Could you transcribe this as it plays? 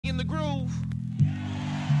groove?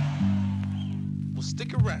 Well,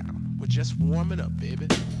 stick around. We're just warming up, baby.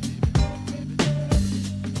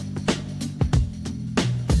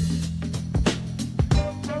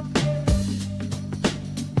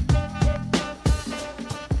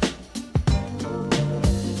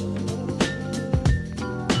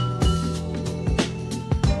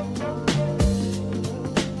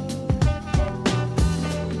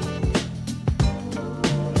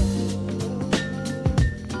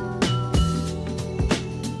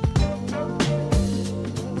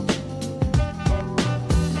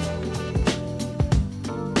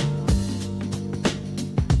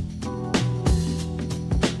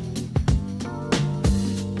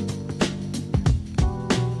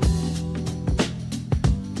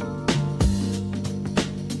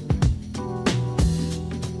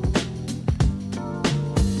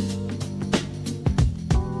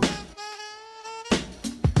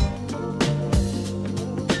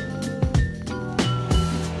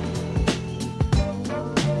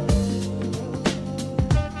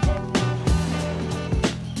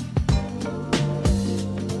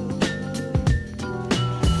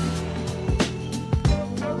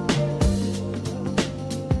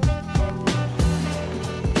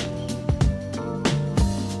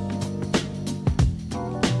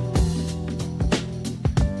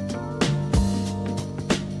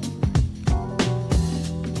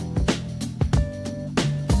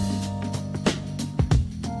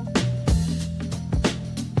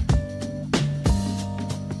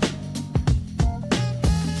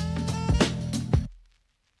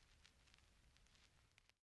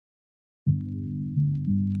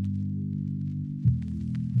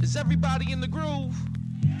 Is everybody in the groove?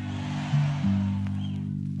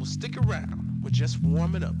 Well, stick around. We're just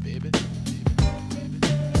warming up, baby.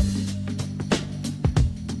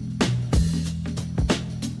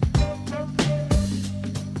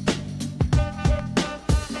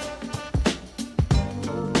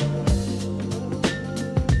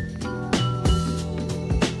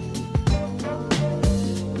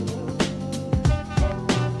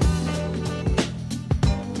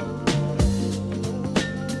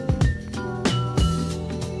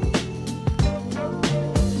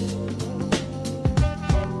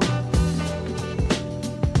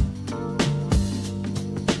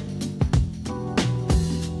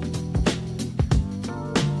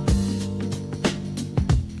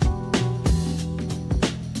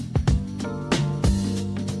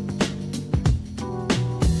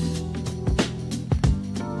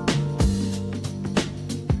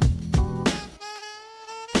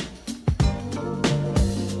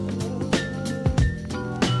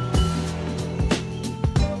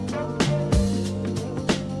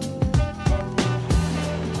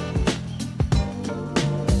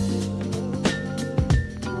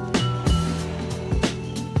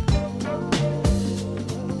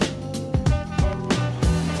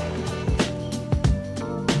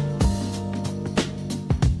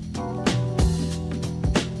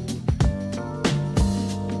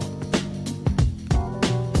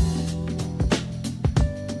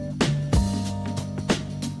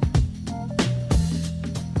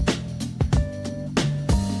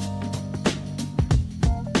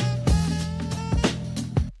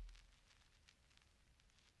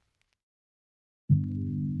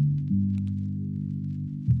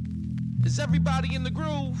 Is everybody in the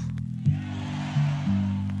groove?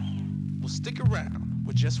 Well, stick around.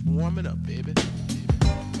 We're just warming up, baby.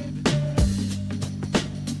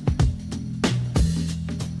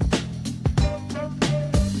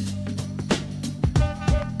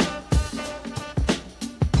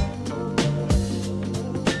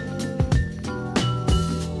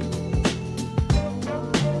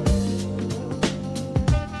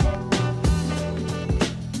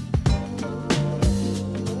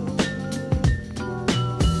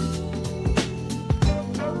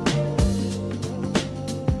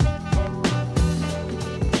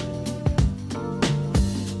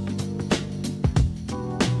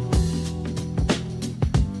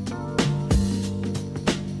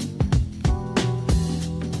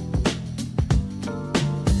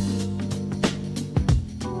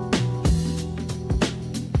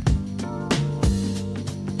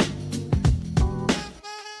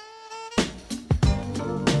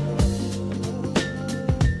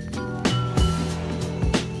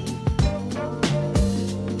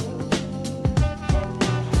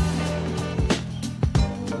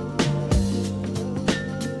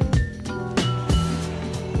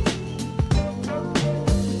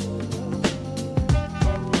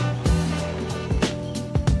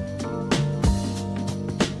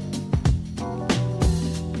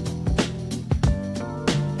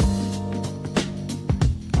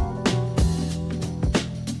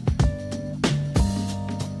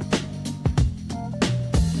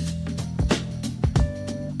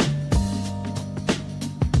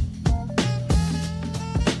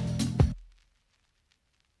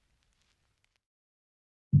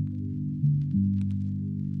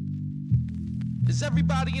 Is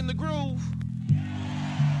everybody in the groove?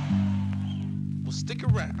 Well, stick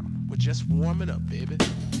around. We're just warming up, baby.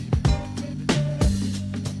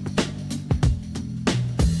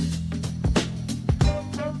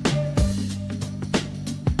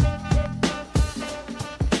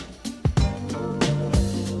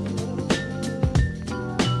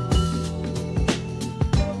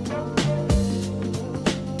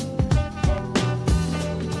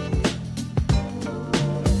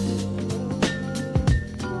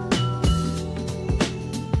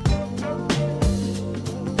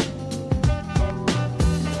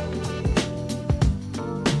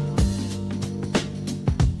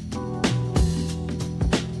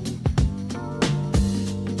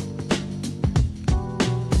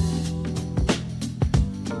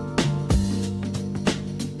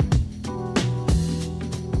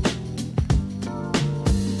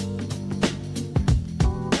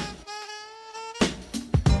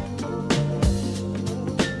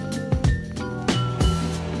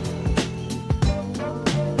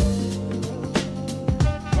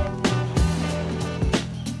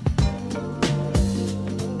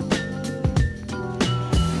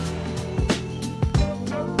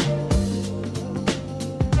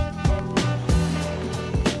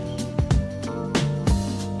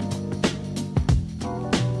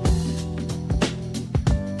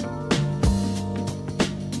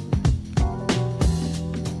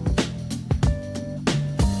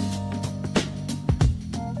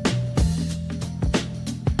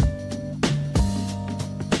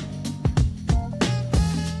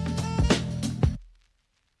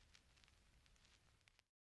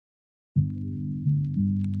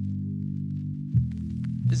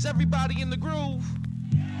 Is everybody in the groove?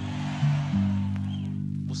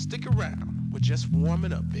 Well, stick around. We're just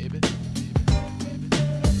warming up, baby.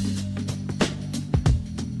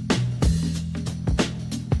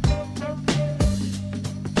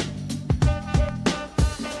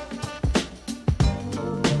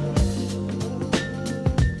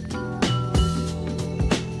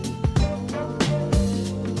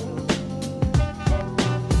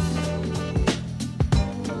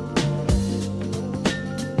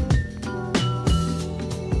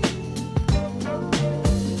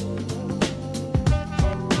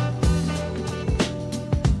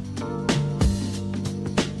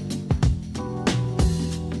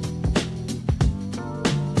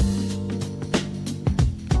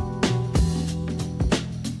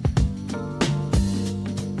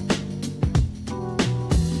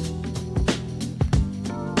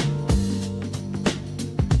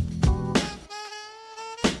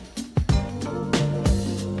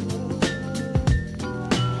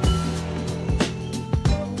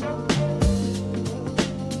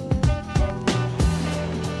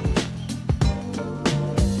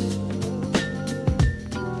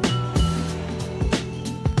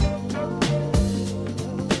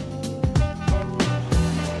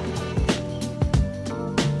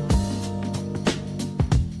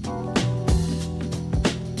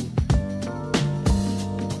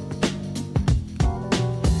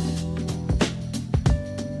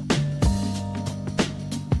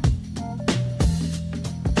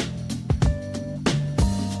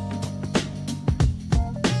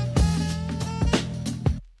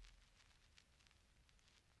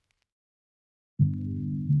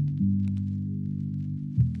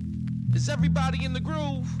 Is everybody in the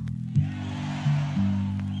groove?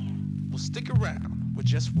 Well, stick around. We're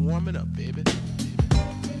just warming up, baby.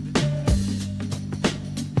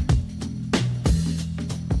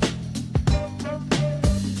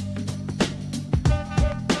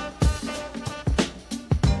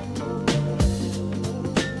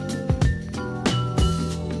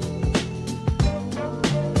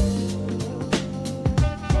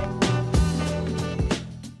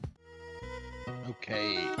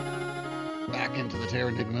 Okay, back into the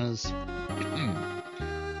Terranigmas.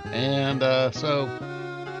 And so,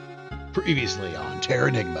 previously on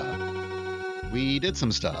Terranigma, we did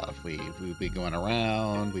some stuff. We've been going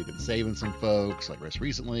around, we've been saving some folks. Like most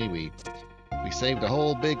recently, we saved a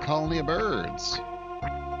whole big colony of birds.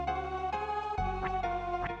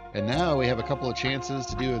 And now we have a couple of chances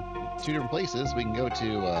to do two different places. We can go to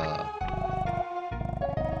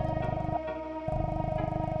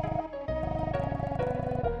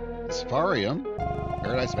Safarium,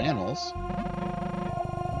 Paradise of Animals,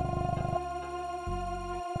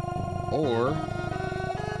 or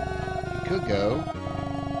we could go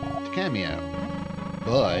to Cameo.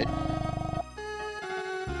 But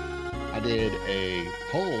I did a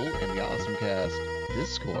poll in the AwesomeCast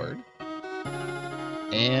Discord,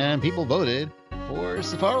 and people voted for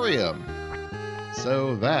Safarium.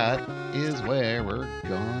 So that is where we're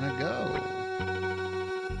gonna go.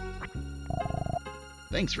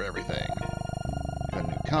 Thanks for everything. Got a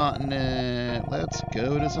new continent. Let's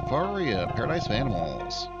go to Safarium, Paradise of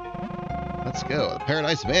Animals. Let's go. The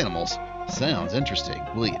Paradise of Animals sounds interesting.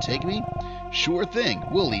 Will you take me? Sure thing.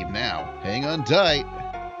 We'll leave now. Hang on tight.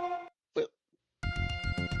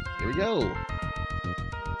 Here we go.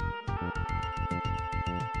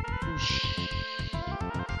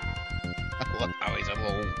 I love how he's a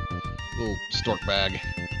little stork bag.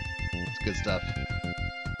 It's good stuff.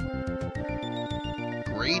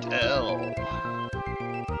 Great L.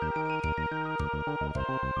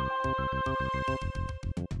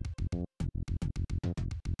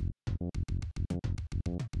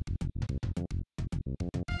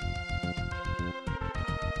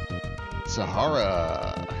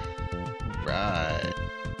 Sahara. Right.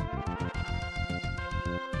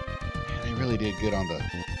 Man, they really did good on the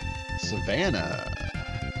savannah.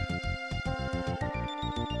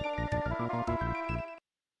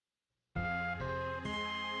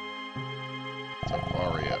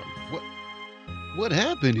 Safarium. What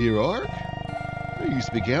happened here, Ark? There used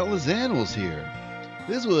to be countless animals here.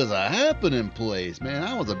 This was a happening place, man.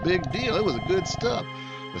 That was a big deal. It was good stuff.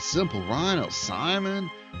 The simple rhino, Simon,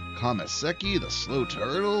 Kamaseki, the slow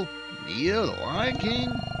turtle, Neo, the Lion King.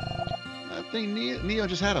 I think Neo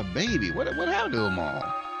just had a baby. What happened to them all?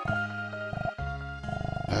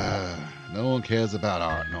 No one cares about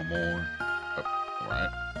art no more. Oh, alright.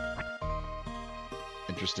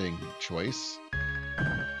 Interesting choice.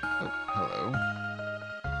 Oh, hello.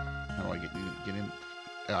 How do I get in?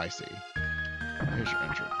 Oh, I see. Here's your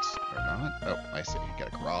entrance. Or not? Oh, I see. You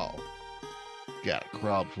gotta crawl. Gotta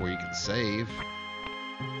crawl before you can save.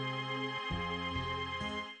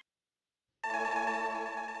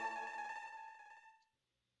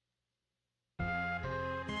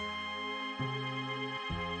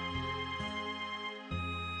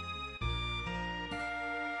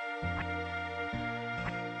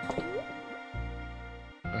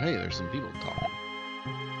 Oh, hey, there's some people talking.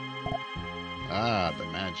 Ah, the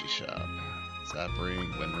Magi Shop. Sapring,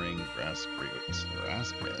 Windring, Grass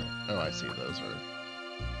Pit. Oh, I see. Those are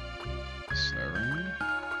Snurring.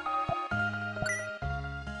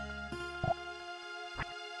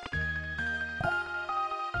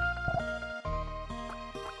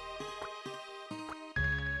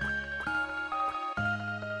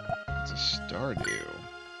 It's a Stardew.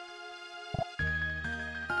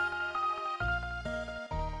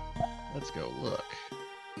 Let's go look.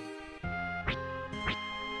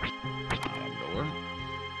 Bottom door.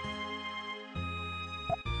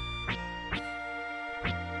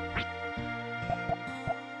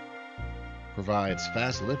 Provides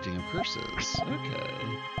fast lifting of curses. Okay.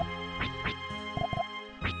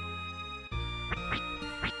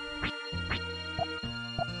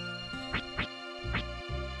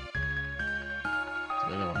 So I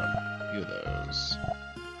don't want a few of those.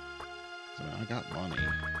 So I got money.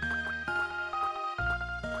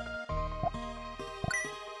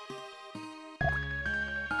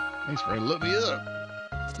 Thanks for looking me up.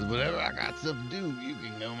 Cause whenever I got stuff to do, you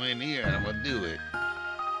can come in here and I'm gonna do it.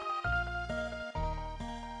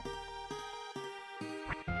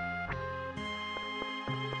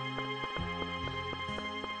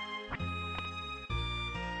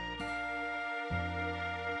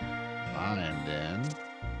 Fine then.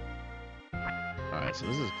 Alright, so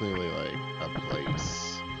this is clearly like a place.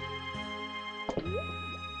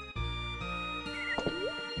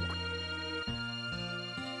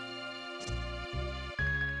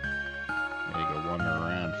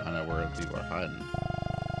 People are hiding.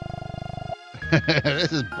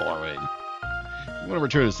 This is boring. You want to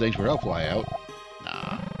return to the sanctuary? I'll fly out.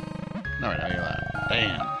 Nah. Not right now, you're loud.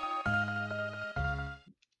 Damn.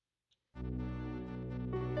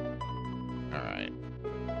 Alright.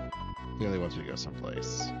 Clearly wants me to go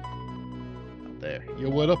someplace. Out there. Yo,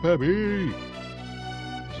 what up, Abby?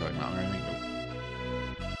 Should I mount or anything?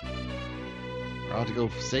 Nope. I'll have to go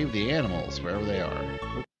save the animals wherever they are.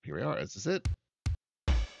 Oh, here we are. Is this it?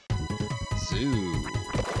 Zoo.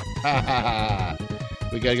 Ha ha ha.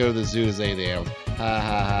 We gotta go to the zoo to save the animals. Ha ha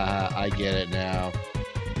ha ha. I get it now.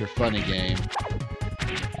 Your funny game.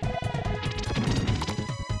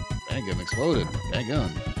 That gun exploded. That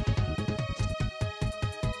gun.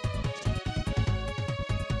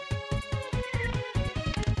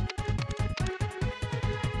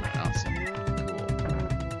 Awesome.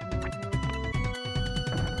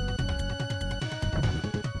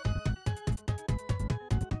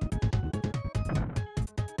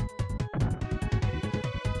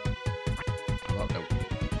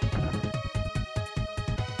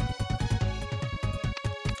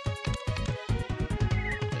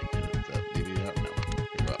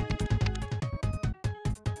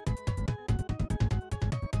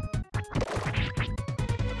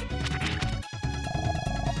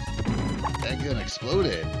 gun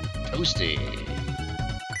exploded. Toasty.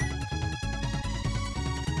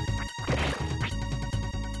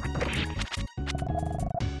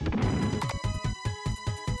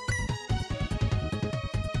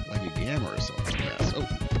 Like a gamma or something. Yes. Oh,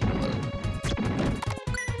 hello.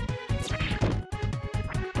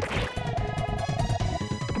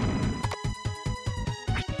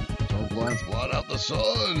 Don't blot out the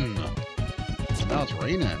sun. Now it's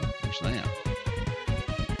raining. Snap.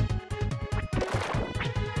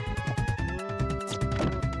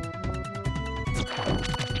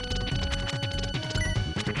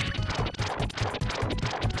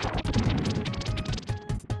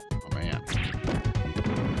 Oh man.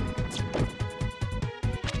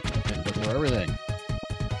 Can't go through everything.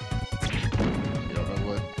 You don't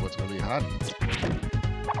know what's going to be hiding.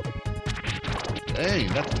 Hey,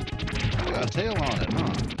 that's got a tail on it,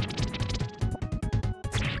 huh?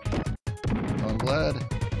 I'm glad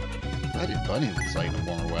your bunny looks like in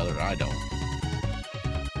warmer weather. I don't.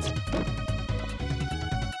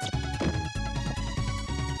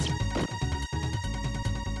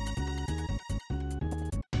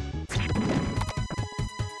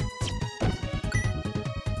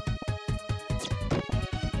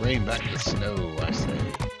 Rain back to snow, I say.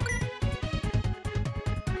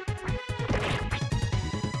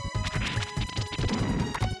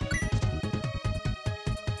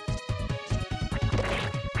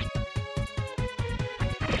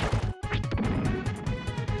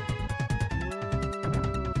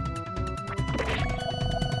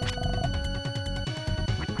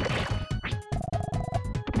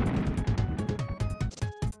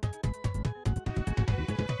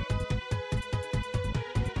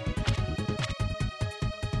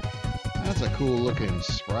 That's a cool looking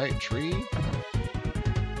sprite tree. Look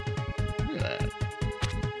at that.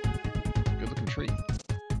 Good looking tree.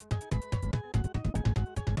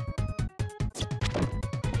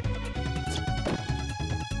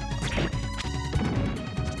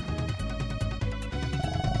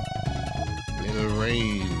 Little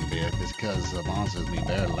rain, because the monsters mean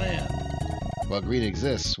bare land. While green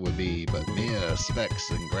exists would be but mere specks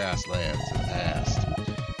in grasslands of the past.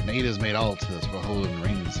 Natives made altars for holding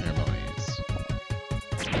rain ceremonies.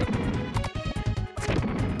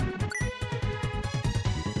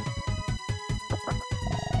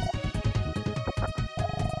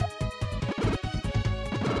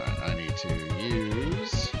 I need to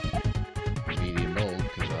use medium bold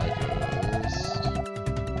because I just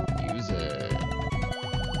use it.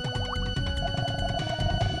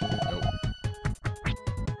 Nope.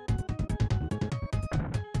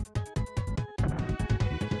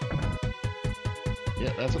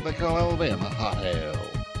 Yeah, that's what they call Alabama, hot hell.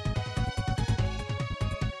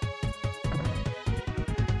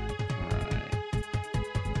 Alright.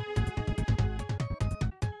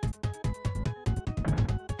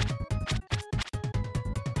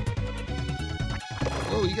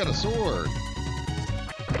 Whoa, you got a sword.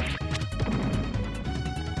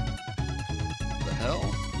 The hell?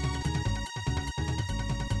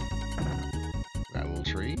 That little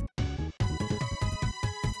tree?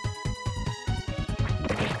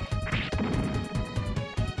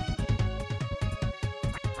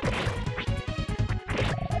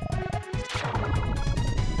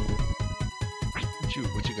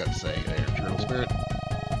 What you got to say there, Turtle Spirit?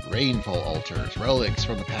 Rainfall altars, relics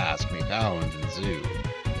from the past can be found in the zoo.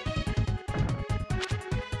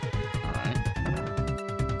 Alright.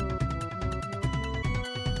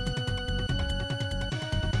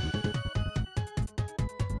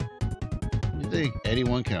 You think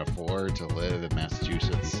anyone can afford to live in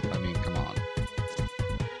Massachusetts? I mean, come on.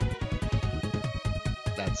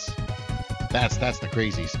 That's the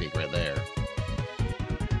crazy speak right there.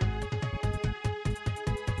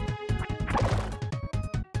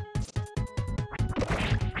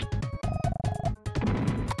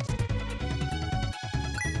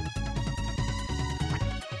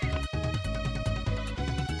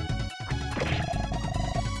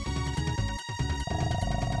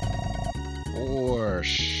 Or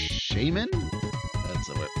shaman? That's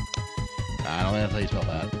a word. I don't know how you spell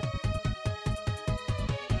that.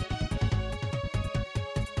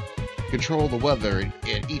 Control the weather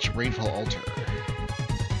at each rainfall altar.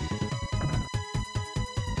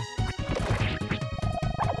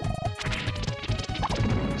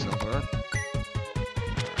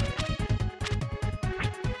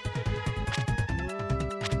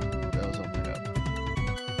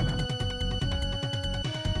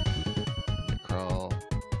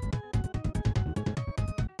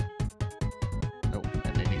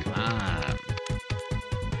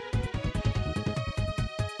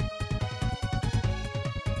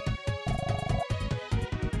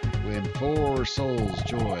 Forward our souls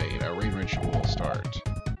joy, and our rain ritual will start.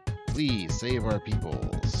 Please save our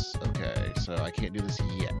peoples. Okay, so I can't do this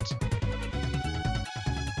yet.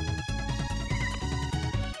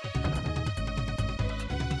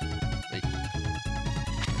 Wait.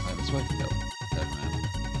 Climb this way? No.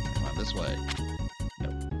 Come on this way. No.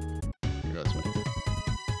 Go this way.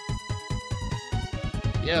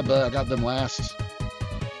 Yeah, but I got them last.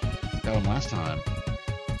 Got them last time.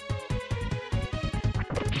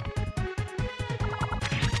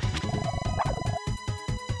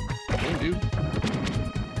 Dude.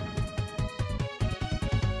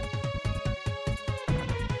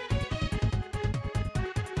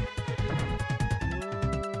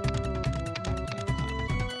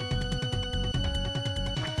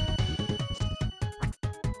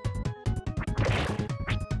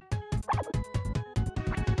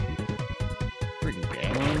 Freaking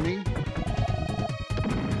gambling me?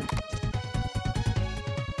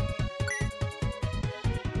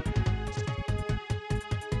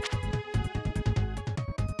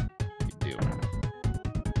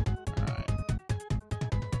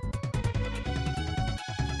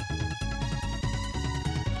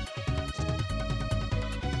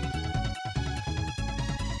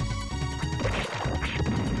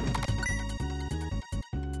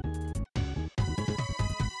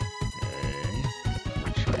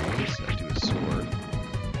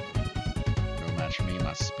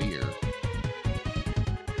 Spear.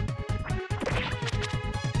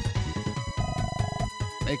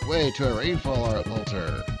 Make way to a rainfall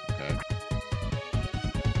altar. Okay.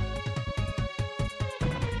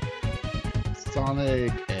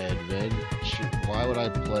 Sonic Adventure. Why would I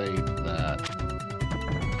play that?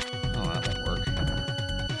 Oh, that won't work.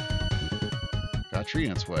 Got a tree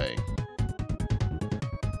in its way.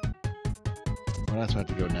 Well, that's where I have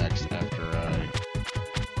to go next after I...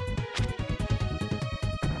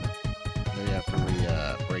 after we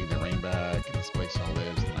bring the rain back and this place all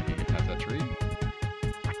lives, then I can get past that tree.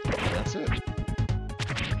 That's it.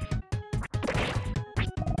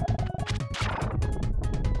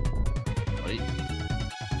 Wait.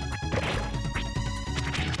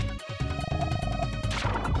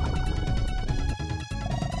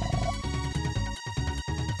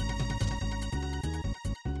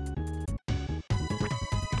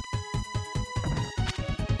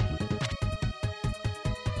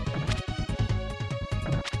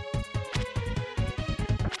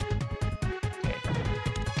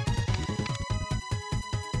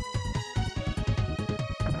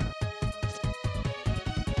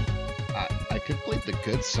 I could play the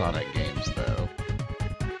good Sonic games, though.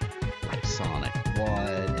 Like Sonic 1,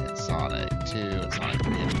 and Sonic 2, and Sonic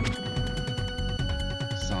 3, and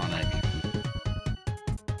Sonic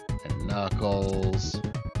and Knuckles.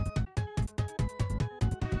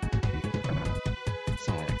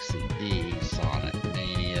 Sonic CD, Sonic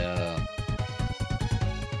Mania.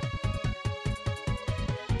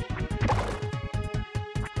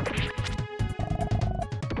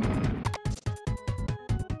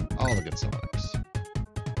 All the good Sonics.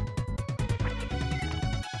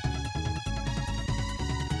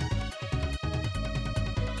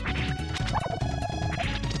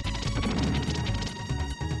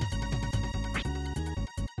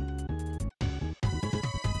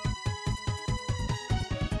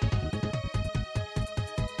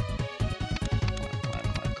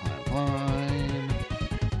 Climb.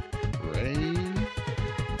 Rain.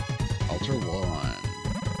 Altar 1.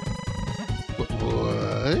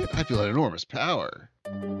 What? I feel an enormous power.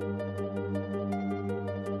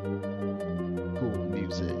 Cool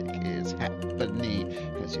music is happening,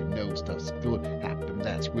 cause you know stuff's good happen.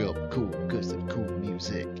 That's real cool, cause the cool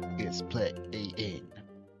music is playing.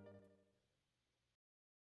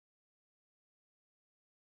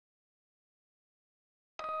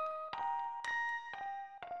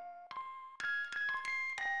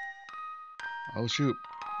 Oh shoot,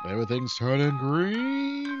 everything's turning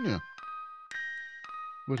green.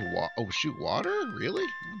 With oh shoot, water? Really?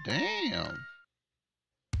 Oh, damn.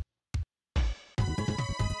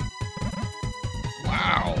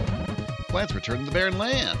 Wow. Plants return to the barren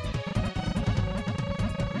land.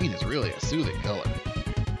 Green is really a soothing color.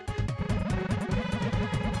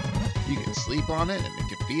 You can sleep on it and it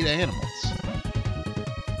can feed animals.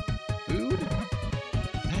 Food?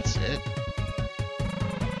 That's it.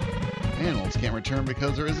 Animals can't return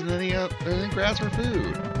because there isn't any grass for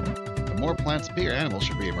food. The more plants appear, animals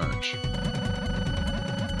should re-emerge.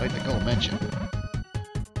 Like Nicole mentioned,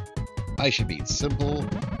 I should beat Simple,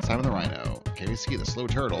 Simon the Rhino, Kamiski the Slow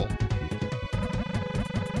Turtle,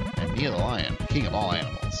 and Mia the Lion, king of all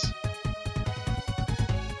animals.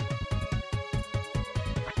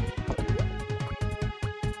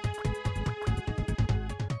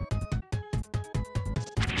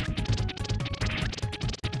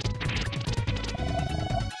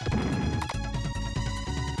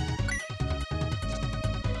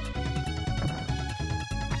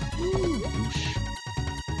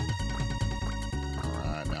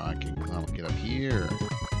 here?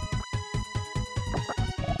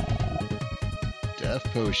 Death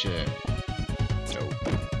potion. Nope.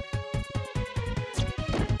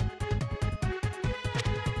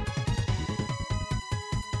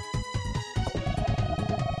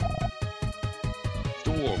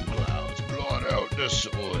 Storm clouds blot out the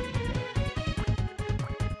sun.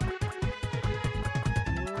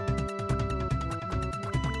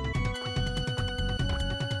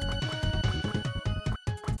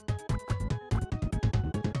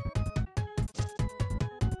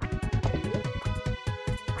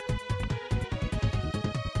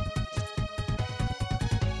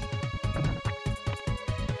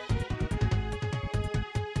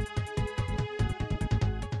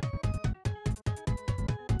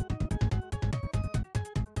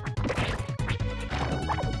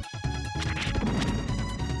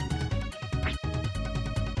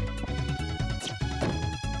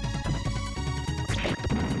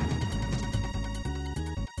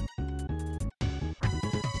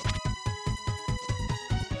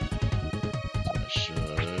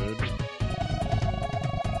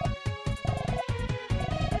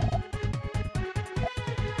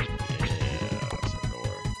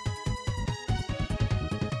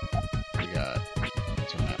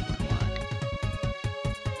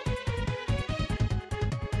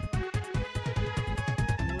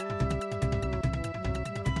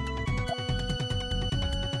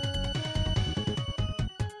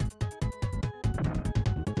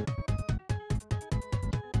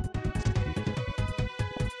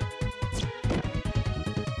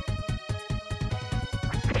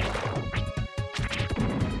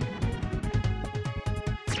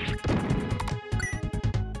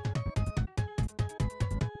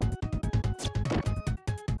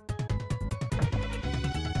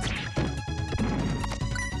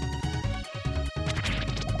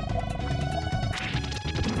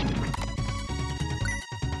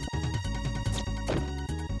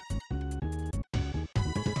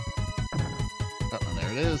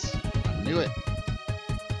 There it is. I knew it.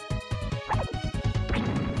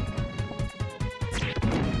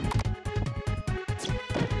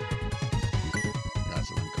 Got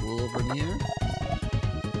something cool over in here.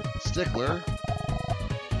 Stickler.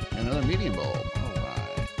 And another medium bulb.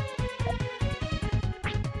 Alright.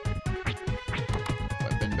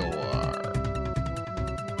 Weapon door.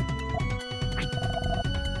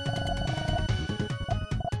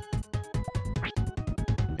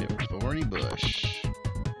 Yep, thorny bush.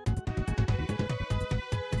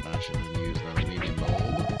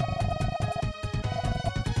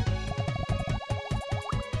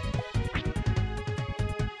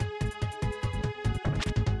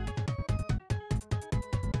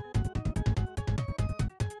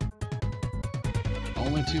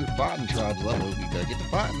 Only 2 fighting tribes level. We gotta get to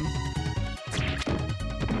fighting.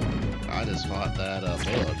 I just fought that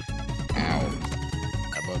bug. Ow.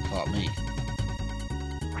 That bug fought me.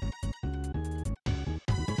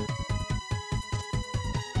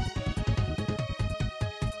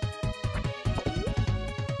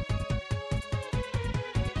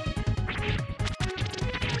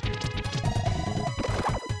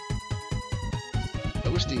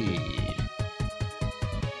 Toasty.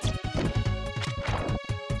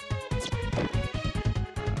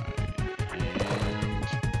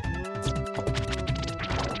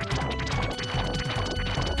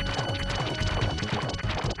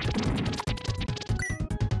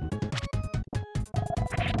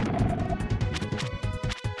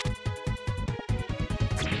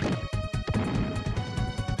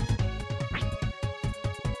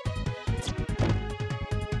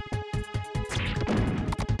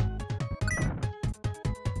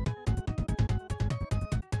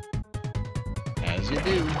 As you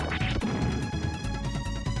do.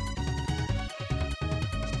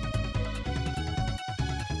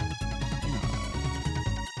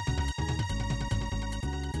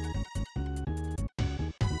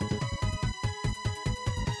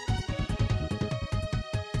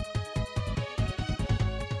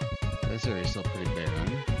 This area's still pretty barren.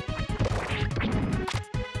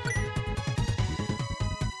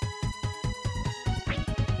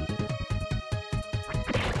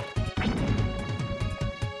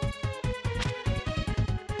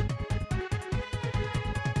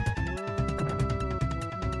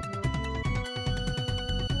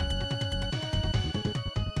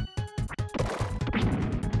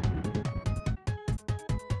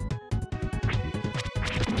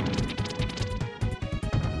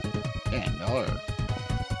 $10.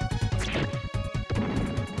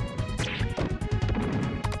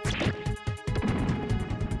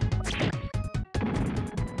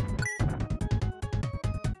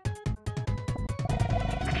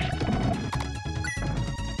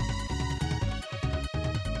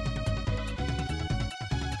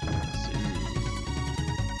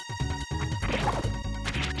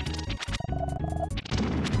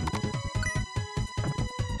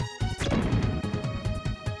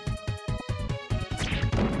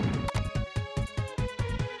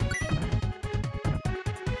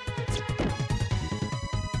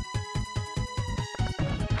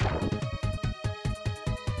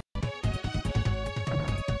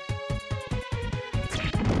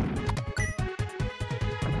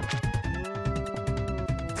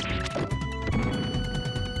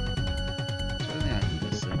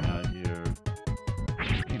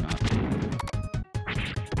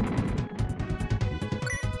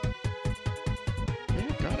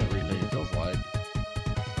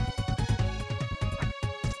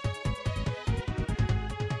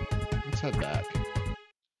 head back.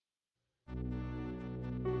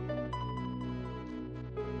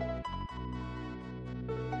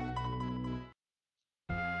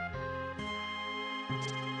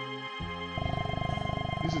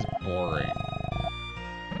 This is boring.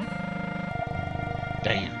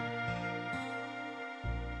 Damn.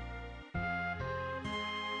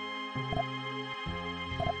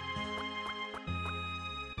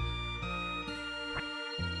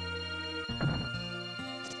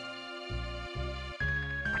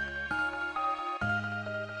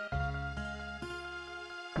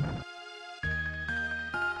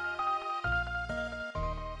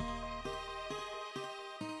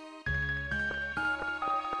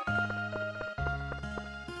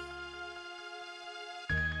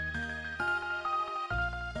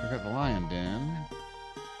 I got the lion den.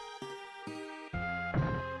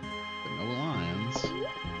 But no lions.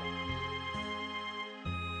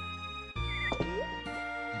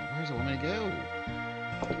 Where's it want me to go?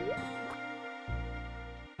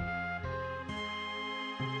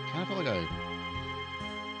 Kind of feel like I...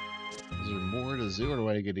 Is there more to zoo, or do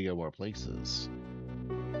I get to go more places?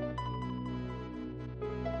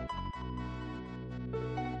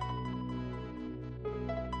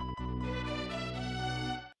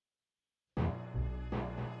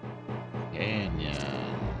 Canyon.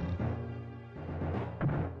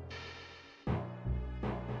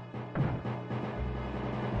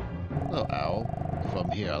 Hello, owl. From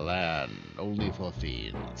here, land only for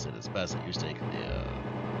fiends. It is best that you stay clear.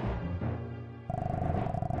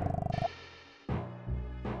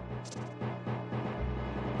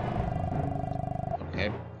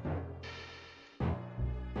 Okay.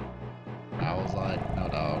 Owl's like, no,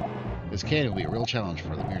 dog. This canyon will be a real challenge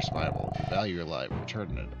for the mere survival. If you value your life,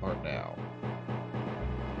 return and depart now.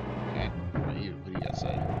 Okay. What do you guys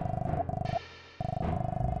say?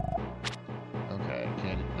 Okay,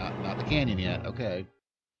 canyon, not the canyon yet. Okay.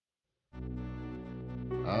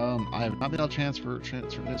 I have not been able to transform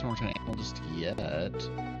into an animal just yet.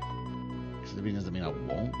 Because it doesn't mean I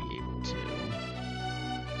won't be able to.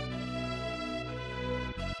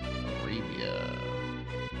 Arabia.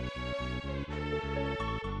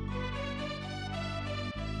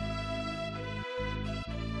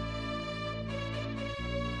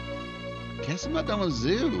 Guess I'm not done with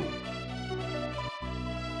zoo.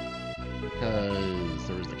 Because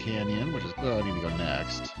there was the canyon, which is where I need to go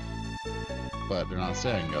next. But they're not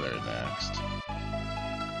saying go there next.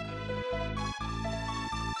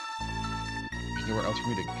 There's nowhere else for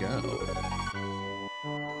me to go.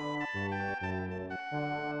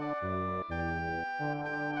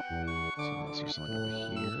 So unless there's something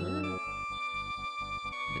over here.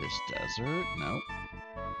 This desert? Nope.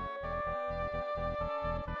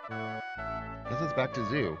 Guess it's back to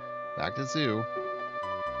zoo. Back to zoo.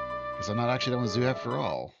 Guess I'm not actually done with zoo after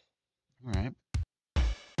all. Alright.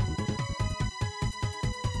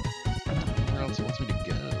 Where else it wants me to go?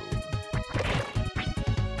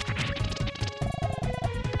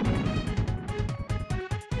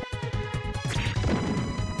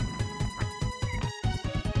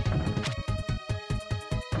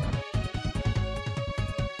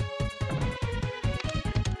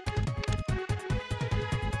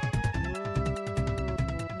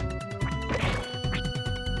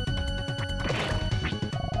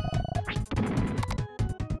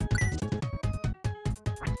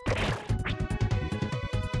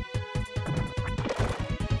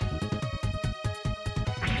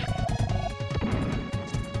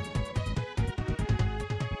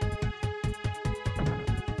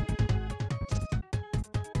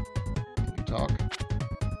 Talk?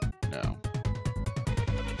 No.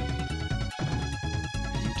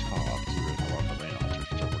 You talk. You read how long the rain altars,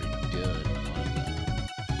 which I've already done one.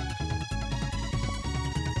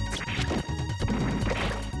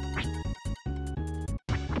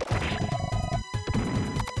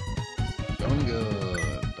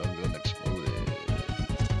 Gun exploded.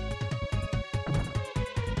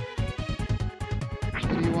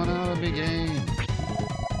 What do you want out of me, game?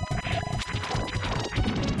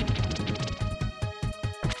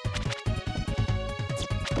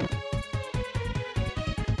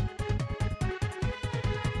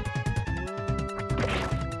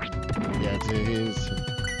 It is.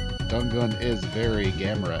 Gun is very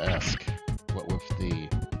Gamera-esque. What with the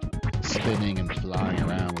spinning and flying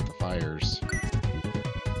around with the fires.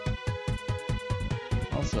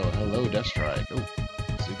 Also, hello, Death Strike. Oh,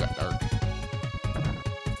 so it got dark.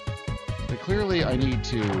 But clearly, I need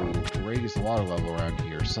to raise the water level around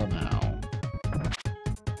here somehow.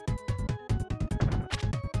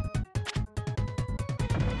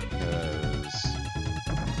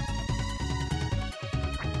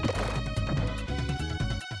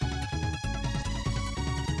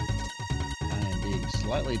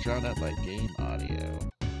 slightly drowned out by game audio.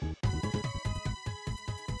 There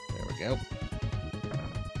we go.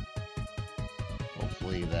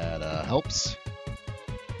 Hopefully that helps.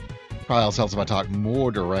 Probably also helps if I talk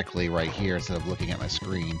more directly right here instead of looking at my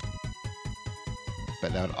screen.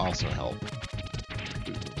 But that would also help.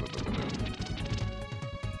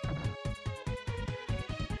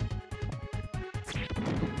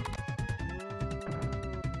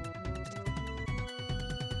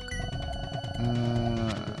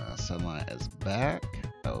 Sunlight is back.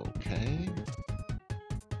 Okay.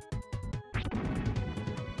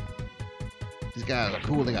 These guys are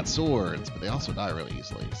cool, they got swords, but they also die really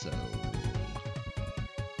easily, so...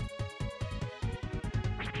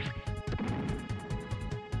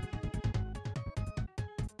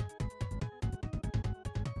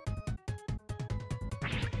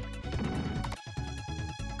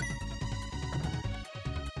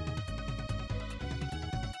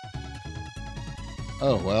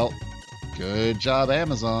 Oh, well. Good job,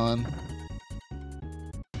 Amazon.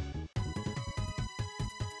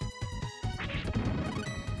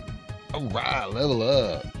 Alright, level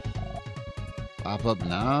up. Life up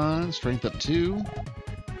 9, strength up 2,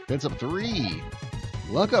 defense up 3,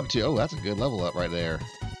 luck up 2. Oh, that's a good level up right there.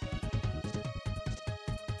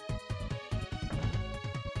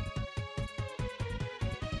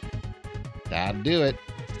 That'll do it.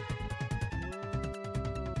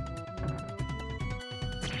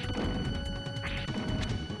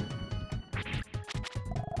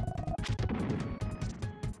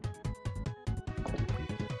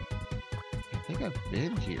 I've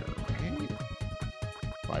been here, right?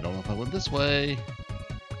 I don't know if I went this way.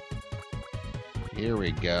 Here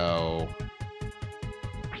we go.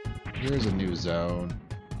 Here's a new zone.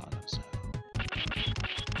 Auto zone.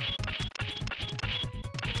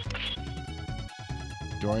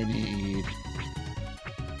 Do I need...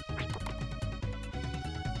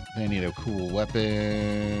 I need a cool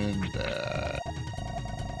weapon.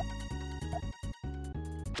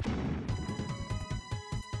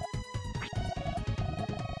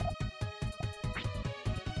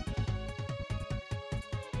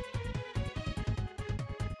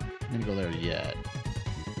 I'm gonna go there yet.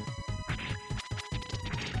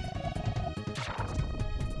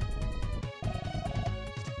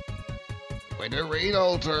 Wait, a raid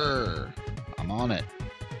altar. I'm on it.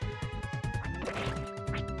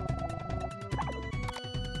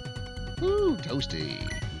 Woo, toasty.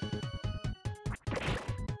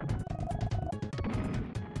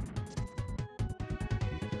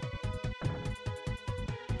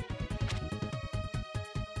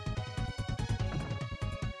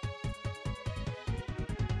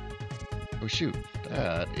 Oh shoot,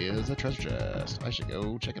 that is a treasure chest. I should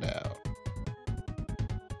go check it out.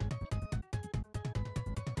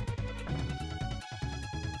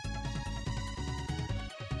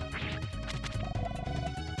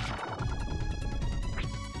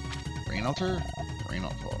 Rain altar? Rain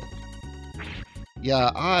altar. Yeah,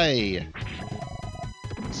 I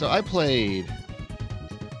played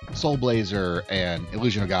Soul Blazer and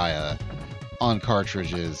Illusion of Gaia on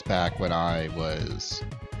cartridges back when I was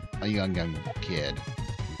a young kid.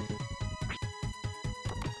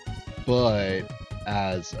 But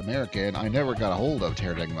as American, I never got a hold of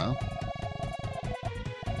Terranigma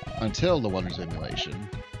until the Wonders emulation.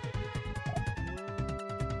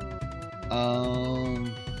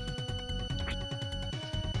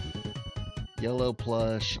 Yellow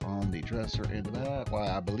plush on the dresser in the back. Well,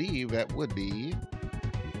 I believe that would be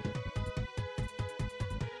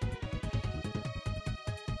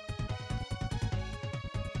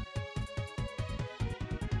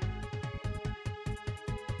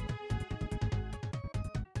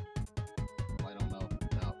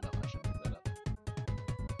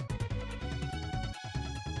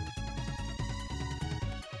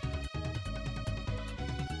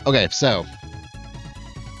okay, so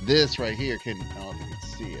this right here I don't know if you can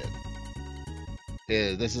see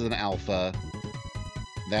it. This is an alpha.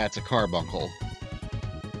 That's a carbuncle.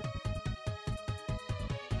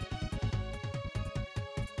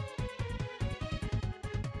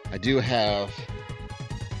 I do have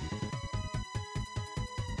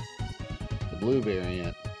the blue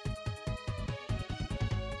variant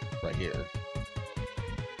right here.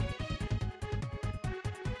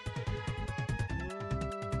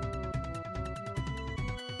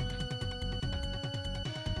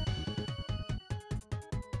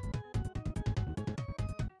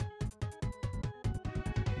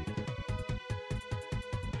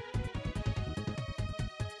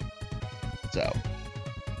 So,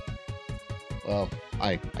 well,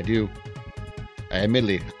 I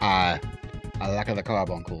admittedly, I like the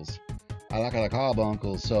carbuncles. I like the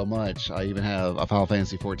Carbuncles so much. I even have a Final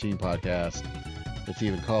Fantasy 14 podcast that's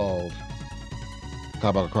even called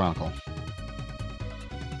Carbuncle Chronicle.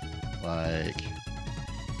 Like,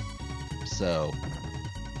 so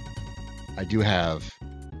I do have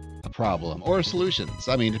a problem or solutions.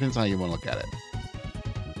 I mean, it depends on how you want to look at it.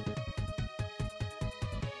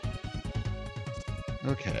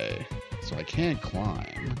 Okay, so I can't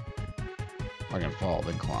climb. I can fall,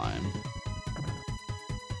 then climb.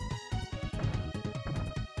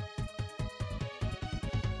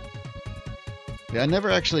 Yeah, I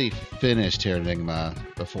never actually finished Terranigma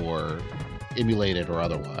before, emulated or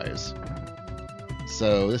otherwise.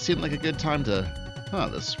 So this seemed like a good time to... Huh,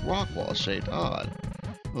 this rock wall shaped odd.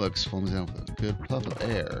 It looks flimsy with a good puff of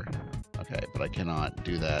air. Okay, but I cannot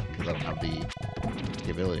do that because I don't have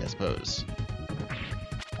the ability, I suppose.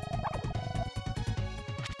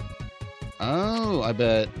 Oh, I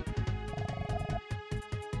bet...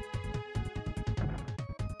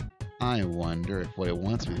 I wonder if what it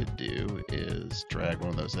wants me to do is drag one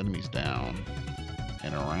of those enemies down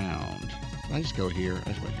and around. Did I just go here? I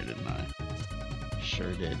just went here, didn't I?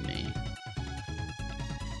 Sure did me.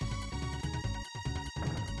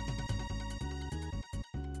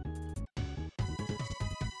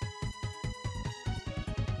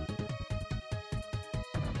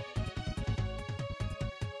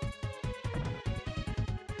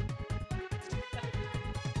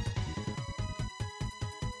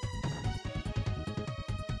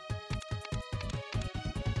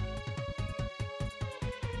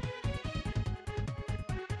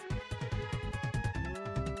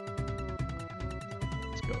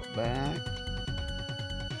 Back.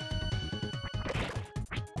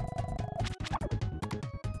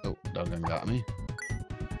 Oh, Dungun got me.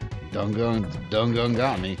 Dungun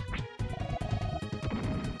got me.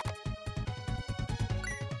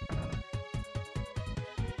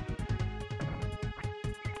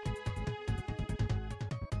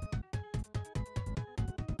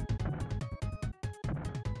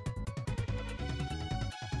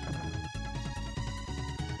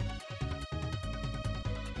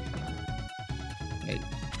 Hey.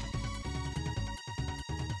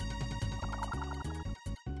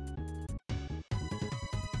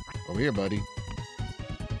 Over here, buddy.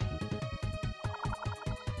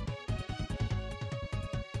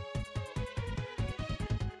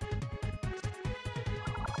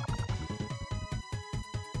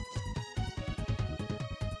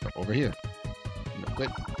 Over here. No, quit.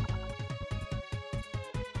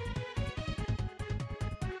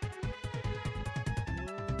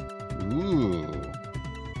 Ooh.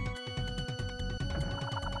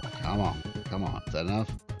 Come on. Come on. Is that enough?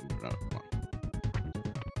 No, come on.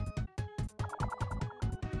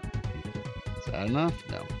 Is that enough?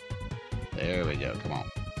 No. There we go. Come on.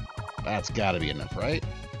 That's got to be enough, right?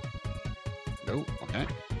 Nope. Okay.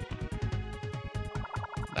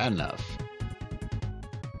 Not enough.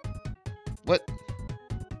 What?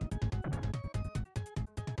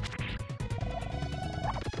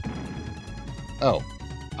 Oh,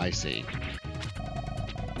 I see.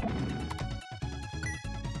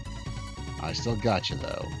 I still got you,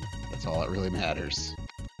 though. That's all that really matters.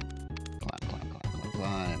 Climb, climb, climb, climb,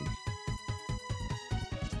 climb.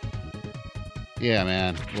 Yeah,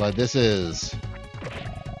 man. Like, this is...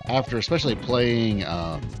 After especially playing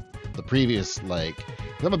the previous, like...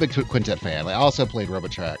 I'm a big Quintet fan. Like, I also played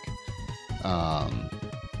Robotrack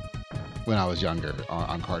when I was younger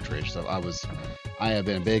on cartridge. So I have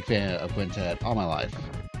been a big fan of Quintet all my life.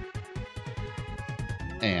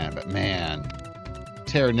 But man,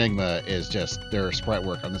 Terranigma is just, their sprite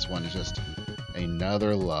work on this one is just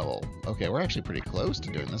another level. Okay, we're actually pretty close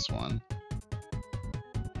to doing this one.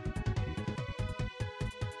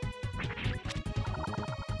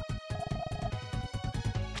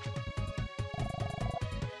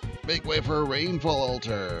 Make way for a rainfall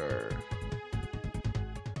altar.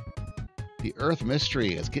 The Earth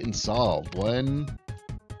mystery is getting solved one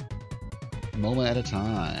moment at a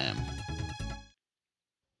time.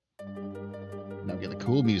 Now get the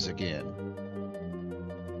cool music in.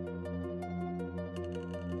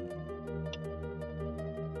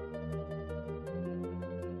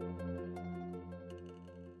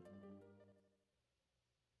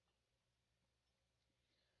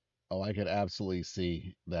 Oh, I could absolutely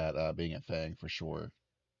see that being a thing for sure.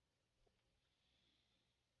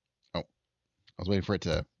 Oh, I was waiting for it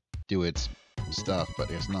to do its stuff, but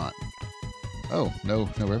it's not. Oh, no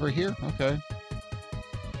river here? Okay.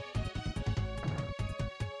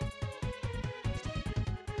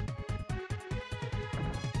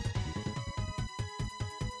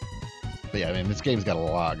 But yeah, I mean, this game's got a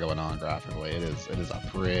lot going on graphically. It is a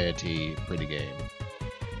pretty game.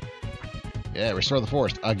 Yeah, restore the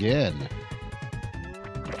forest again.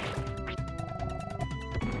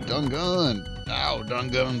 Dungun. Ow,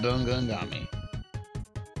 Dungun got me.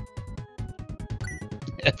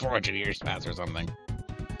 400 years pass or something.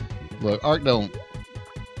 Look, Ark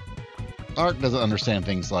doesn't understand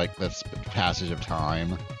things like this passage of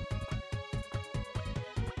time.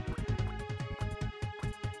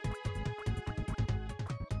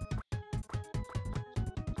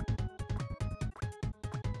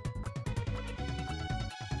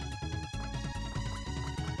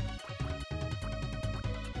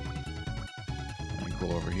 Anything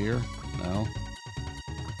cool over here? No.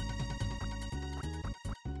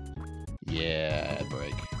 Yeah,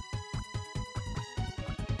 break.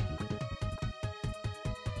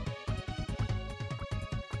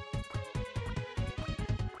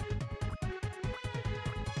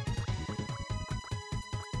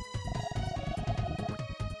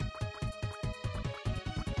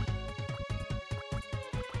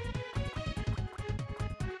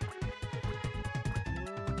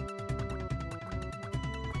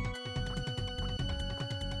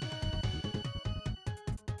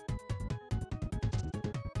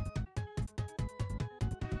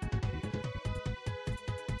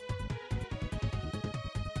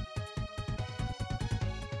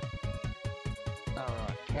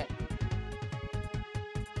 Alright.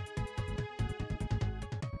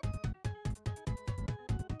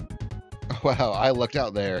 Wow, I looked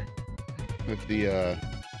out there with the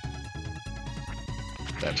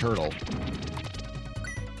that turtle. I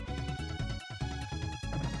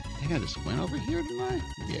think I just went over here, didn't I?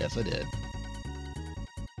 Yes, I did.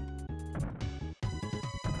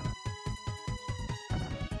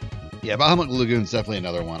 Yeah, Bahamut Lagoon's definitely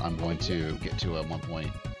another one I'm going to get to at one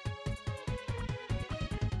point.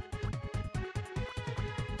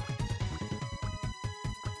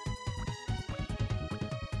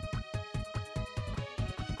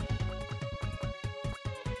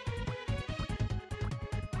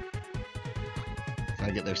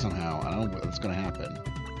 Gotta get there somehow. I don't know what's gonna happen.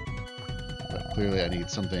 But clearly I need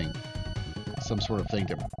something, some sort of thing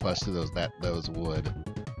to bust through those wood.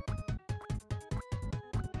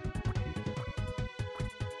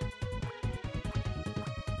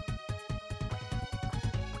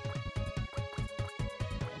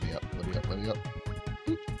 Let me up.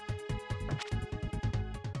 Boop.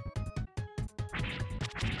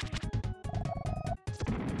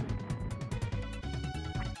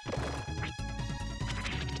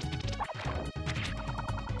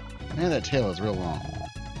 Man, that tail is real long.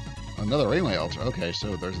 Another rainway altar. Okay,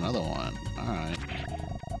 so there's another one. Alright.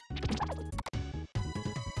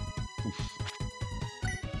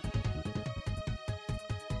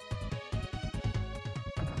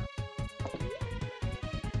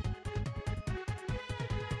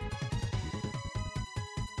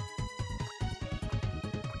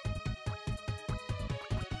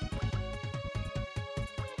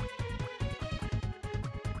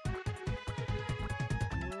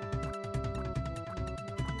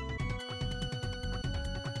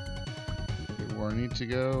 Where I need to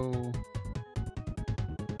go.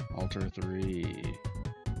 Altar 3.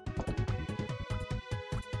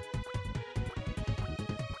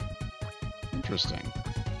 Interesting.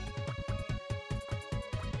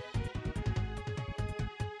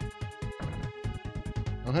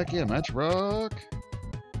 Oh heck yeah, match rock!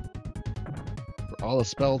 For all the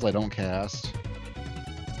spells I don't cast.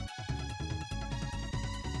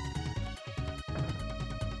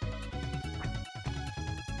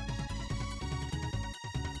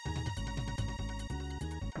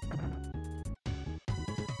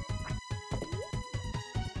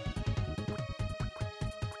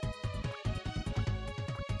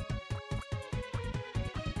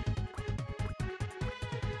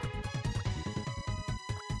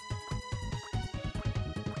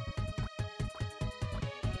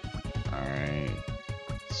 Alright.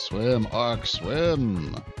 Swim, Ark,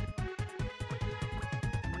 swim!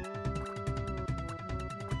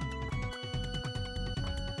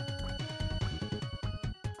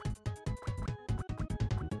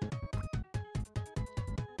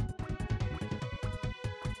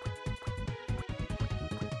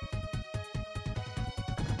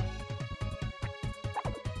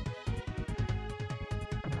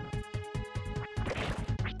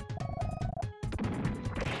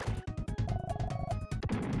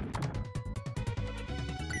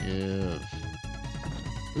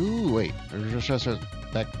 Ooh, wait. There's a treasure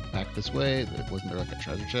back this way. Wasn't there like a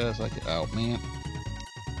treasure chest? Like, oh man.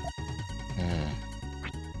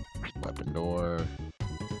 Weapon door.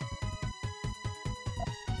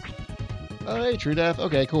 Oh, hey, True Death.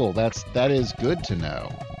 Okay, cool. That is good to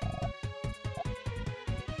know.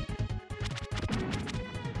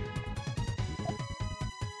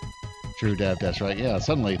 True dev, that's right. Yeah,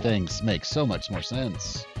 suddenly things make so much more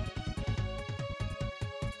sense.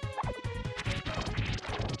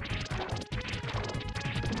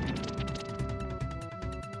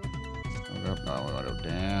 No, I want to go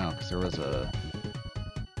down, because there was a...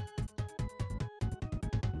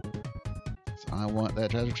 I want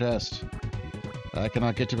that treasure chest that I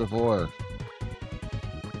cannot get to before.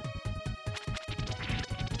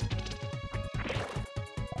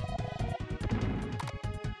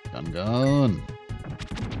 I'm gone.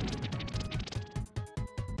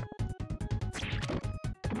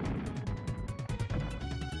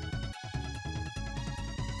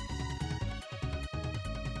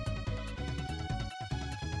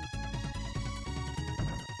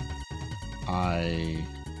 I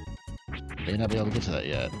may not be able to get to that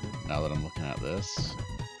yet, now that I'm looking at this.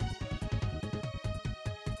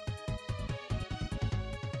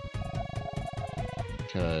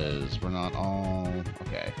 Because we're not all...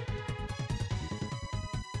 Okay.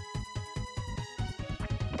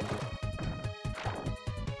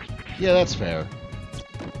 Yeah, that's fair.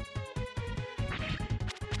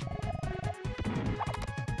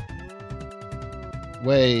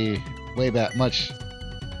 Way back, much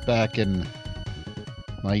back in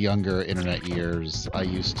my younger internet years, I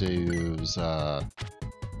used to use the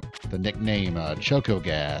nickname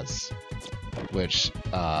Chocogaz, which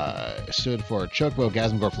stood for Chocobo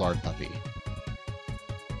Gazmgorf Lard Puppy,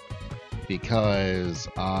 because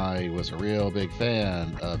I was a real big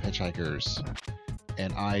fan of Hitchhikers,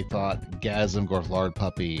 and I thought Gazmgorf Lard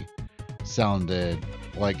Puppy sounded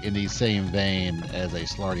like in the same vein as a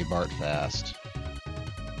Slarty Bart Fast.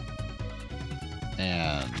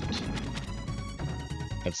 And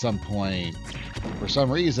at some point, for some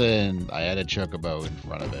reason, I added Chocobo in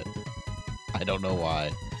front of it. I don't know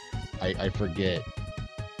why. I forget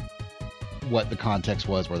what the context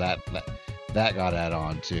was where that got added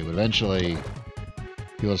on to. But eventually,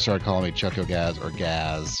 people started calling me Chocogaz or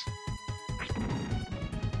Gaz.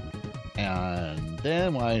 And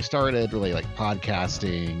then when I started really like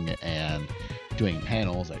podcasting and doing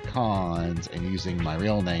panels at cons and using my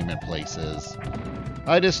real name in places,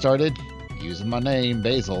 I just started using my name,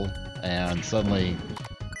 Basil, and suddenly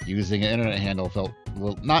using an internet handle felt,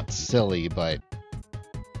 well, not silly, but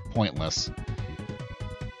pointless.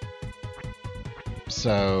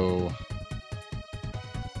 So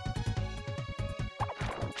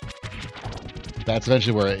that's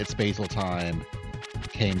eventually where It's Basil Time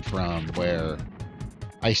came from, where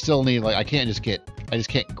I still need, like, I just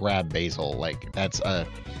can't grab Basil. Like, that's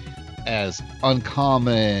as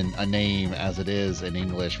uncommon a name as it is in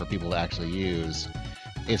English for people to actually use.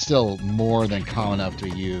 It's still more than common enough to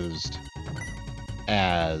be used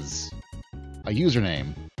as a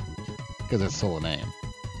username, because it's still a name.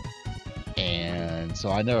 And so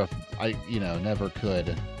I never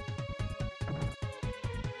could.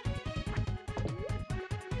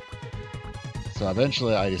 So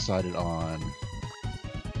eventually I decided on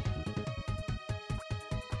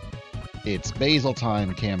It's Basil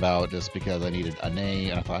Time came about just because I needed a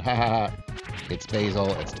name, and I thought, haha, it's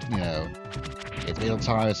Basil, it's Basil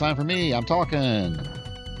Time, it's time for me, I'm talking.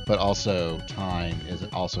 But also, time is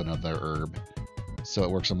also another herb, so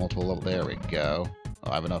it works on multiple levels. There we go.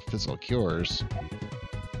 Oh, I have enough physical cures.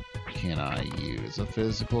 Can I use a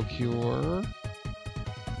physical cure?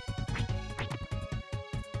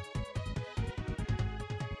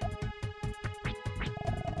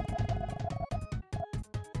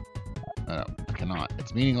 No, I cannot.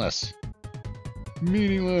 It's meaningless.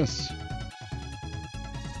 Meaningless.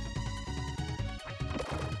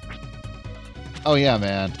 Oh yeah,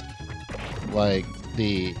 man. Like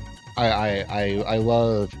I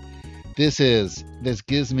love this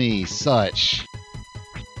gives me such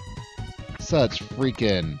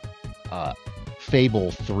freaking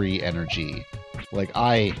Fable 3 energy. Like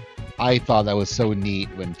I thought that was so neat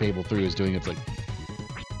when Fable 3 was doing it. It's like,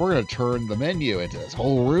 we're gonna turn the menu into this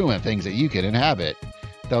whole room and things that you can inhabit.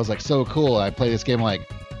 That was like so cool. I play this game like,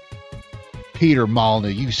 Peter Molyneux,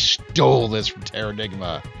 you stole this from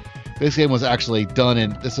Terranigma. This game was actually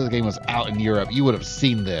done this game was out in Europe. You would have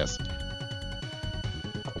seen this.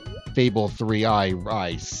 Fable 3,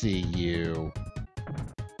 I see you.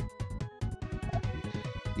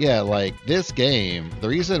 Yeah, like this game, the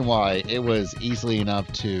reason why it was easily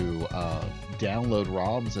enough to download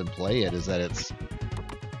ROMs and play it is that it's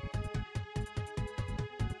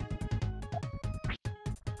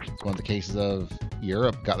one of the cases of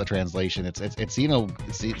Europe got the translation. It's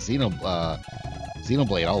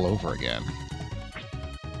Xenoblade all over again.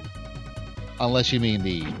 Unless you mean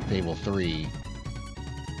the Fable 3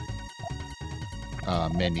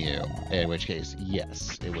 menu, in which case,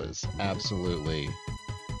 yes, it was absolutely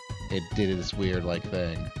it did this weird, like,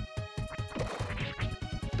 thing.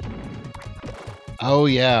 Oh,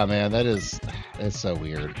 yeah, man, it's so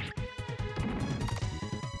weird.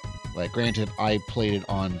 Like, granted, I played it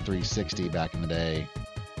on 360 back in the day.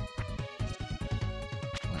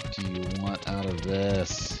 What do you want out of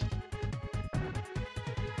this?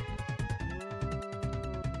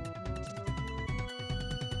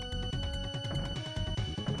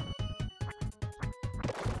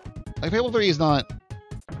 Like, Fable 3 is not...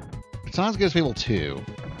 It's not as good as Fable 2,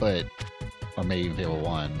 but... Or maybe even Fable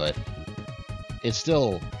 1, but... It's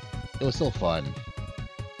still... It was still fun.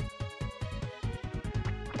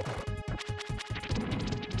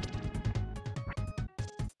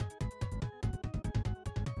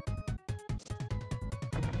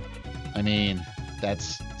 I mean,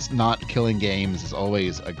 that's... Not killing games is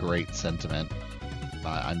always a great sentiment.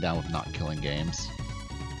 I'm down with not killing games.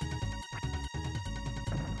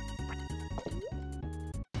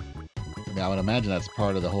 I mean, I would imagine that's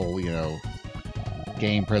part of the whole, you know,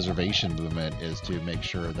 game preservation movement is to make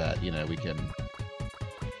sure that, you know, we can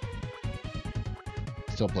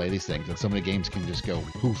still play these things. And so many games can just go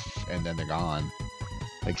poof and then they're gone.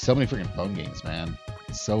 Like, so many freaking phone games, man.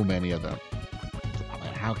 So many of them.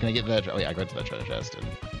 How can I get that? Oh, yeah, I got to that treasure chest and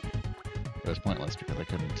it was pointless because I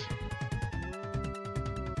couldn't.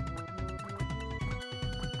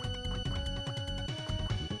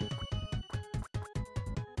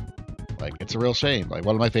 Like, it's a real shame. Like,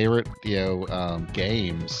 one of my favorite, you know,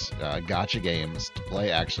 games, gacha games to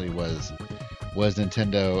play actually was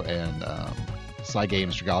Nintendo and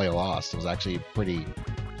Cygames Dragalia Lost. It was actually pretty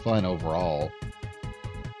fun overall.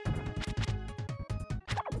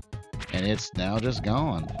 And it's now just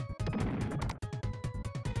gone.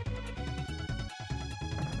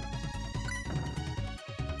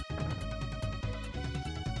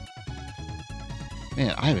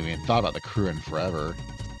 Man, I haven't even thought about the crew in forever.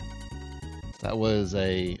 That was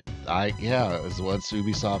yeah, it was once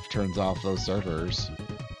Ubisoft turns off those servers,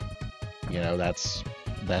 you know, that's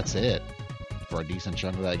it for a decent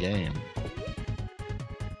chunk of that game.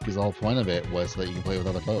 Because the whole point of it was that you can play with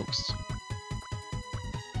other folks.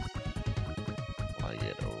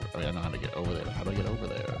 I mean, I know how to get over there, but how do I get over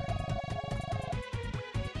there?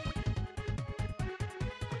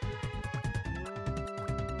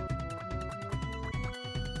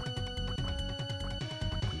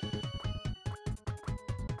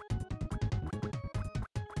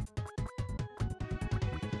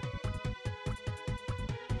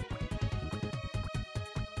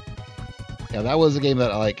 Yeah, that was a game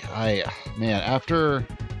that, like, man, after...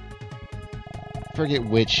 I forget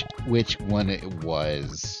which one it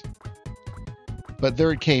was. But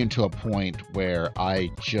there it came to a point where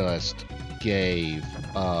I just gave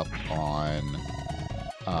up on...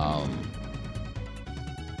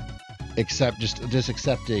 just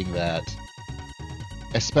accepting that,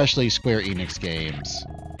 especially Square Enix games,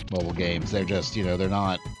 mobile games, they're just, you know,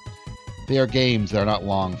 they are games that are not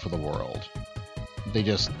long for the world. They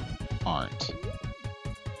just aren't.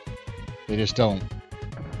 They just don't,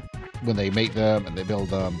 when they make them and they build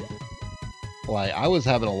them. Like, I was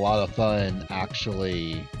having a lot of fun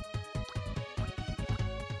actually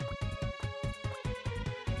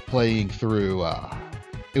playing through,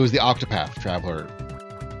 it was the Octopath Travelers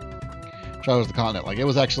of the Continent. Like, it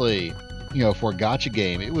was actually, you know, for a gacha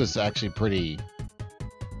game, it was actually pretty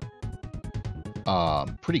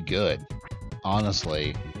good,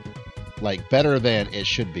 honestly. Like, better than it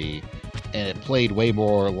should be. And it played way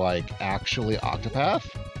more like actually Octopath.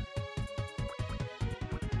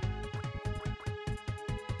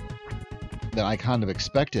 Than I kind of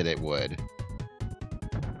expected it would.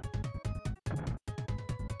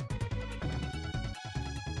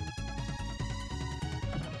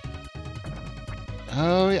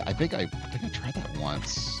 Oh yeah, I think I tried that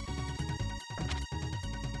once.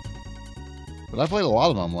 But I played a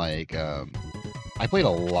lot of them, like, I played a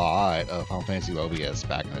lot of Final Fantasy OBS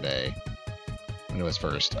back in the day. When it was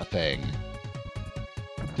first a thing.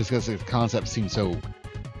 Just because the concept seemed so...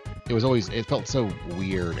 It felt so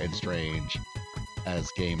weird and strange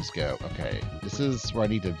as games go. Okay, this is where I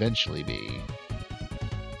need to eventually be.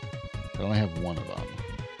 But I only have one of them.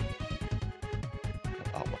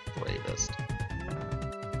 Oh, what bravest.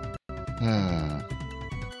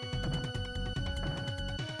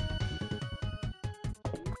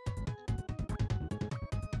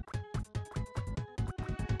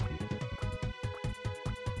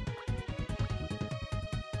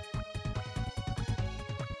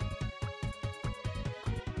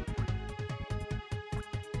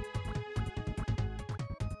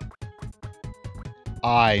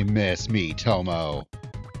 I miss Miitomo.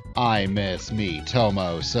 I miss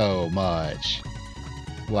Miitomo so much.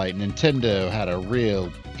 Like, Nintendo had a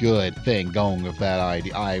real good thing going with that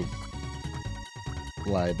idea.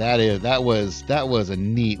 Like, that was a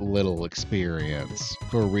neat little experience.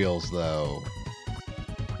 For reals, though.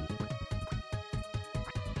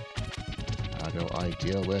 How do I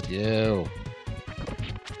deal with you?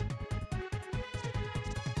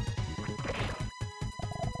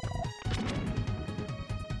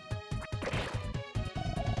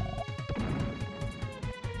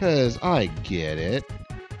 Because I get it.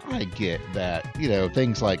 I get that, you know,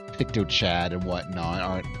 things like PictoChat and whatnot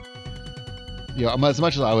aren't, you know, as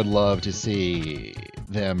much as I would love to see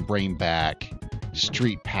them bring back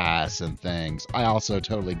Street Pass and things, I also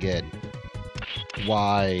totally get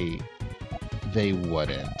why they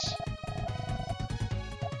wouldn't.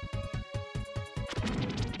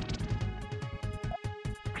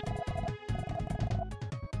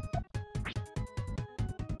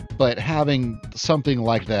 But having something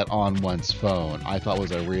like that on one's phone, I thought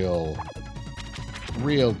was a real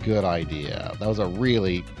good idea. That was a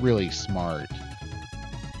really smart.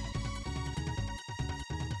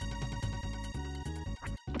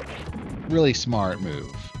 Really smart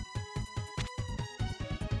move.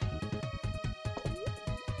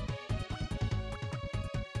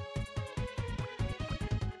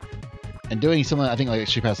 And doing something, I think, like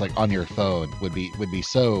Street Pass, like on your phone would be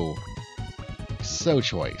so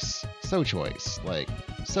choice, like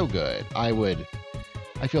so good. I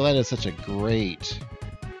feel that is such a great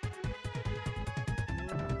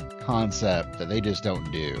concept that they just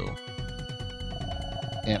don't do,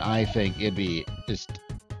 and I think it'd be just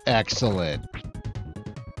excellent.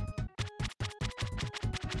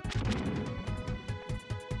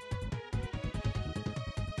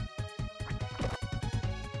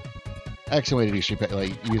 Excellent way to do Street Pass, like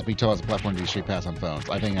use Mito as a platform to do Street Pass on phones.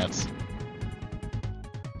 I think that's,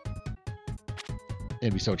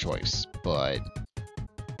 it'd be so choice, but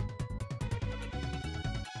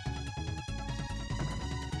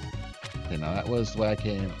you know, that was the way I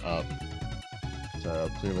came up. So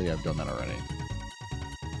clearly I've done that already.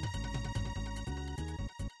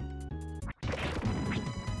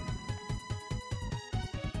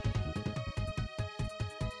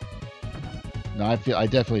 No, I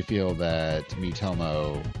definitely feel that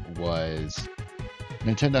Miitomo was,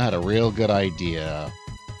 Nintendo had a real good idea.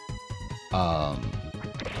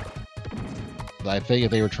 I think if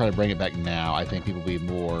they were trying to bring it back now, I think people would be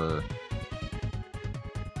more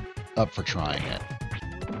up for trying it.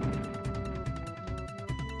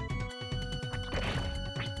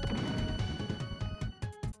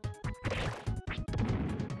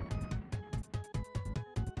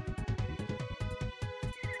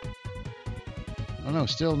 Oh no,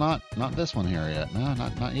 still not this one here yet. No,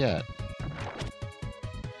 not yet.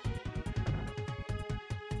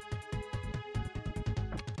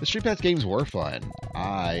 The Street Pass games were fun.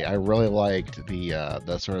 I really liked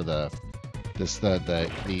the sort of the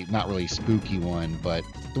not really spooky one, but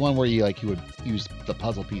the one where you would use the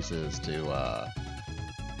puzzle pieces to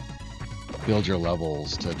build your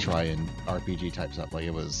levels to try and RPG type stuff. Like,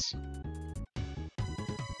 it was,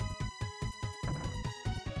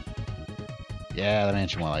 yeah, the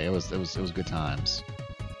mansion one. Like, it was good times.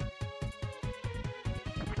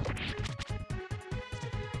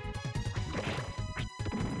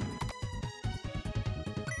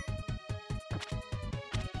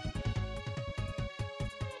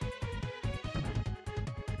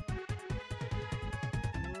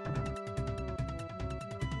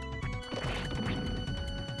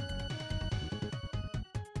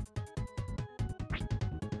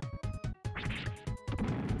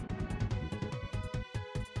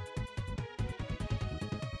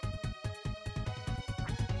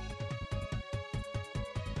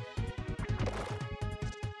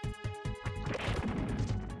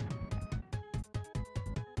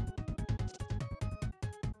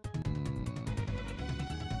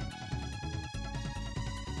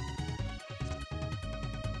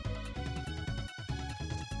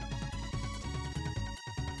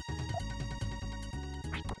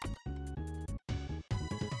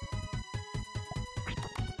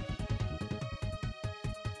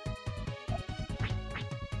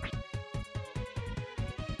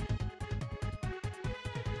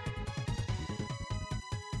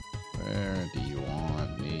 Where do you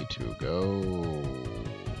want me to go?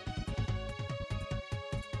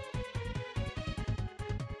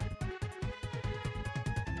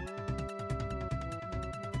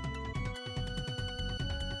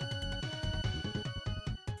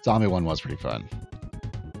 Zombie one was pretty fun.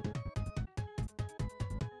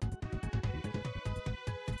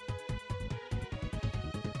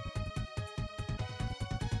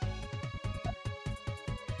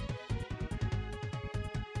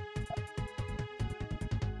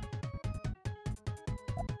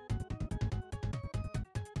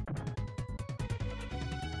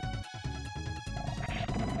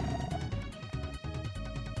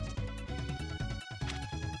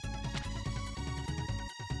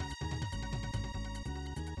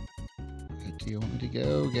 do you want me to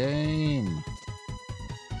go, game?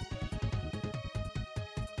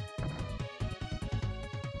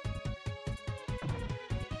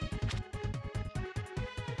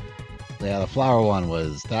 Yeah, the flower one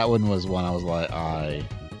was, that one was one I was like, I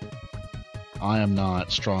am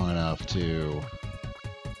not strong enough to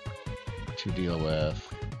deal with.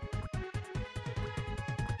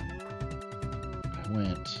 I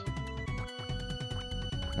went,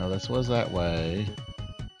 no, this was that way.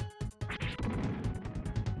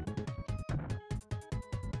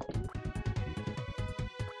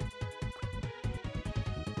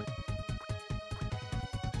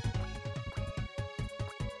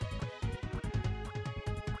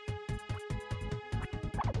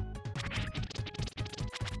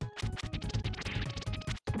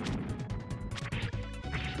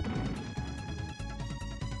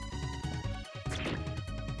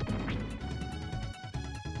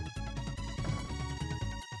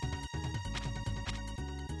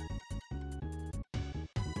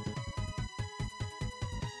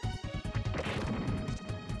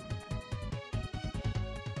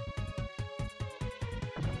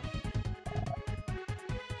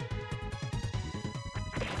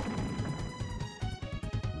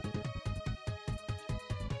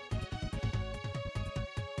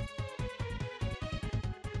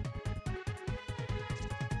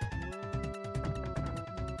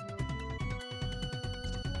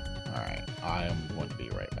 I am going to be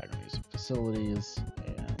right back on these facilities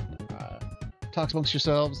and talk amongst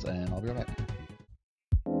yourselves, and I'll be right back.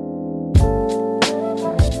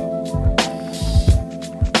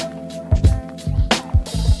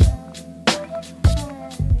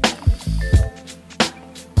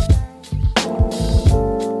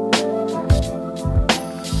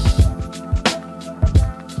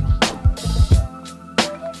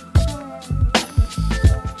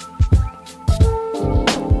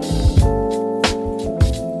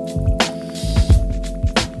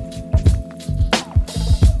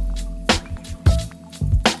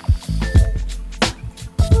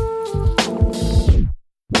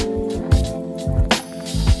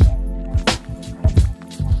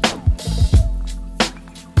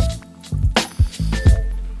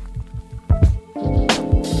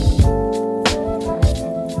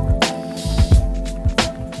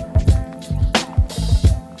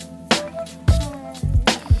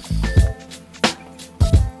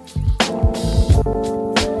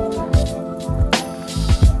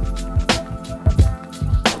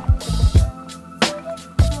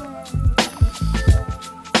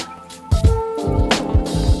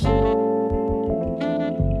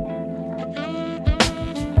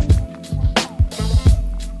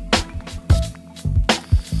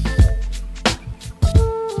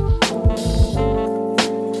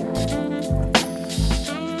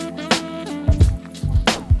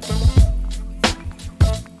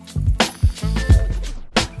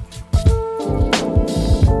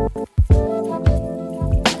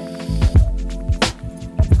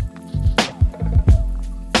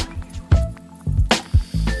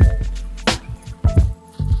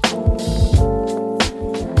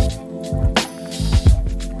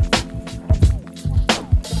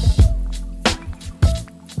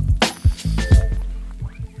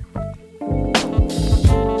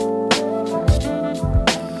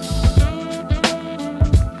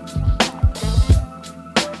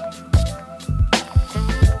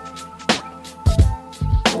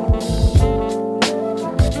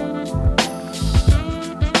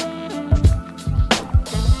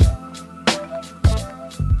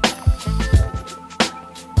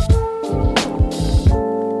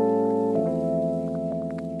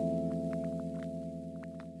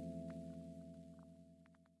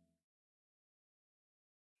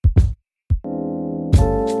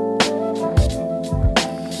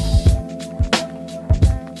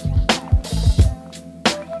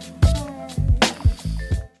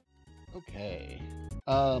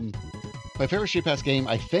 My favorite Street Pass game,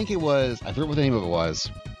 I think it was, I forget what the name of it was,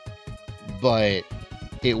 but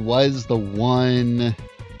it was the one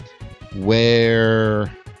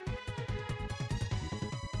where,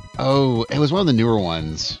 oh, it was one of the newer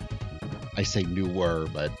ones. I say newer,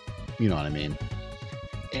 but you know what I mean.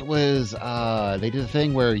 It was, they did a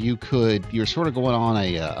thing where you were sort of going on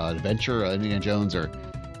an adventure, Indiana Jones or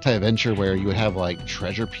type adventure where you would have like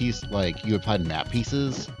treasure piece, like you would find map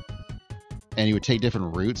pieces. And you would take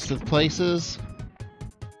different routes to places.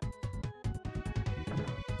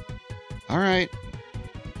 All right.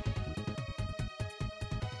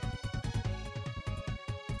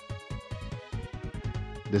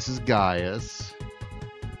 This is Gaius.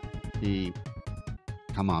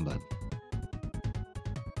 Come on, bud.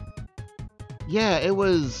 Yeah, it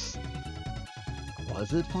was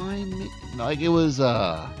Was it fine? Like it was.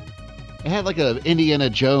 It had like a Indiana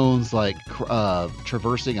Jones like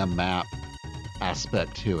traversing a map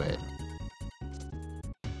aspect to it.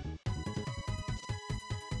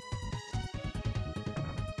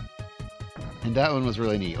 And that one was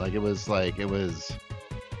really neat. Like it was like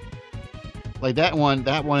that one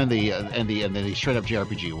and the straight up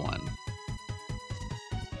JRPG one.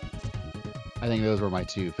 I think those were my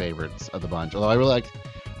two favorites of the bunch. Although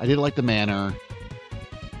I did like the manor.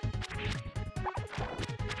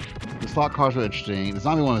 The slot cars were interesting. The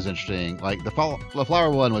zombie one was interesting. Like the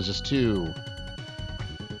flower one was just too.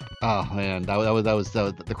 Oh man, that was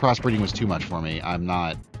the crossbreeding was too much for me. I'm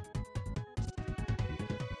not.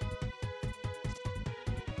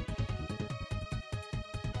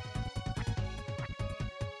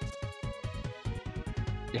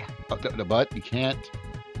 Yeah, but you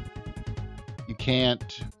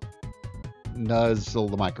can't nuzzle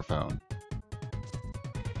the microphone.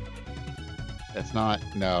 That's not.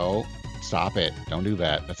 No, stop it! Don't do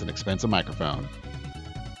that. That's an expensive microphone.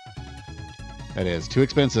 That is too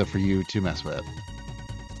expensive for you to mess with.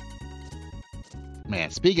 Man,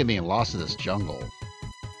 speaking of being lost in this jungle.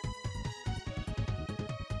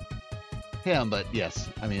 Him, but yes,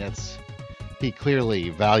 I mean he clearly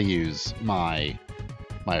values my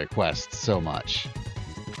request so much.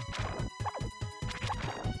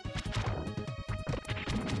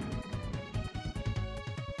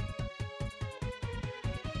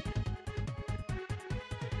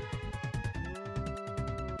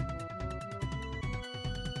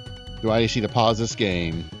 Do I just need to pause this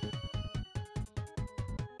game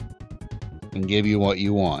and give you what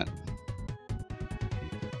you want?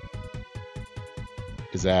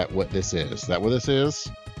 Is that what this is? Is that what this is?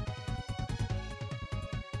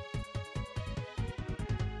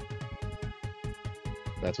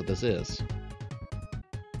 That's what this is.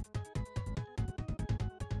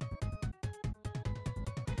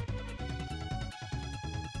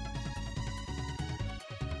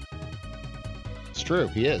 It's true.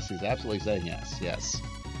 He is. He's absolutely saying yes. Yes.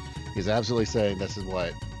 He's absolutely saying this is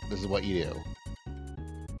what you do.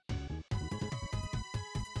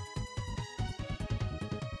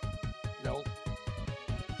 Nope.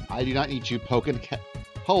 I do not need you poking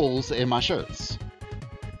holes in my shirts.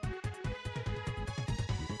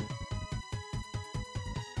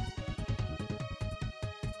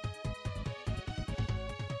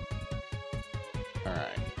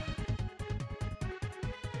 Alright.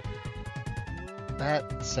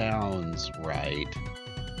 That sounds right.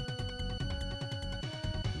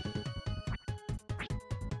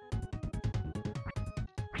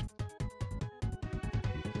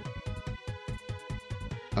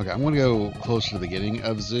 Okay, I'm going to go closer to the beginning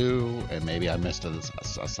of Zoo, and maybe I missed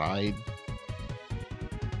a side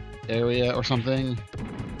area or something.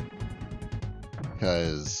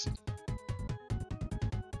 Because...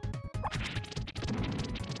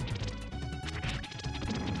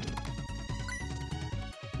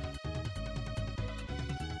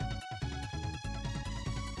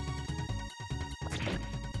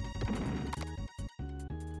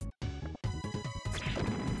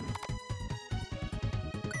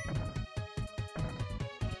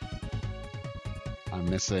 I'm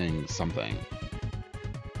missing something.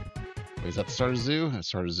 Wait, is that the start of Zoo? That's the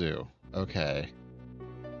start of Zoo. Okay.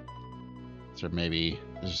 So maybe...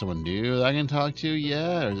 Is there someone new that I can talk to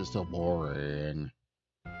yet? Or is it still boring?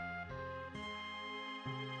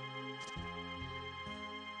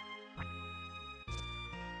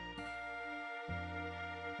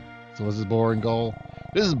 So what's this boring goal?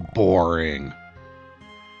 This is boring.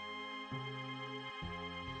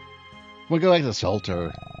 We'll go back to the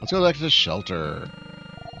shelter. Let's go back to the shelter.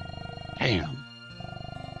 Damn.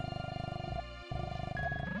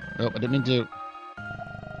 Oh, I didn't mean to.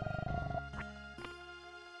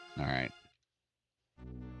 Alright.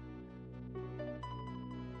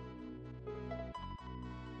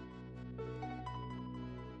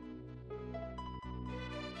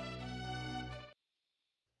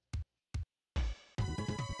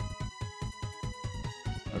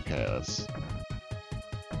 Okay, let's...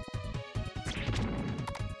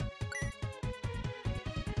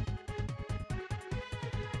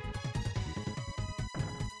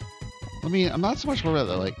 I mean, I'm not so much worried about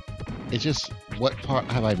that. Like, it's just what part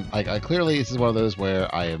have I? Like, I clearly this is one of those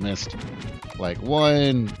where I have missed like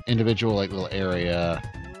one individual like little area.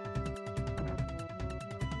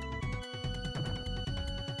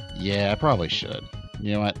 Yeah, I probably should.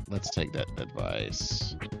 You know what? Let's take that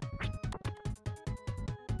advice.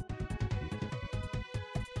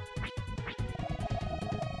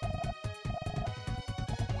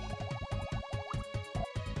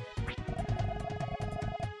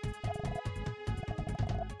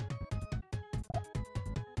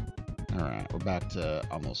 Alright, we're back to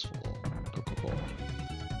almost full. Cool.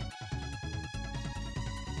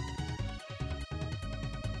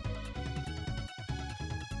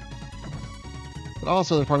 But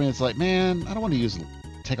also, there's part of me that's like, man, I don't want to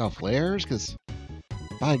take off flares, because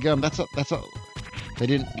by gum, that's a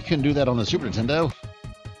you couldn't do that on the Super Nintendo.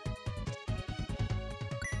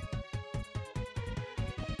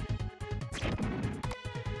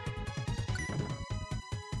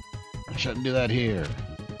 I shouldn't do that here.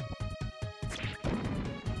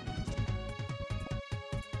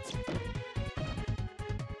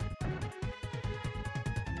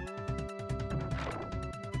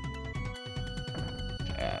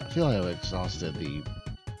 I feel like I've exhausted the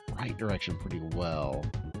right direction pretty well.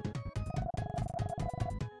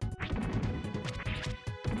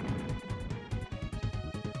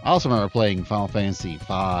 I also remember playing Final Fantasy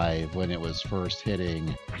V when it was first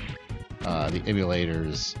hitting the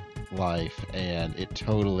emulator's life, and it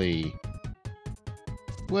totally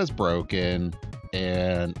was broken,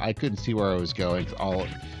 and I couldn't see where I was going.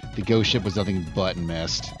 The ghost ship was nothing but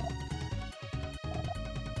mist.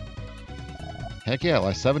 Heck yeah,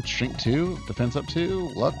 Life 7, Shrink 2, Defense up 2,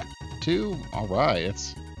 Luck 2. Alright,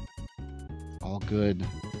 it's all good.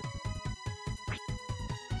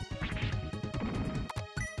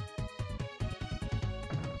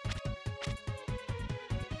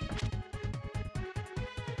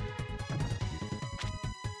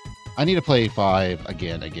 I need to play 5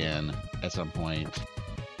 again at some point.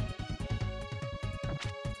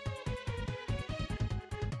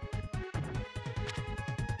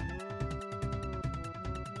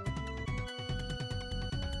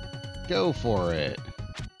 Go for it.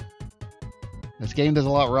 This game does a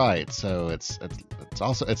lot right, so it's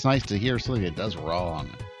nice to hear something it does wrong.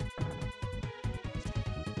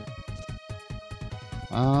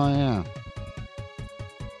 Oh yeah.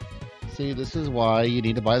 See, this is why you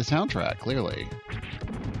need to buy the soundtrack, clearly.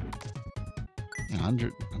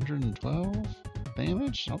 112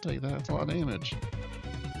 damage? I'll take that. That's a lot of damage.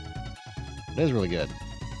 It is really good.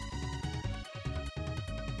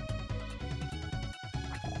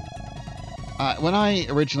 When I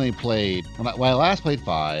originally played, when I last played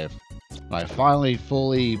 5, I finally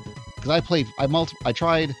fully, because I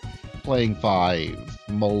tried playing 5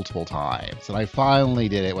 multiple times, and I finally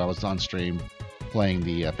did it when I was on stream playing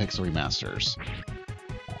the Pixel remasters.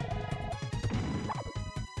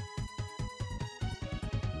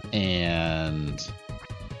 And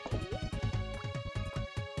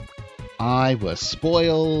I was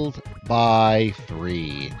spoiled by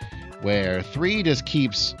 3, where 3 just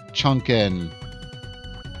keeps chunking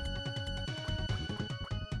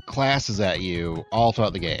classes at you all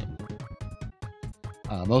throughout the game.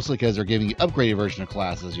 Mostly because they're giving you upgraded version of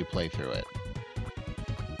classes as you play through it.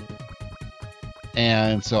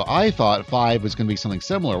 And so I thought 5 was going to be something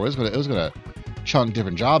similar, where it was going to chunk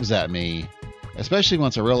different jobs at me, especially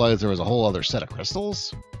once I realized there was a whole other set of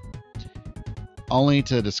crystals. Only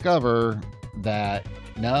to discover that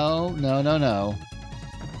no.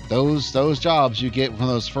 Those jobs you get from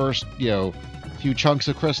those first, few chunks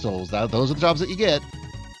of crystals, those are the jobs that you get.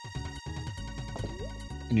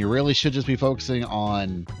 And you really should just be focusing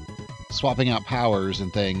on swapping out powers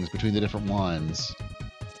and things between the different ones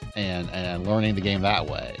and learning the game that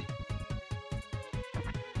way.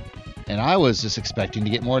 And I was just expecting to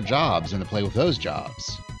get more jobs and to play with those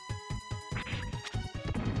jobs.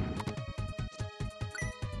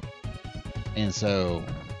 And so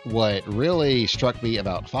what really struck me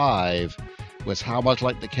about 5 was how much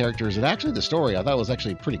like the characters and actually the story I thought was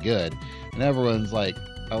actually pretty good. And everyone's like,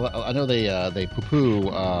 I know they poo-poo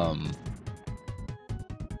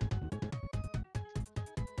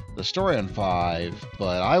the story on 5,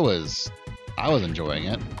 but I was enjoying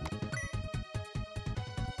it.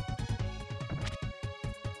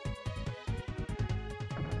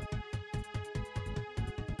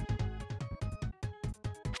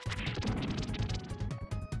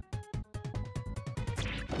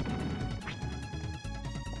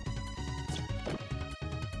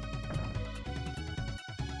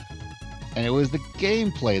 And it was the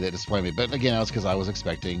gameplay that disappointed me. But again, that was because I was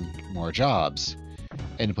expecting more jobs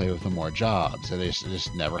and to play with the more jobs. And it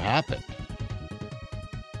just never happened.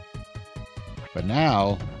 But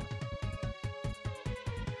now,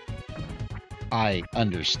 I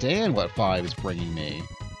understand what 5 is bringing me.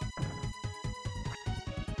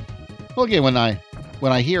 Well, again, when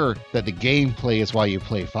I hear that the gameplay is why you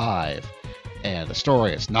play 5, and the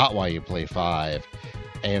story is not why you play 5,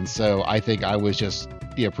 and so I think I was just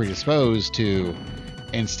predisposed to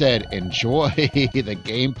instead enjoy the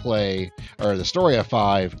gameplay or the story of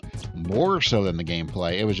 5 more so than the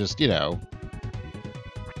gameplay. It was just,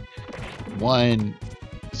 one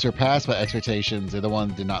surpassed my expectations. The other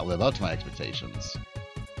one did not live up to my expectations.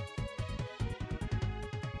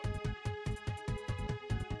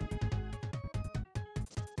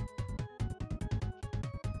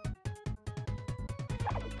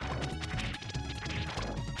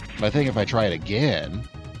 But I think if I try it again,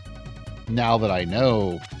 now that I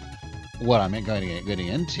know what I'm getting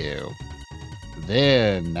into,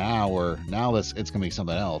 then it's gonna be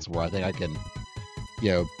something else where I think I can,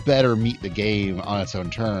 better meet the game on its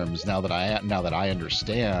own terms. Now that I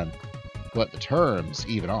understand what the terms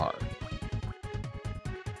even are.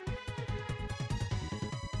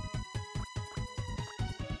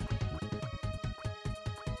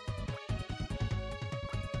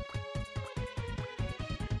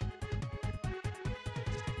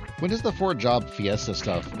 When does the 4-job Fiesta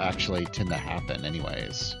stuff actually tend to happen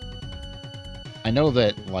anyways? I know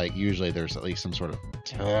that, like, usually there's at least some sort of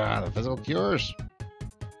the physical cures.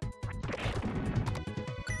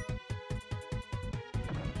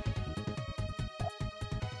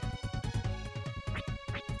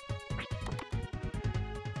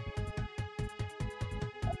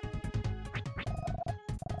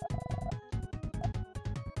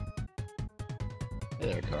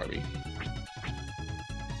 Hey there, Carby.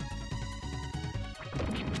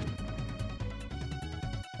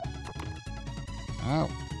 Oh.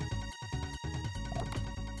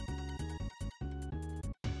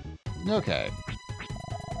 Okay.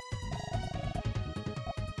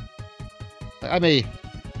 I may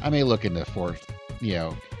look into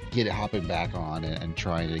get it hopping back on and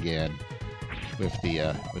trying it again with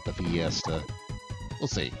the Fiesta. We'll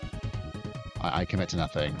see. I commit to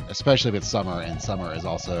nothing, especially if it's summer, and summer is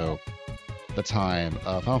also the time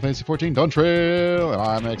of Final Fantasy XIV Dawn Trail, and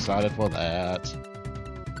I'm excited for that.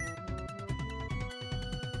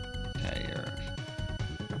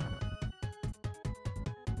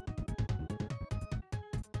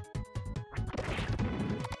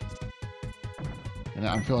 And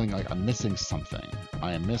I'm feeling like I'm missing something.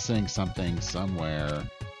 I am missing something somewhere.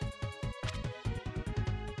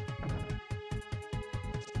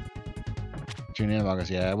 June and August,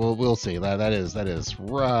 yeah. We'll see. That is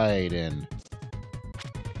right in.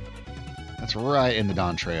 That's right in the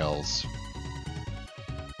Dawn Trails.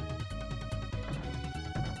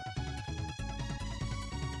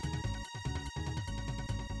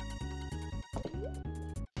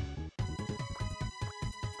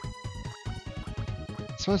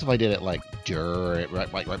 Suppose if I did it like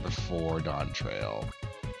right before Dawn Trail.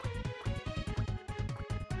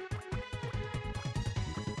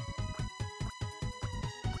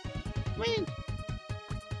 Wing.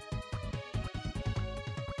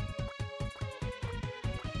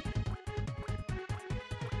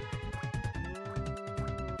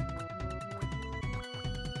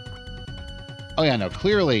 Oh yeah, no,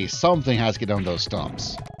 clearly something has to get on those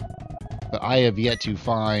stumps. But I have yet to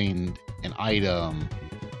find an item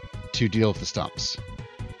to deal with the stumps.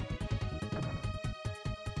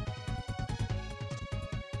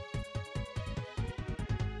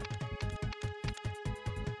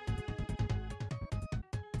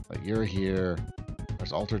 Like, you're here.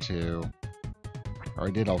 There's Altar 2. Or I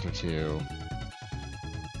did Altar 2.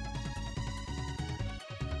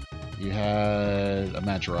 You had a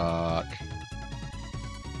Magic Rock.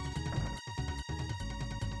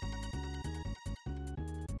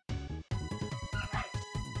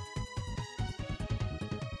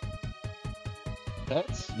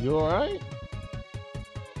 You alright?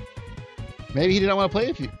 Maybe he did not want to play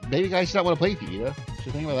with you. Maybe guys did not want to play with you, Should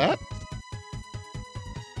you think about that?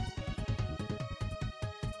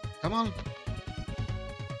 Come on.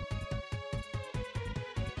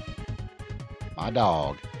 My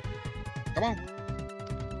dog. Come on.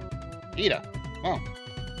 Ida. Come on.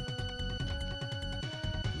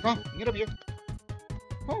 Come on. Get up here.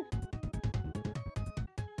 Come on.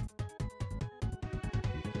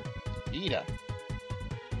 Ida.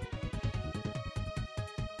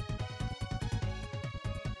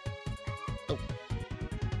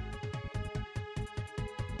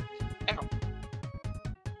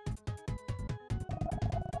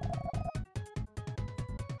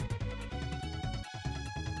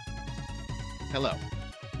 Hello.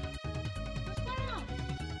 What's going on?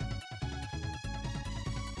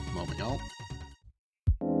 Moment, y'all.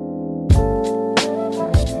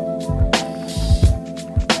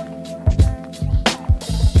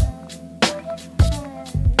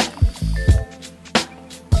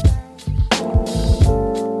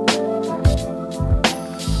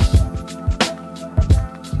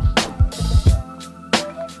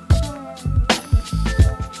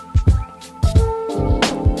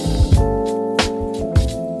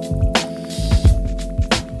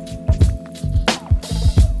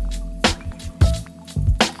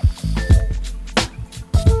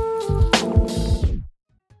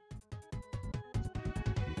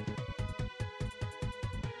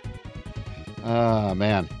 Oh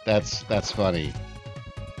man, that's funny.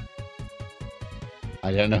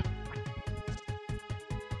 I don't know.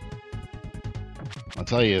 I'll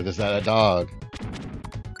tell you, that dog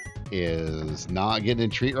is not getting a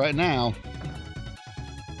treat right now.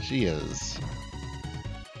 She is.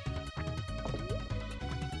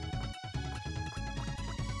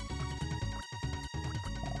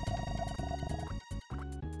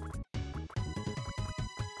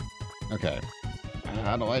 Okay.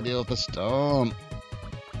 How do I deal with the stump?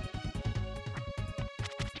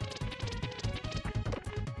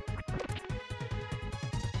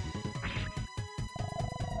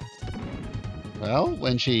 Well,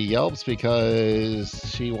 when she yelps because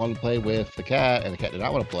she wanted to play with the cat and the cat did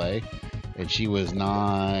not want to play, and she was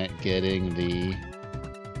not getting the...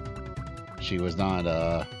 She was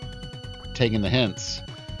not taking the hints.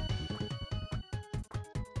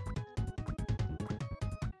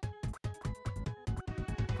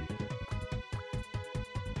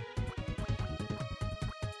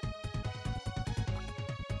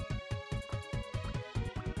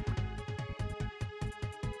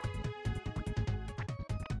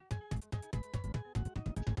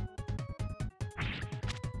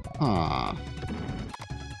 Huh.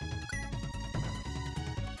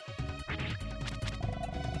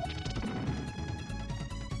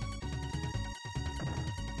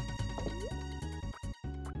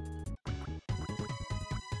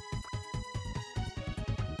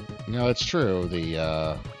 You know, it's true.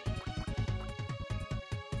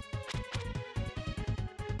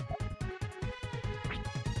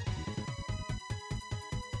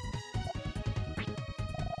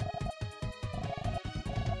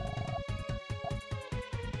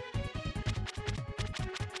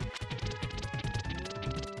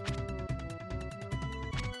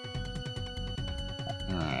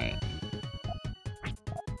 Alright.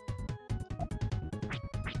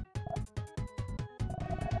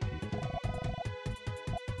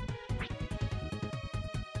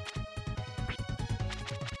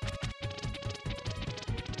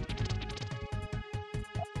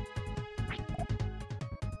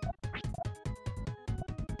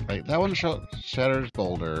 Like, that one shatters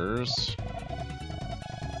boulders.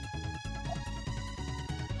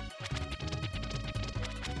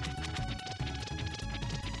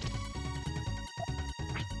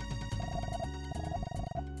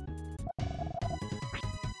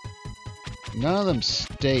 None of them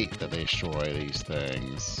state that they destroy these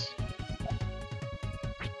things.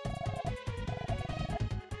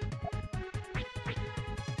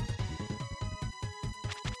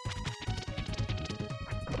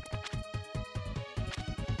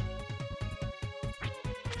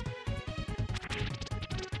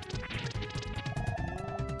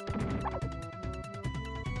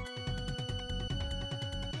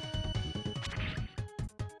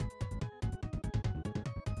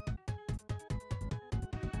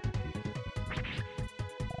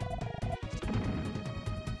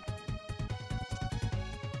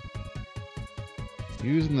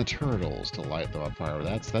 Using the turtles to light them on fire.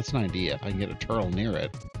 That's an idea. If I can get a turtle near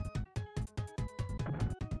it.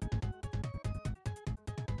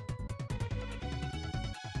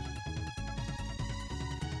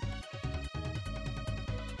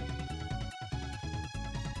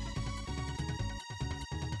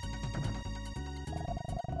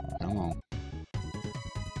 Come on.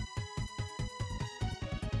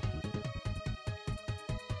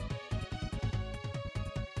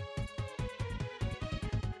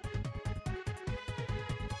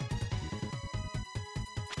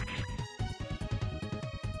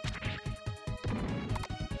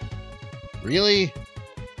 Really?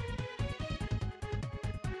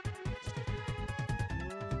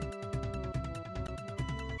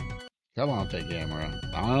 Come on, take camera.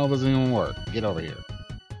 I don't know if this is gonna work. Get over here.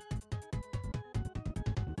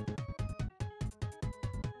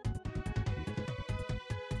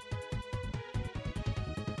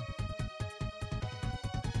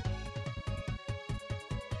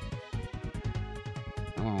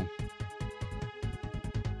 Come on.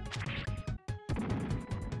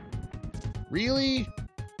 Really?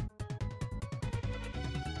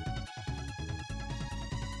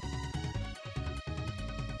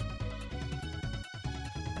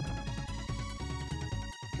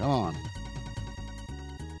 Come on.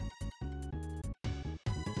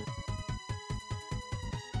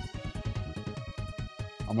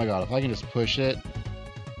 Oh my god, if I can just push it.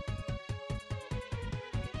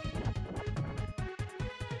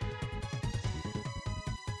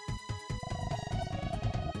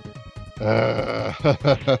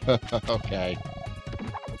 Okay.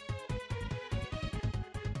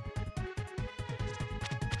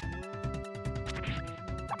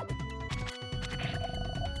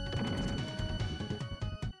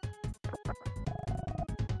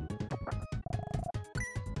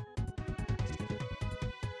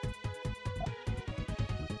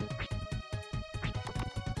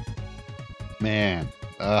 Man,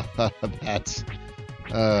 that's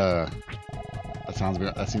that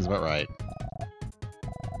seems about right.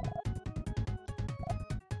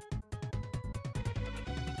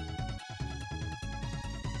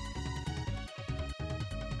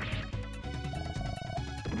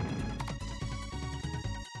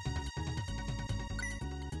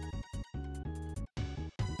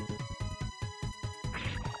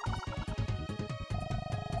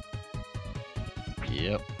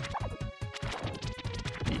 Yep.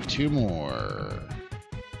 Need 2 more.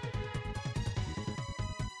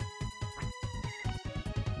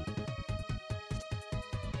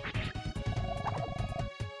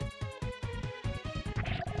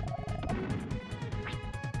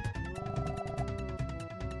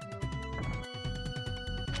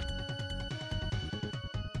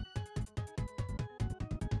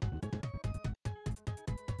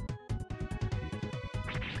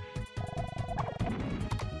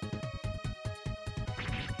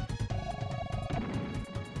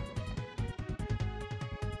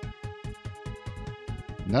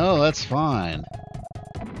 No, that's fine.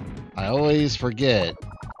 I always forget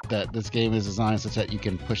that this game is designed such that you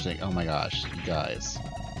can push things. Oh my gosh, you guys.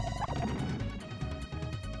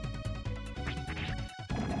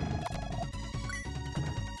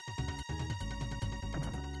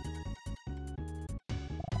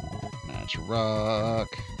 Match rock.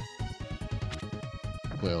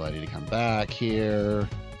 Will I need to come back here?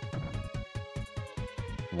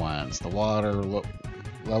 Once the water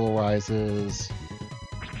level rises.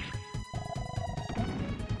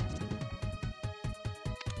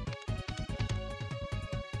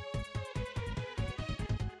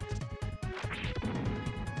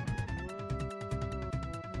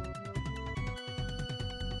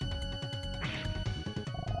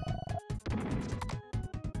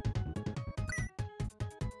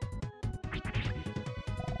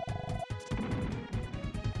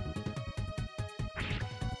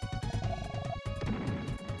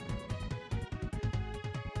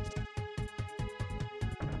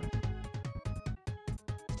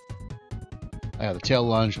 I have the tail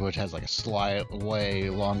lunge, which has like a slightly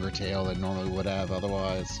longer tail than normally would have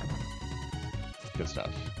otherwise. Good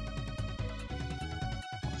stuff.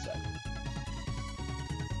 One sec.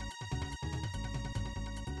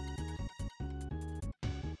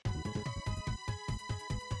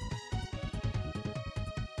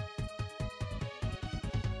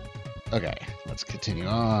 Okay, let's continue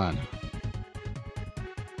on.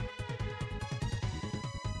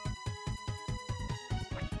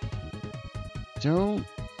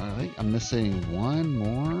 I think I'm missing 1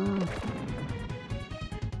 more.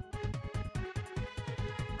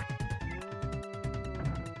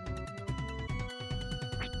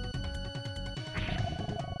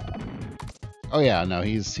 Oh yeah, no,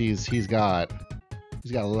 he's got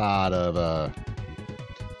a lot of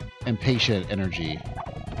impatient energy.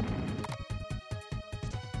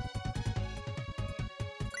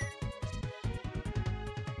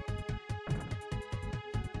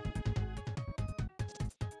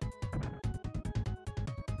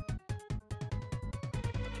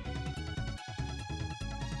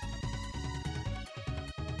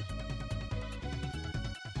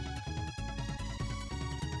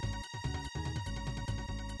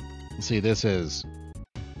 See, this is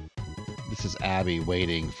Abby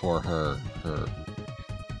waiting for her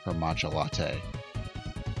matcha latte.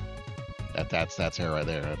 That's her right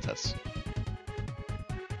there. That's.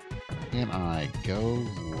 Can I go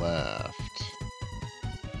left?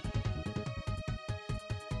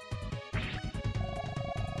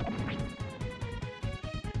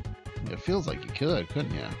 It feels like you could,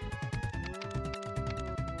 couldn't you?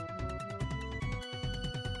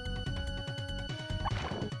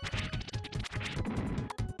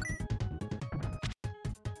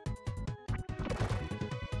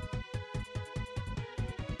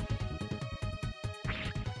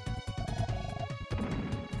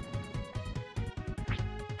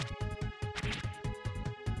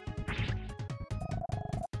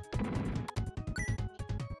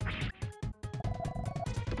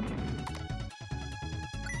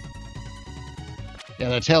 Yeah,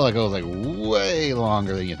 the tail goes like way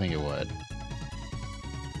longer than you think it would.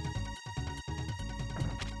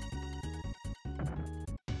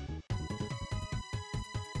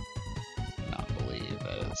 Not believe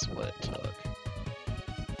that is what it took.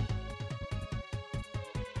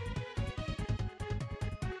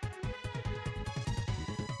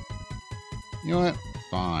 You know what?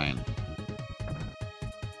 Fine.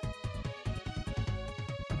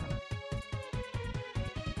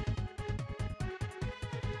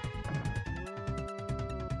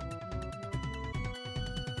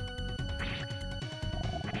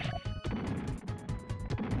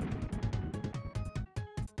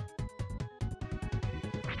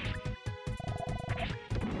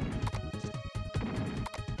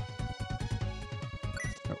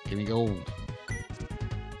 Give me gold.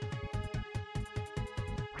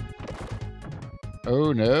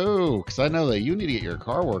 Oh no, because I know that you need to get your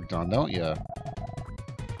car worked on, don't you?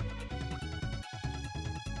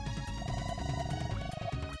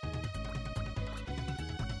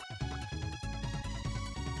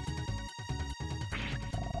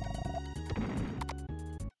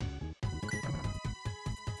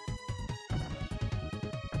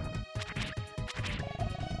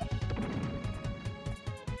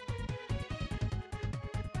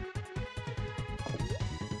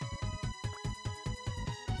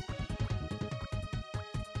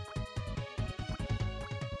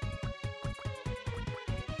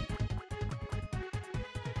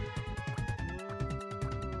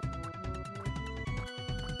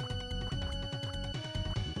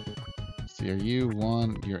 See, are you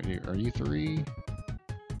one? Are you three?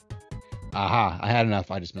 Aha! I had enough.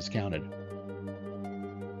 I just miscounted.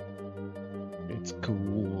 It's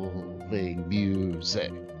cooling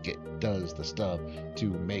music. It does the stuff to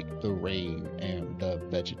make the rain and the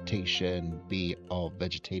vegetation be all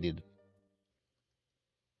vegetated.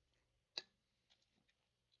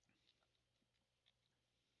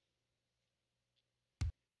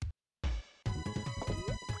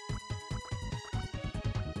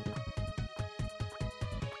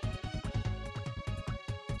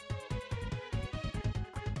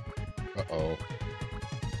 Uh-oh.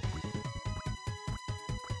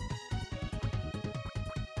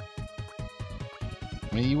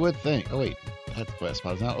 I mean, you would think. Oh, wait. That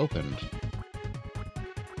spot is not opened.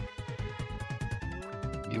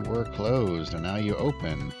 You were closed, and now you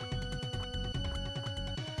open.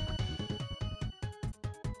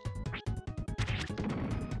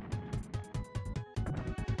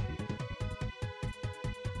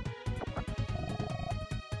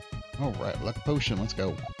 All right, luck potion. Let's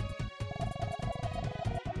go.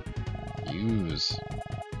 Use.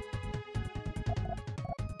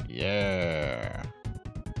 Yeah.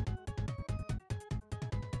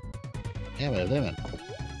 Yeah, but wait a minute.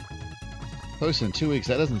 Post in 2 weeks.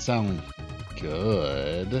 That doesn't sound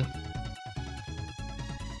good.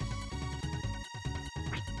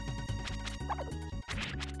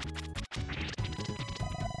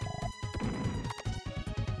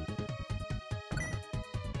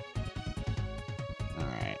 All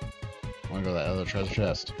right. I want to go to that other treasure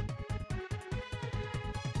chest.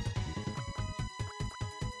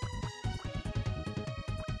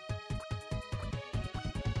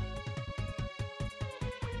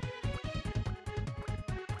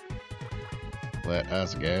 Let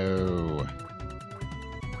us go.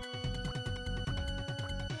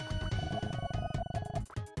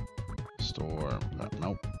 Store.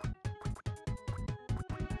 Nope.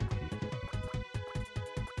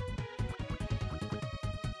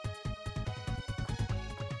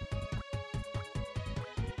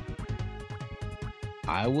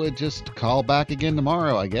 I would just call back again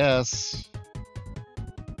tomorrow, I guess.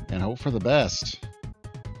 And hope for the best.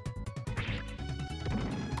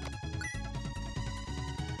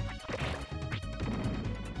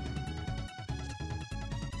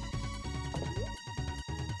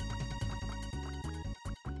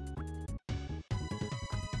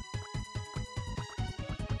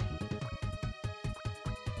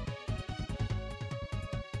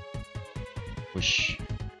 Whoosh.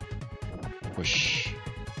 Whoosh.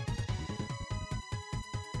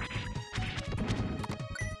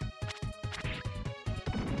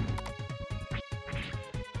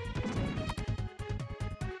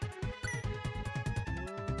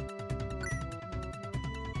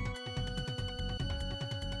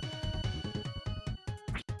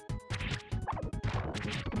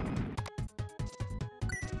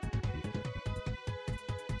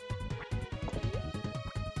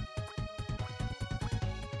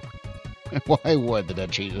 Why would the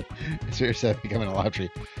dead tree seriously become a lottery?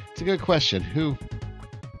 It's a good question. Who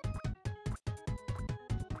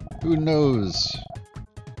knows?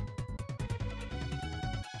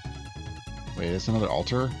 Wait, it's another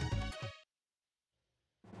altar?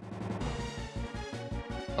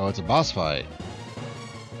 Oh, it's a boss fight.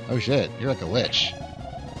 Oh shit, you're like a lich.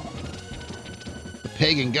 The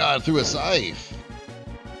pagan god threw a scythe.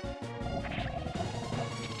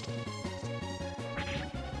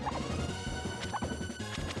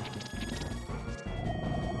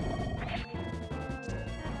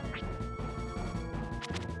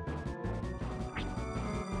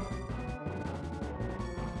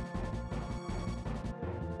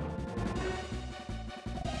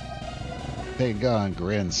 Pagan god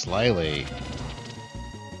grins slyly.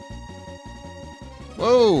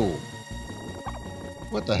 Whoa!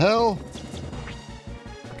 What the hell?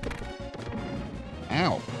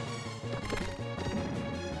 Ow.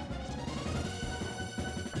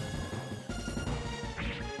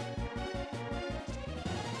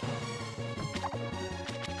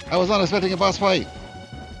 I was not expecting a boss fight.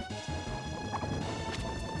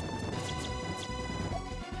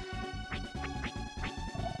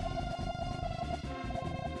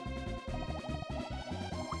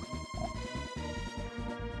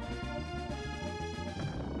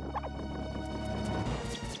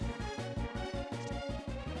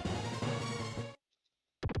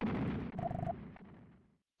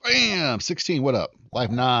 Bam! 16, what up? Life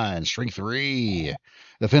 9, strength 3,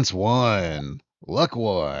 defense 1, luck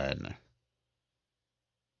 1.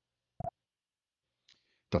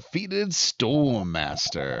 Defeated Storm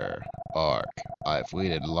Master. Ark, I've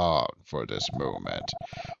waited long for this moment.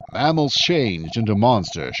 Mammals changed into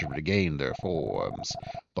monsters should regain their forms.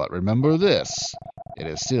 But remember this, it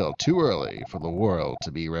is still too early for the world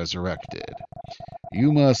to be resurrected.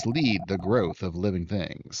 You must lead the growth of living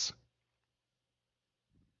things.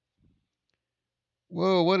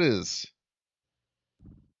 Whoa, what is...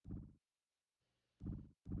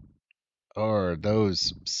 Are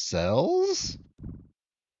those cells?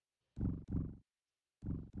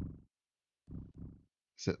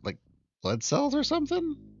 Is it like blood cells or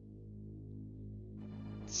something?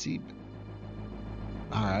 See.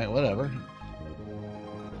 Alright, whatever.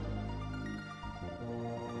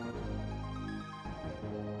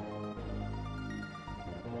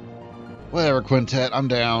 Whatever, Quintet, I'm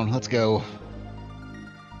down. Let's go.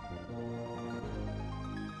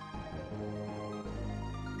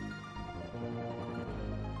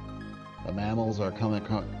 The mammals are coming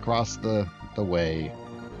across the way.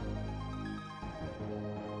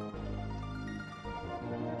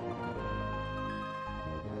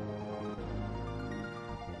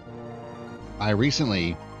 I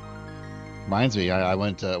recently, reminds me, I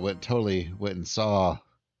went totally went and saw,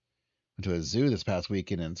 went to a zoo this past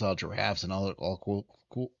weekend and saw giraffes and all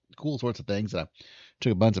cool sorts of things. And I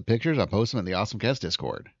took a bunch of pictures. I posted them in the Awesome Cats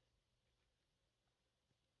Discord.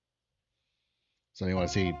 So if you want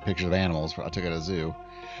to see pictures of animals, I took it at a zoo.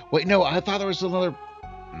 Wait, no, I thought there was another.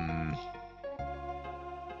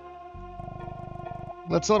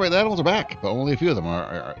 Let's celebrate the animals are back, but only a few of them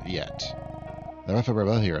are yet. They're up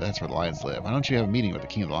above here. That's where the lions live. Why don't you have a meeting with the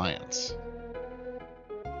king of the lions?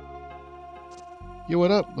 Yo,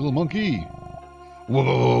 what up, little monkey?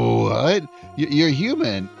 Whoa, what? You're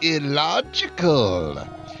human. Illogical.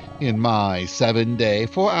 In my 7-day,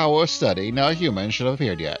 4-hour study, no human should have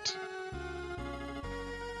appeared yet.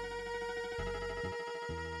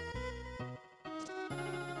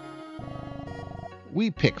 We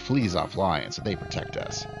pick fleas off lions so they protect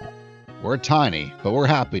us. We're tiny, but we're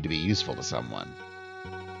happy to be useful to someone.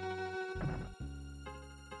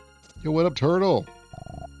 Yo, what up, turtle?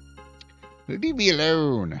 Leave me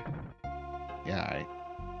alone. Yeah, alright.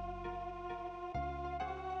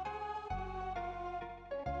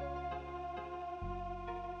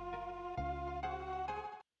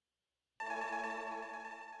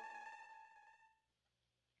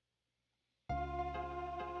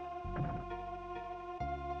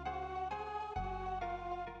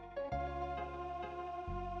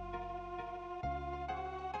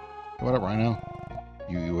 What up, Rhino?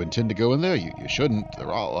 You intend to go in there? You shouldn't. There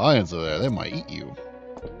are all lions there. They might eat you.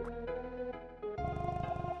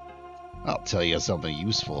 I'll tell you something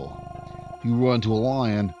useful. If you run into a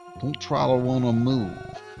lion, don't try to run or move.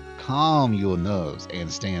 Calm your nerves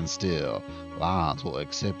and stand still. Lions will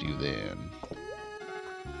accept you then.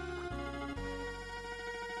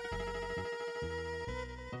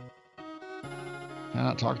 Can I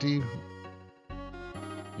not talk to you?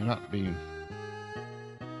 You're not being...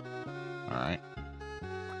 Alright.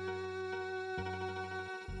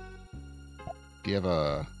 Do you have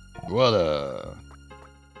a brother?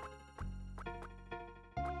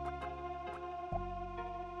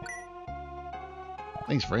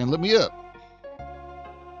 Thanks, friend. Let me up.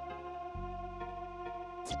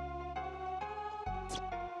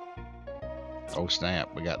 Oh,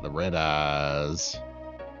 snap. We got the red eyes.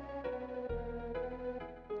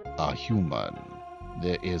 A human.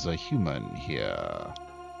 There is a human here.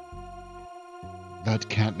 That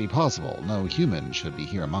can't be possible. No human should be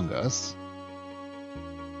here among us.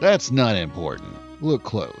 That's not important. Look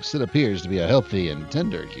close. It appears to be a healthy and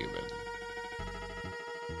tender human.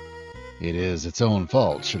 It is its own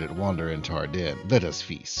fault should it wander into our den. Let us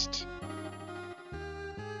feast.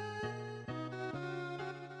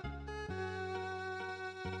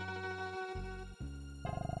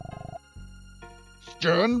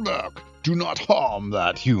 Stand back. Do not harm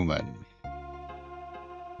that human.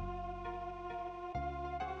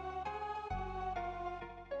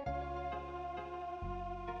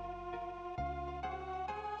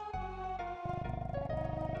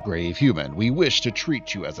 grave human, we wish to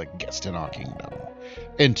treat you as a guest in our kingdom.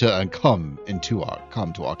 Come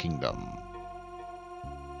to our kingdom.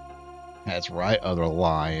 That's right, other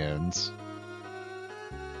lions.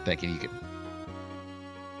 Thinking you can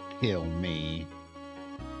kill me.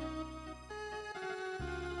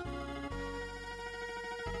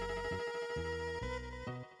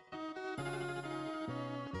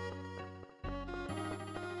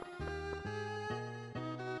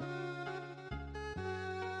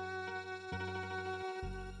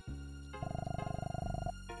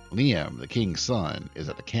 Liam, the king's son, is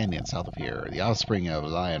at the canyon south of here. The offspring of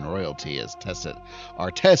lion royalty is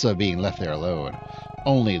Tessa being left there alone.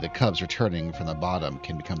 Only the cubs returning from the bottom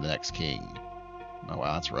can become the next king. Oh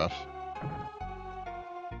wow, that's rough.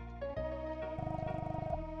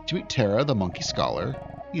 To meet Terra, the monkey scholar.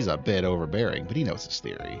 He's a bit overbearing, but he knows his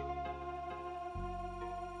theory.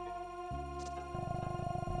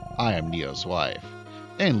 I am Neo's wife,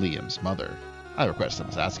 and Liam's mother. I request I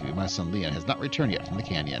must ask you, my son Liam has not returned yet from the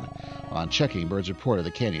canyon. On checking, birds reported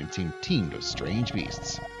the canyon seemed teemed with strange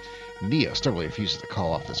beasts. Neo stubbornly refuses to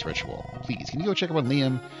call off this ritual. Please, can you go check up on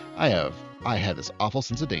Liam? I had this awful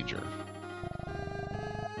sense of danger.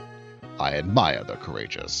 I admire the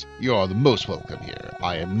courageous. You are the most welcome here.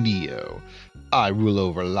 I am Neo. I rule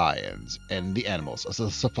over lions and the animals of the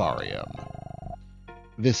Safarium.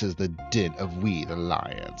 This is the den of we, the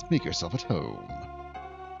lions. Make yourself at home.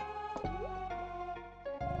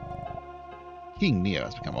 King Neo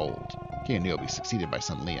has become old. King Neo will be succeeded by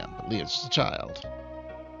son Liam, but Liam's just a child.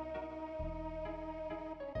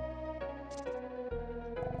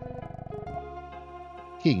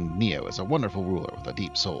 King Neo is a wonderful ruler with a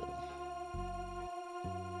deep soul.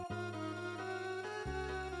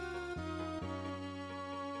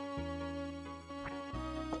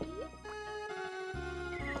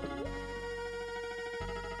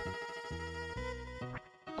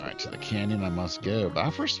 Alright, to the canyon I must go. But I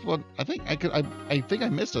first one I think I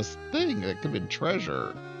missed a thing that could have been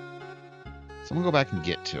treasure. So I'm gonna go back and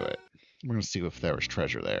get to it. We're gonna see if there was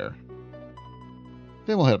treasure there.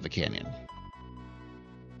 Then we'll head up the canyon.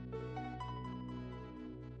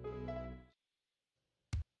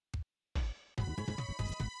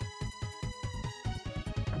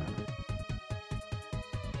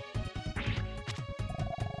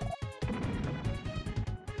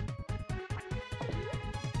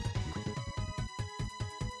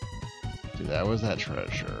 That was that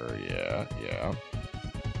treasure. Yeah, yeah.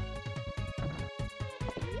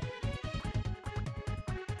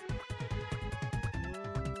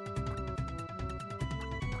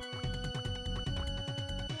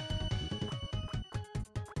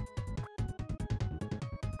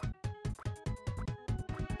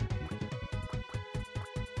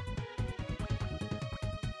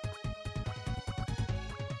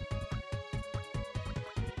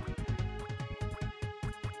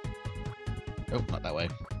 Oh, not that way.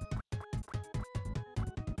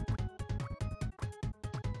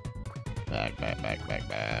 Back, back, back, back,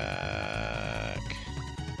 back.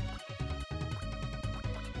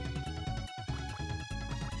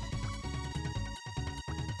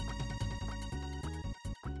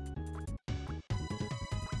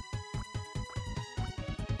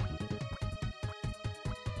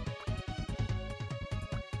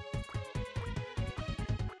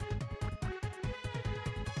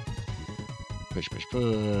 Push, push,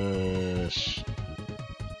 push.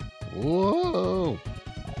 Whoa!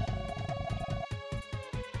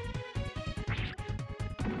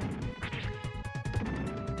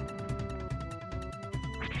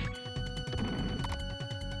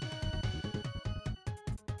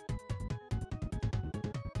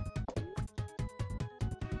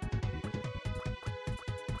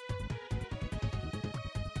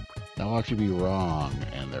 I'll actually be wrong,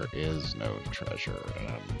 and there is no treasure, and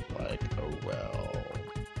I'm like, oh well.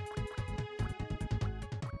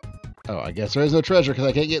 Oh, I guess there is no treasure because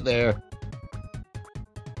I can't get there.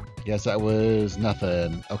 I guess that was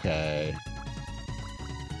nothing. Okay.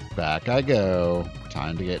 Back I go.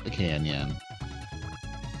 Time to get the canyon.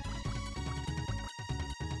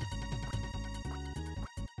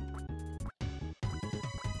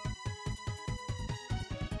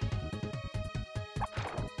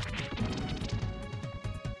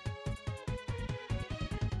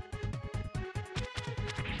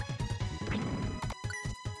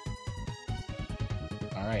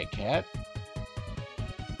 Alright, cat.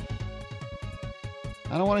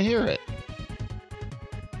 I don't want to hear it.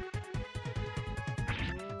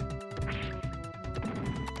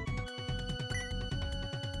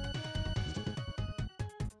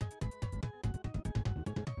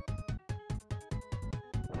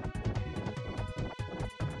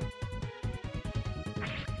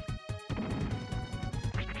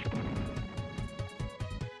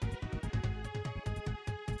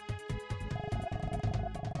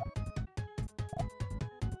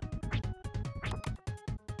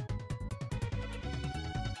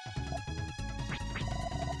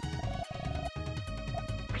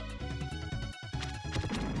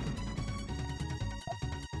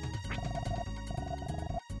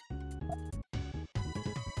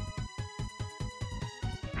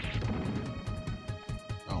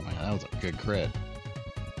 good crit.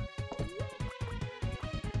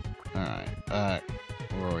 Alright, back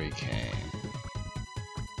where we came.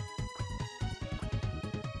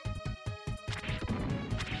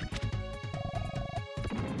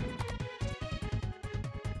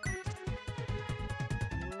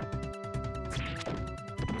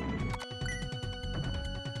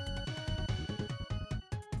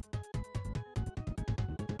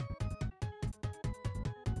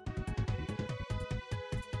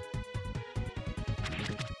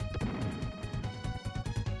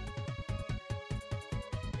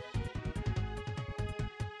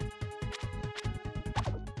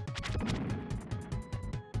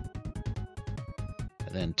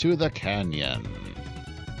 And then to the canyon.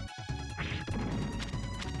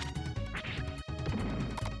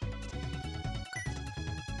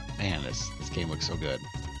 Man, this game looks so good.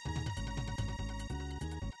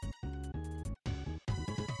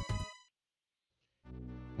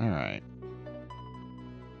 Alright.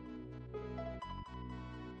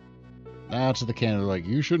 Now to the canyon. They're like,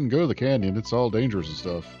 you shouldn't go to the canyon. It's all dangerous and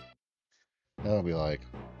stuff. That'll be like,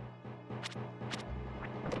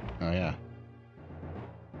 oh yeah.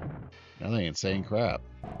 Now they ain't saying crap.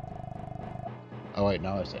 Oh wait,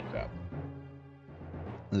 now they're saying crap.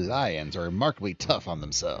 Lions are remarkably tough on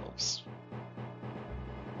themselves.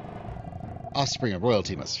 Offspring of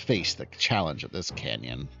royalty must face the challenge of this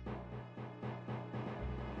canyon.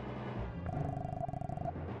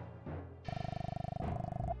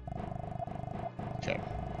 Okay.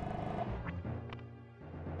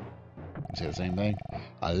 You say the same thing?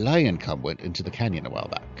 A lion cub went into the canyon a while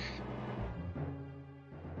back.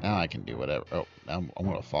 Now I can do whatever. Oh, I'm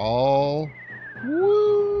gonna fall.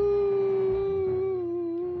 Woo!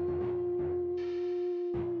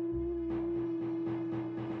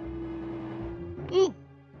 Ooh.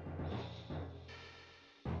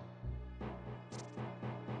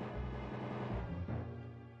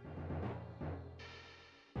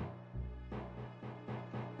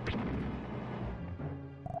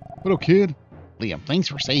 Little kid. Liam, thanks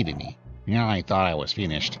for saving me. Yeah, I thought I was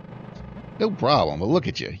finished. No problem, but look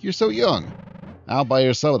at you. You're so young. Out by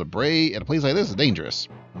yourself in a place like this is dangerous.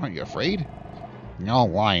 Aren't you afraid? All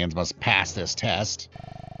lions must pass this test.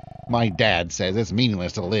 My dad says it's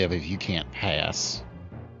meaningless to live if you can't pass.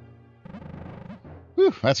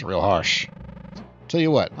 Whew, that's real harsh. Tell you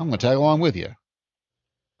what, I'm going to tag along with you.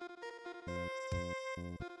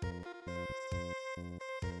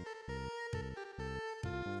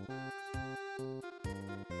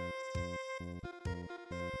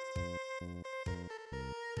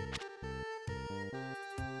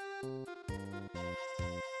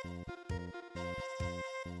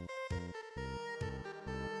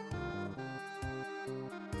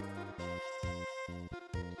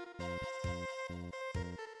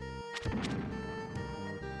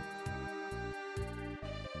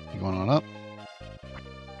 You going on up?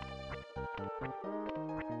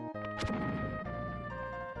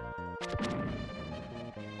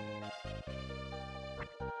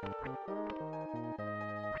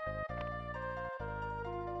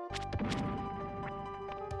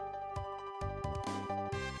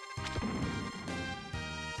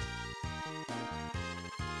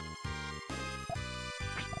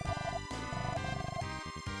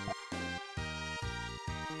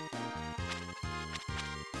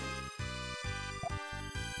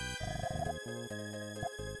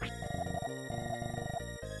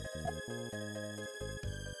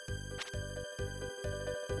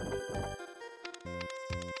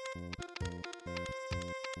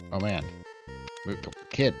 Oh man.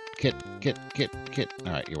 Kid.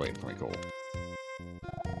 Alright, you're waiting for me, cool.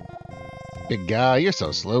 Big guy, you're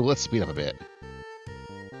so slow. Let's speed up a bit.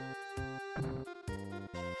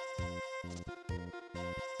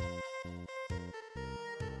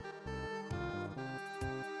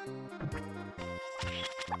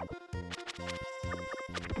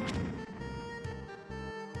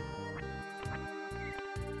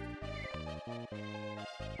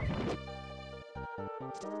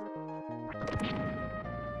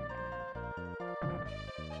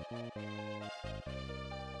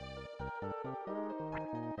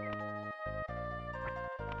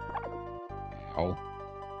 Oh.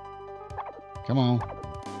 Come on.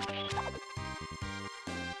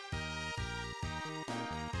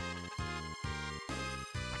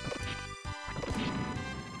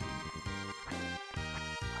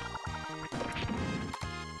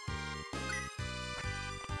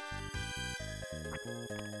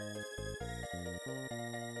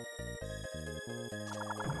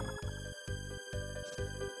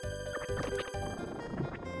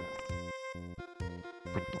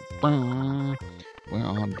 Where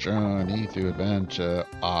On journey through adventure,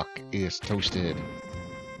 Ark is toasted.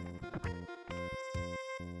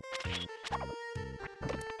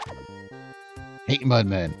 Hate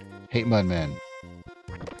mudmen. Hate mudmen.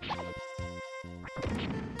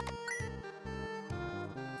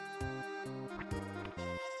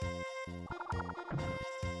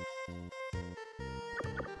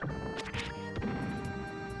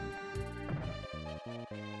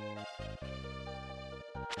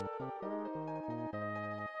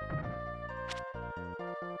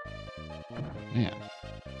 Man.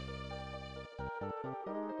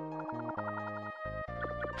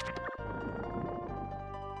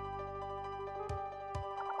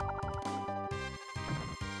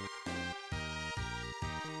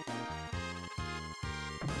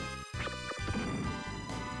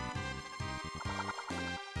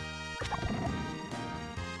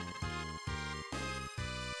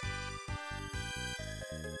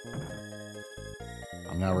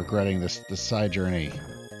 I'm now regretting this side journey.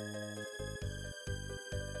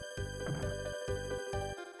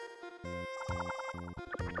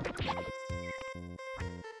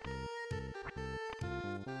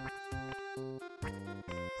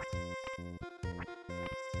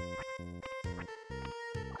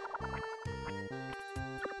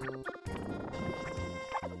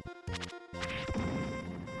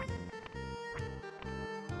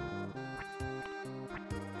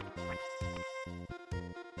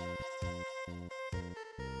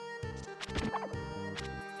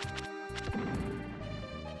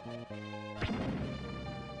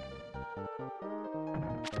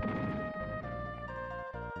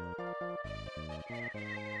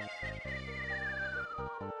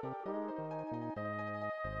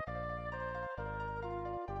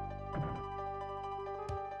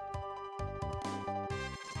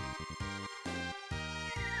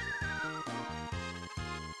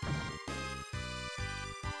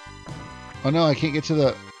 Oh no, I can't get to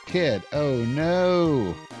the kid. Oh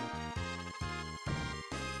no.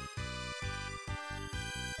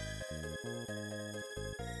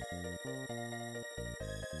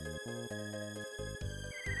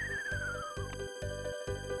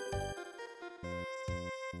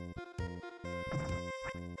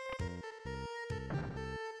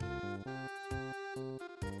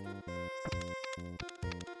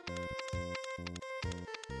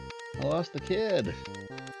 I lost the kid.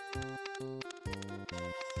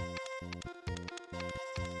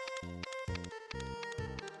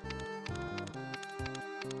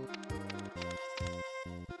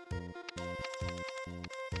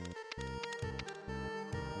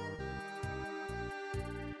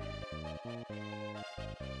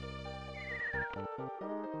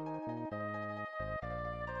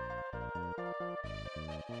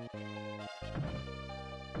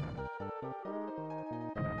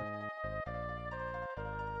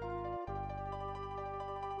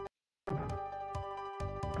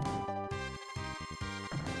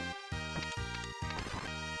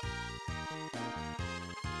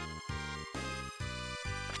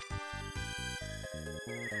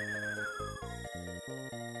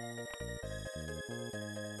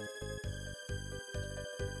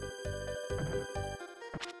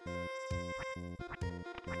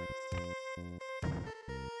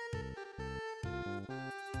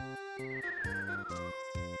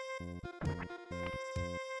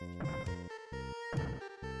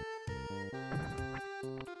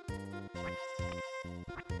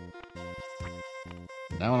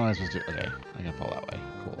 Now what am I supposed to do? Okay, I can fall that way.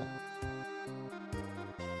 Cool.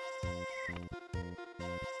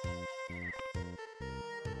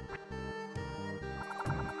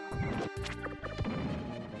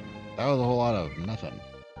 That was a whole lot of nothing.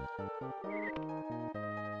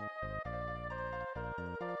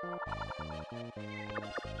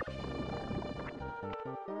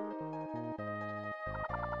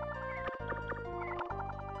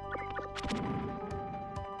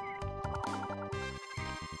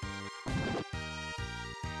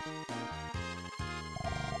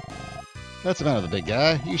 That's the amount of the big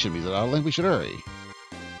guy. You should be dawdling. We should hurry.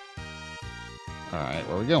 Alright,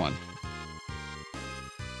 where are we going?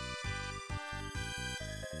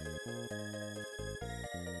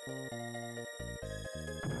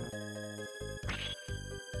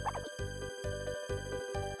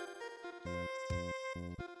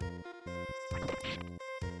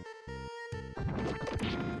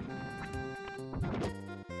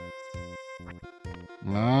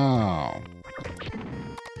 Oh.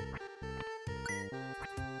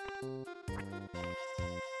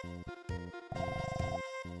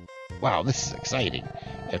 Wow, this is exciting.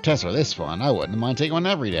 If tests were this fun, I wouldn't mind taking one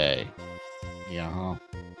every day. Yeah, huh?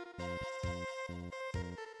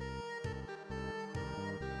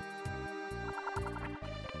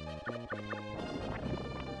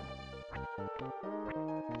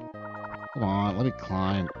 Come on, let me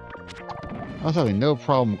climb. I was having no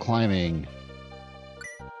problem climbing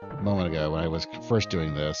a moment ago when I was first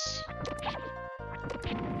doing this.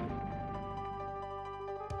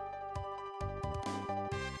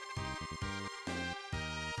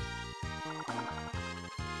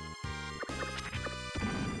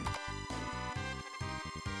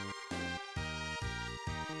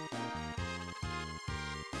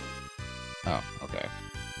 Oh, okay.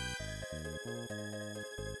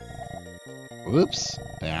 Whoops.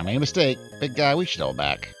 Yeah, I made a mistake. Big guy, we should all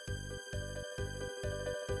back.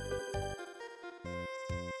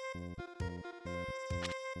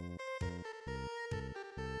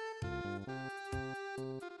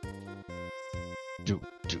 Do,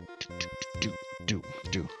 do, do, do, do, do,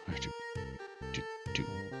 do, do, do,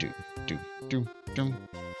 do, do, do, do.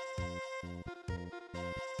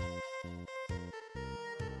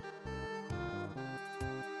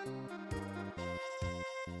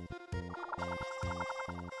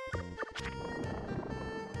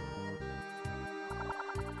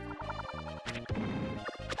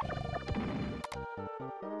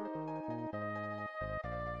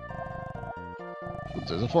 Oops,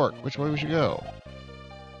 there's a fork. Which way we should go?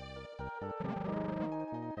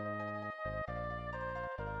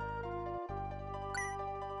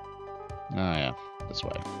 Oh yeah, this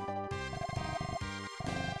way.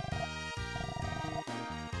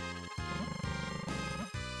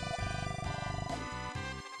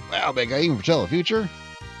 Wow, big guy, you can foretell the future?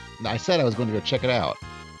 I said I was going to go check it out.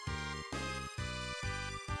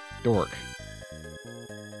 Dork.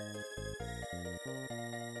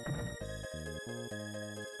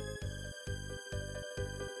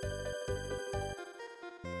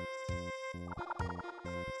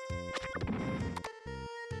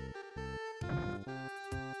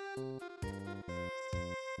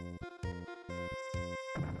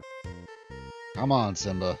 Come on,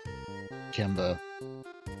 Simba. Kimba.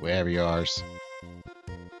 Wherever you are.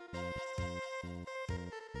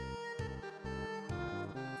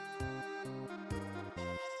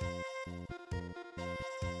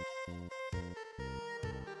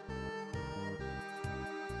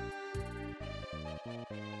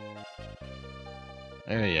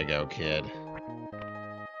 There you go, kid.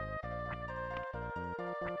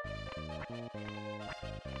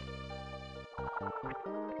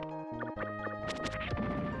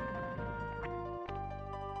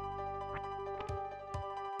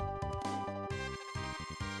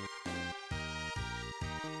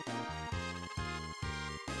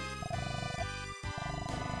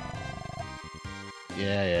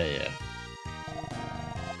 Yeah.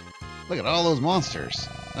 Look at all those monsters.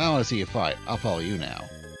 I want to see you fight. I'll follow you now.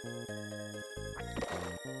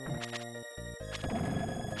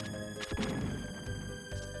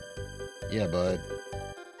 Yeah, bud.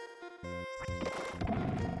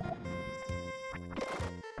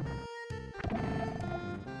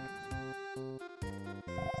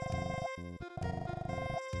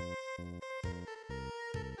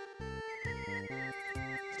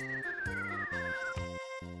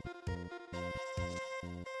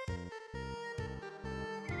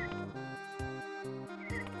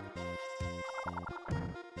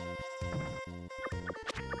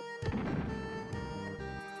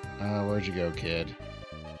 Where'd you go, kid?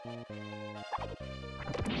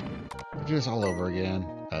 Do this all over again.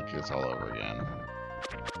 Do this all over again.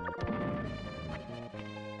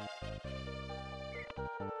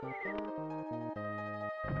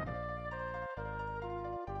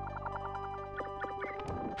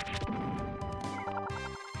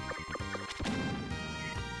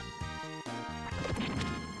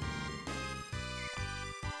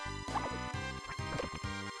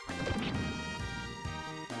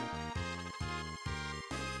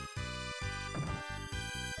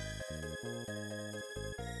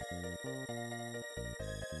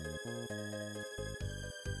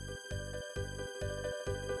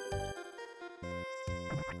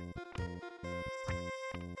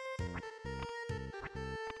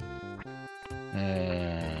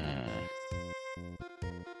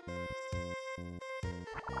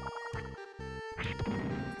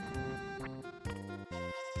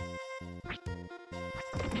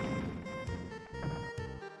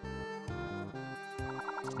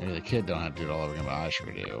 Maybe the kid don't have to do it all over again, but I sure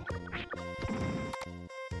do.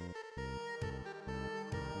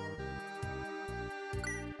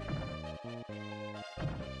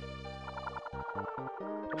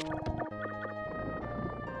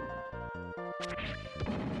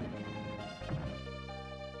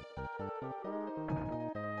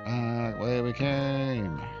 Way we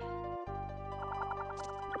came. Alright,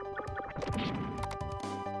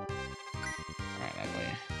 that way.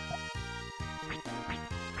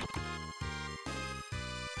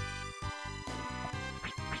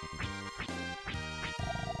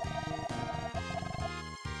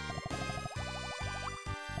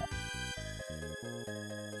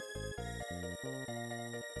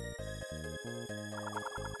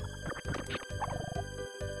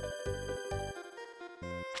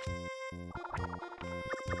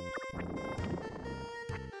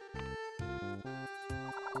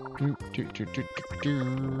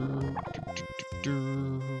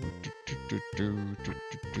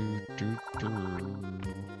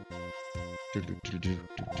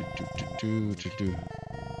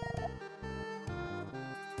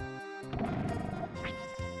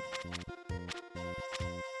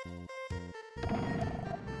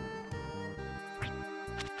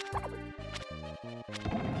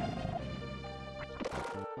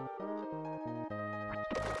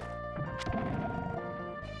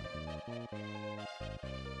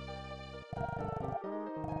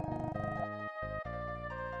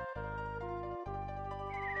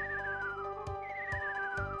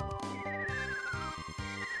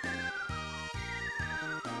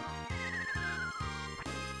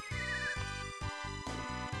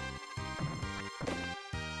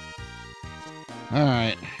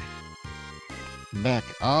 Alright. Back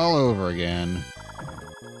all over again.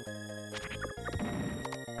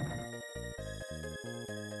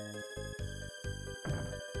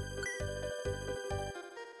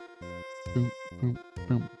 Boom, boom,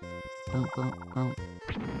 boom. Boom, boom, boom.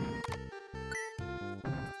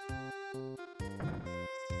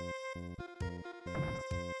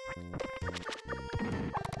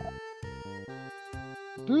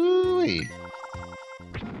 Ooh-wee.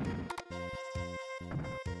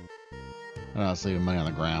 I'm not leaving money on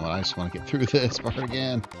the ground, but I just want to get through this part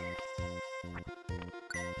again.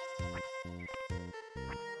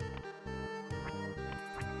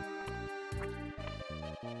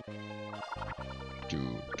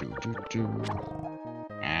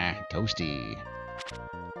 Ah, toasty.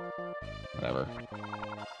 Whatever.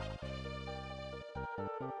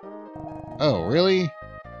 Oh, really?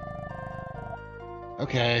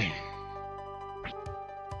 Okay.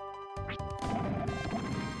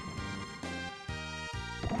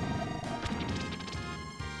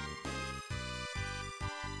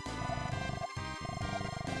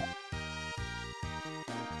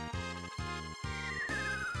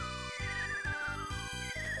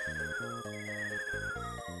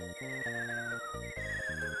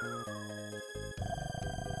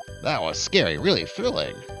 That was scary, really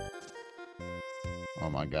thrilling. Oh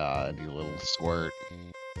my god, you little squirt.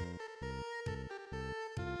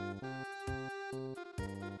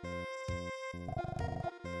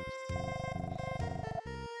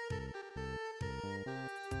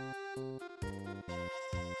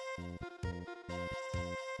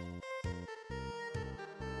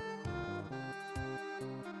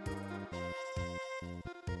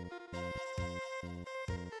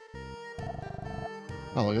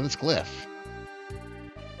 Oh, look at this glyph.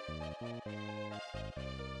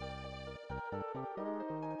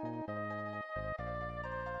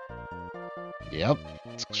 Yep,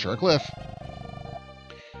 it's sure a cliff.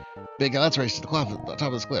 Big guy, let's race to the top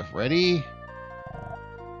of this cliff. Ready?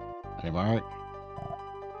 Ready, mark.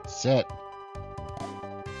 Set.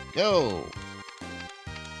 Go!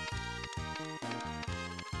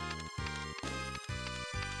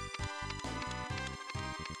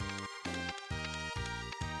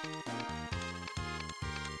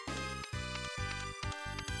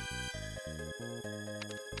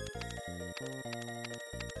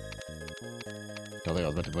 Don't think I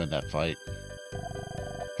was meant to win that fight.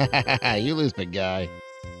 You lose, big guy.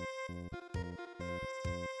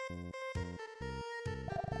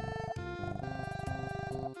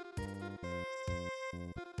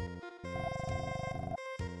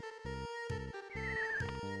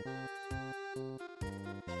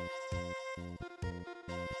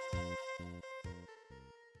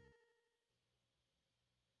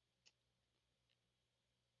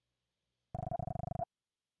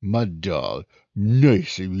 Mud Doll,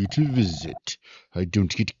 nice of you to visit. I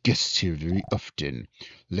don't get guests here very often.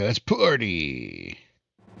 Let's party!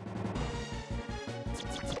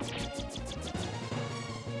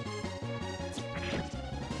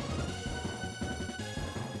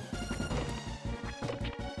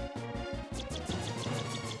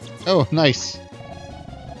 Oh, nice.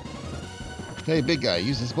 Hey, big guy,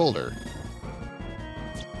 use this boulder.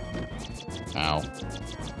 Ow.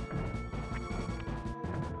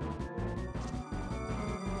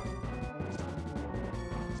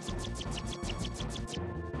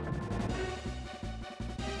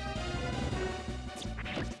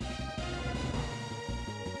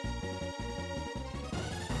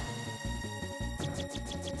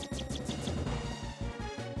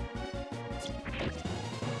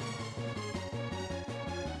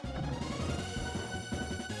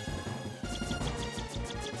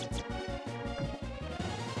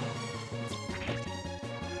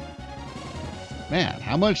 Man,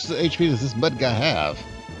 how much HP does this mud guy have?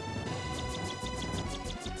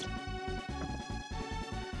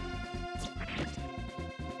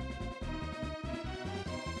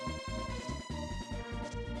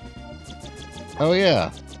 Oh,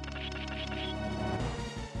 yeah.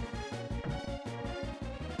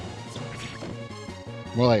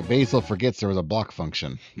 More like Basil forgets there was a block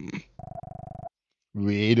function.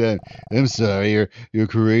 Wait, I'm sorry. Your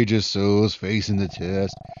courageous souls facing the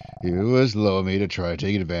test. It was low of me to try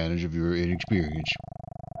taking advantage of your inexperience.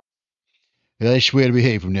 I swear to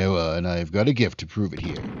behave from now on. I've got a gift to prove it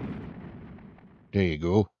here. There you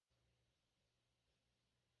go.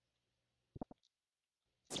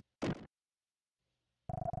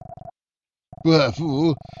 Bah,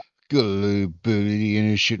 fool. Gullibility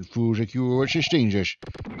innocent fools like you are what sustains us.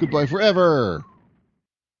 Goodbye forever.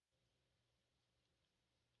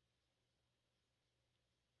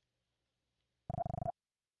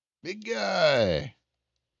 Big guy.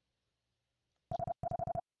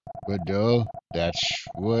 But no, that's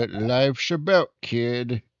what life's about,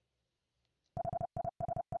 kid.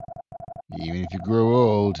 Even if you grow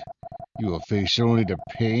old, you will face only the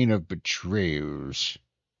pain of betrayals.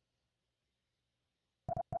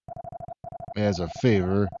 As a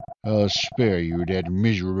favor, I'll spare you that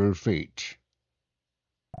miserable fate.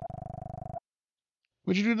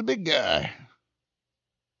 What'd you do to the big guy?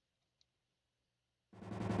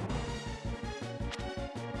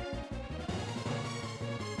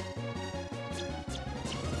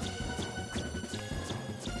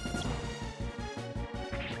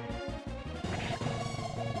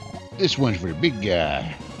 This one's for the big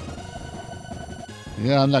guy.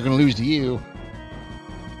 Yeah, I'm not gonna lose to you.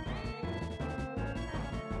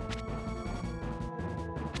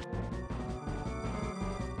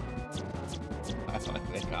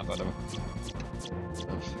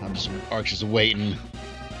 I'm just archers waiting.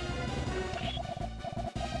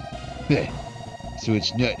 So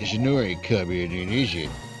it's not the Sonori cupboard, then, is it?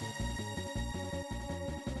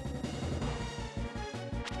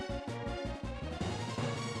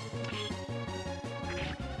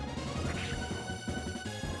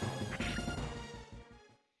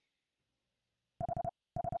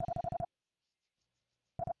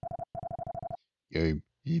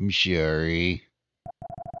 I'm sorry.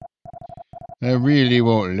 I really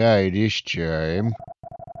won't lie this time.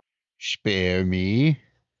 Spare me.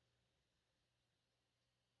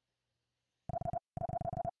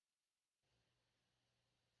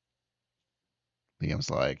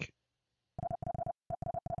 Liam's like,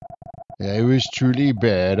 I was truly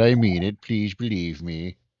bad. I mean it. Please believe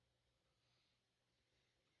me.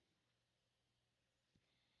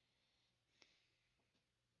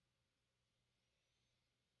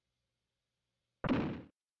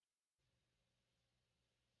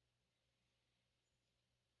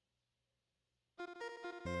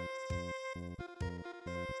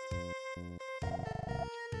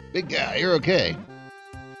 Big guy, you're okay.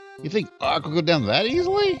 You think Ark will go down that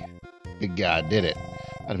easily? Big guy did it.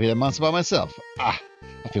 I'd be that monster by myself. I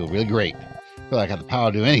feel really great. I feel like I have the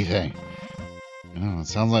power to do anything. Oh, it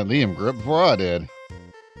sounds like Liam grew up before I did.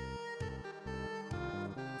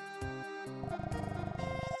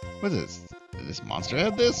 What is this? Did this monster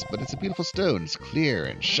have this? But it's a beautiful stone. It's clear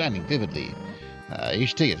and shining vividly. You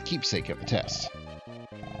should take it as a keepsake of the test.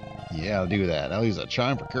 Yeah, I'll do that. I'll use a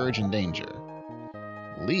charm for courage and danger.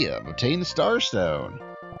 Liam, obtain the Star Stone.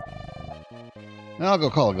 I'll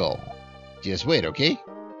go call a goal. Just wait, okay?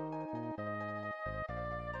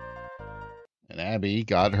 And Abby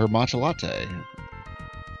got her matcha latte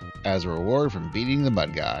as a reward from beating the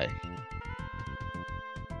mud guy.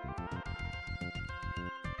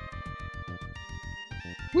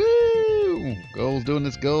 Woo! Goal's doing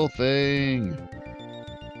this goal thing.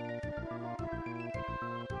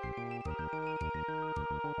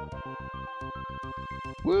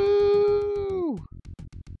 Woo!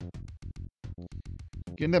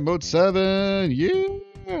 Getting that mode 7.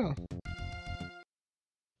 Yeah!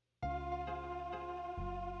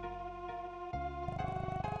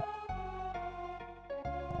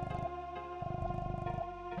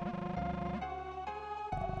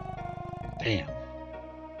 Damn.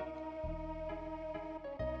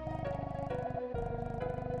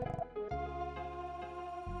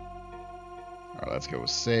 Alright, let's go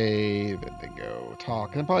save, and then go talk,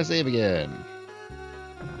 and then probably save again.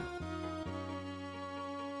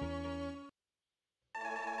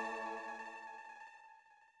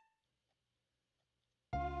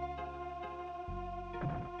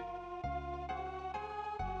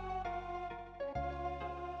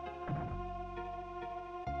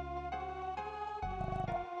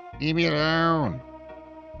 Leave me alone.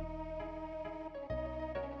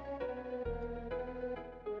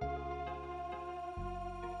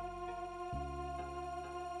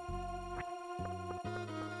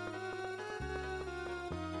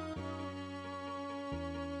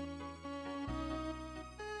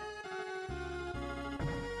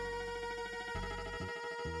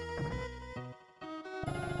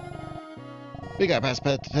 Big guy past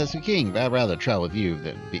the king, but I'd rather travel with you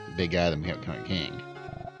than big guy than becoming king.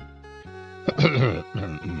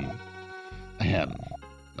 Ahem.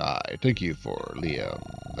 I thank you for Liam.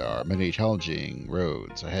 There are many challenging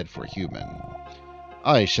roads ahead for a human.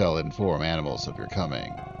 I shall inform animals of your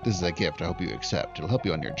coming. This is a gift I hope you accept. It'll help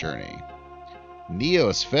you on your journey.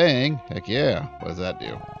 Neo's Fang? Heck yeah. What does that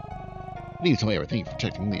do? Neo told me everything for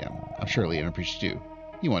protecting Liam. I'm sure Liam appreciates you.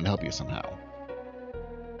 He wanted to help you somehow.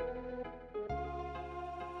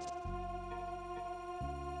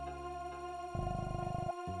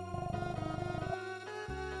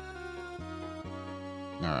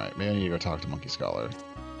 Alright, maybe I need to go talk to Monkey Scholar.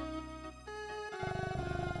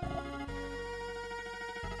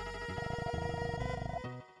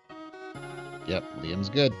 Yep, Liam's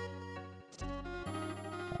good.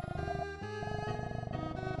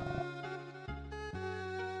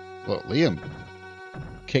 Whoa, Liam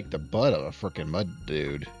kicked the butt of a frickin' mud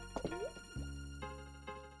dude.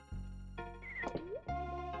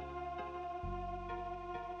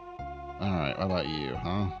 Alright, what about you,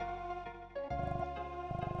 huh?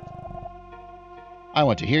 I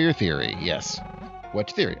want to hear your theory, yes. What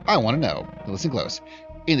theory? I want to know. Listen close.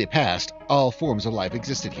 In the past, all forms of life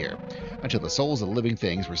existed here, until the souls of living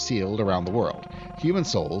things were sealed around the world. Human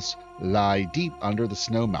souls lie deep under the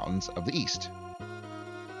snow mountains of the east.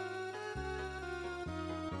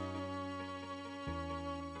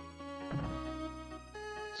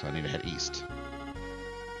 So I need to head east.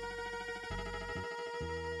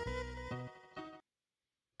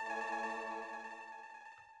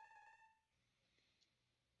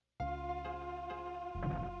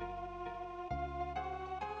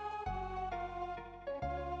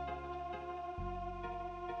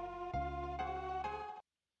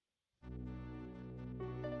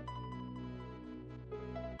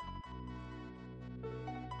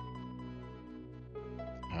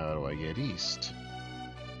 How do I get east?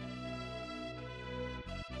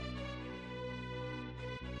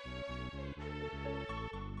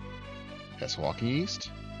 Guess walking east?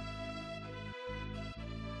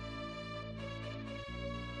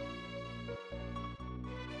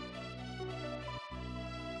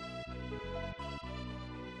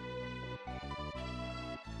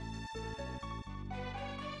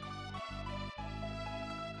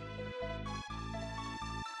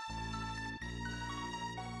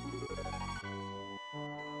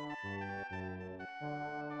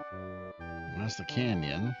 That's the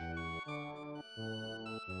canyon.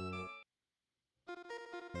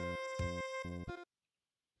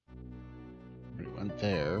 We went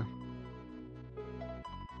there.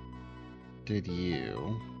 Did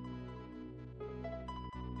you?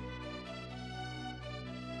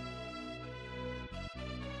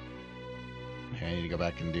 Okay, I need to go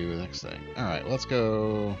back and do the next thing. Alright, let's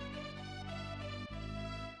go.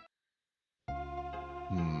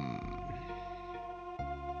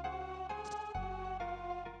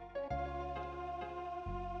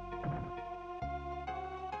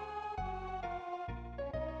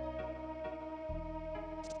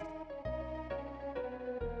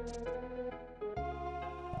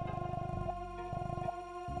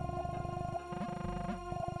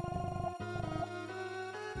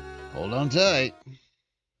 Hold on tight.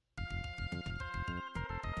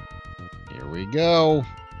 Here we go.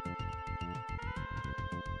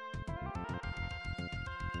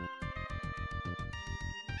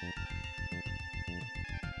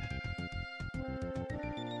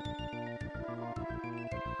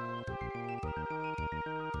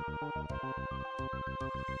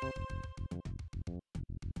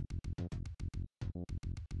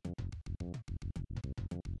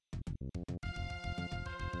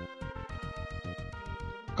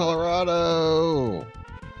 Colorado.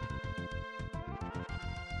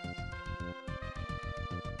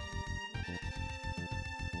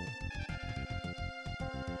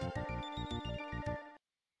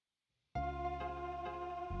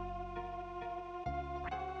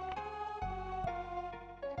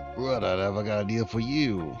 What have I got a deal for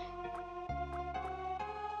you?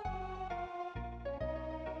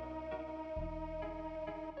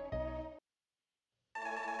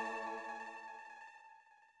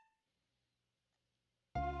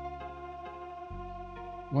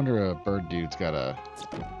 Wonder if bird dude's got a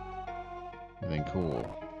anything cool.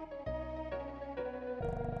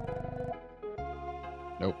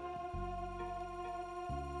 Nope.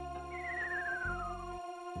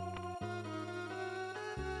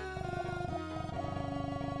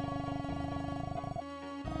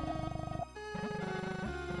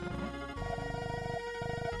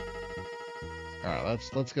 Alright,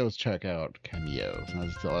 let's go check out Cameo.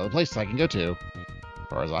 That's the other place I can go to, as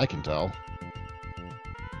far as I can tell.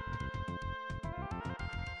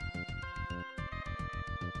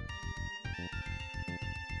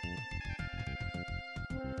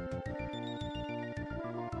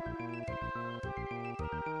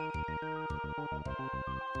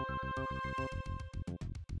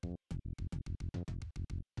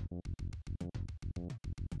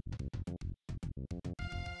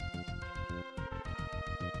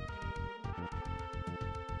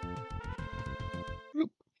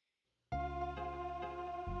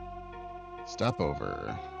 Stop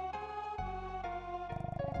over.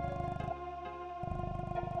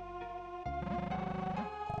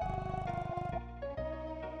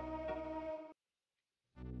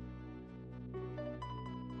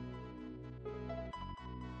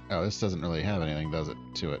 Oh, this doesn't really have anything, does it,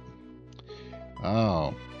 to it?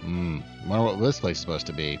 Oh, wonder what this place is supposed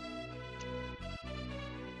to be.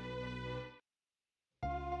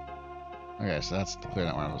 Okay, so that's clearly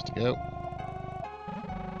not where I'm supposed to go.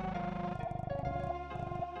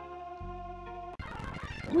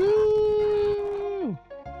 Woo!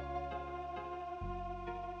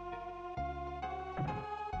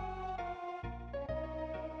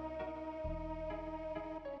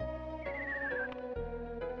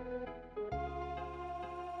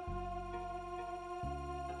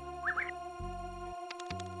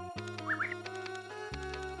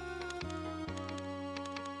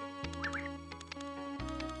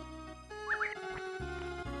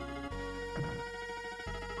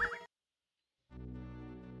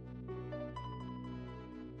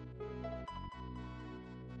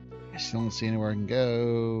 I still don't see anywhere I can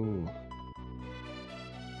go.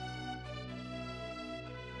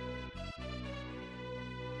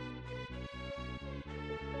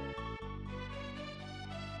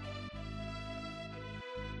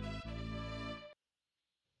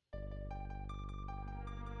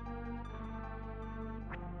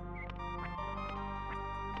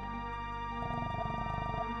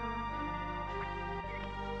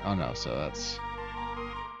 Oh no, so that's...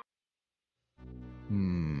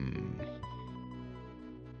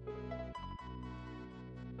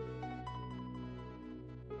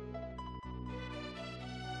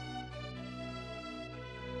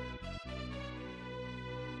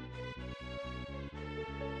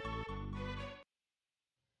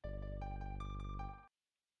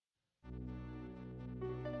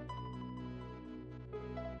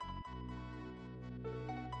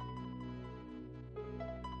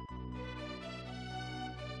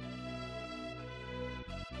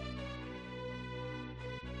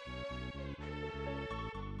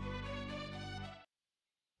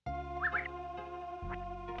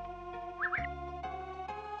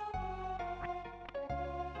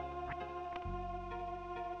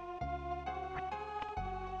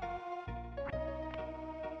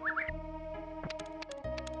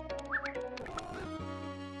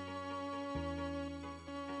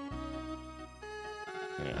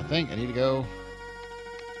 Okay, I think I need to go...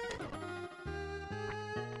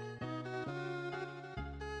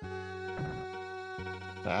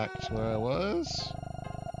 back to where I was.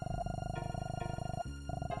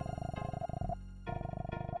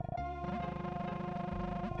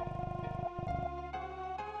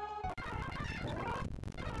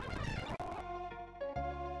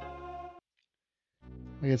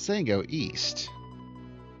 Like it's saying go east.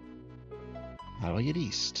 How do I get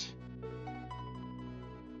east?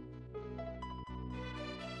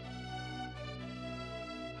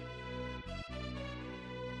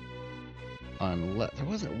 Unless there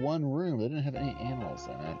wasn't one room that didn't have any animals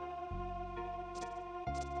in it.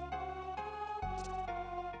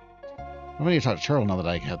 I'm gonna talk to Turtle now that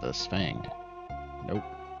I have this thing. Nope.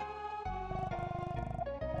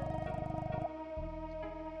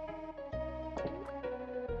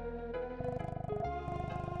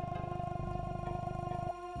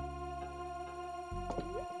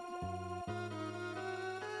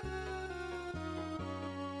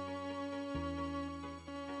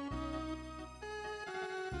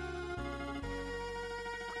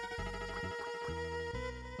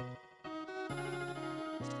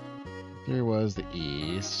 There was the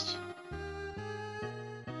east.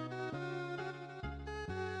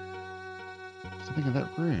 Something in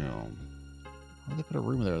that room. Why did they put a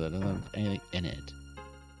room there that doesn't have anything in it?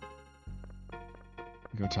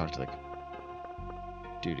 Go talk to the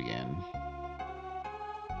dude again.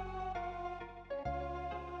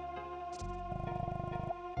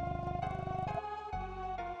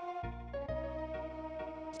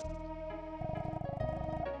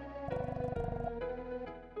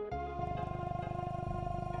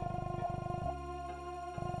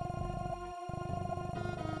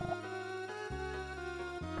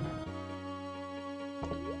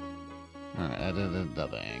 Alright, I did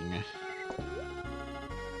nothing.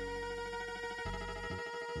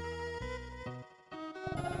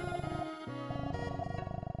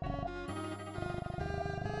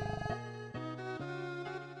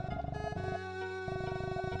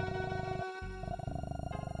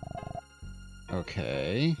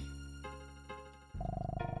 Okay.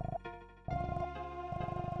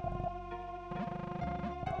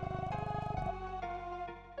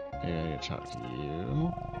 Maybe I gotta talk to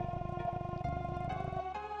you.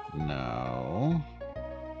 No.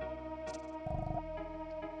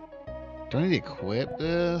 Do I need to equip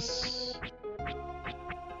this?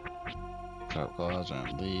 Sharp claws,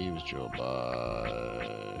 giant leaves, jewel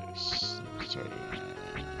box. Sorry.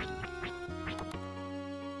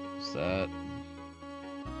 Is that?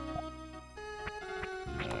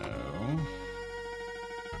 No.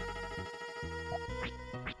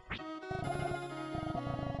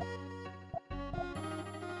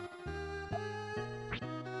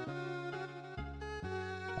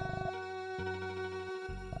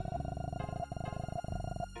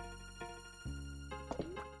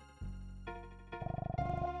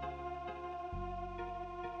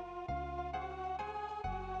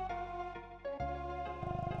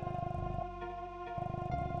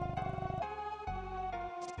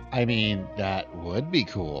 I mean, that would be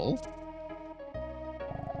cool.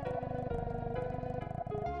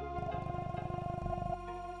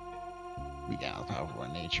 We got the power of our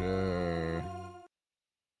nature.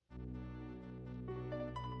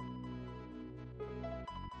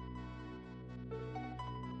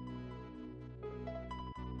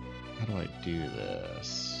 How do I do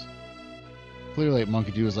this? Clearly,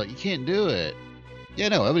 Monkey Dude was like, you can't do it. Yeah,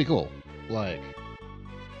 no, that'd be cool. Like,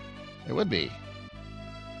 it would be.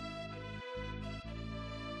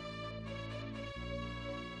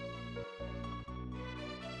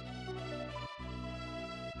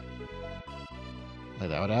 Like,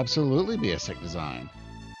 that would absolutely be a sick design.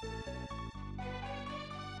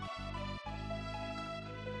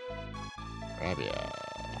 Grab ya.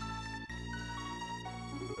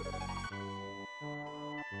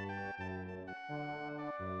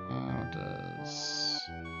 How does...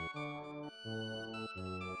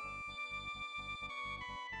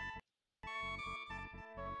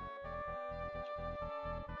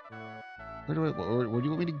 where do you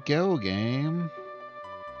want me to go, game?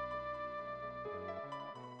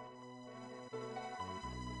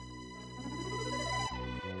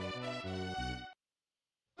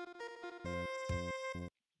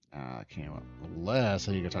 I can't. Unless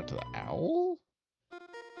I need to talk to the owl? Could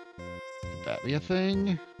that be a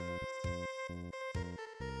thing?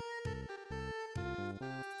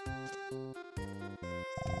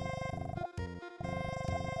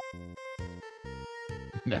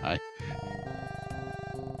 No,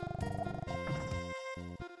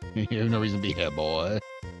 you have no reason to be here, boy.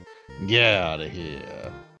 Get out of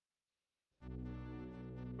here.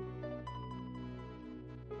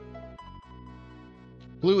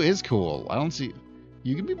 Blue is cool. I don't see...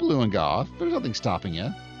 You can be blue and goth. There's nothing stopping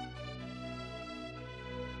you.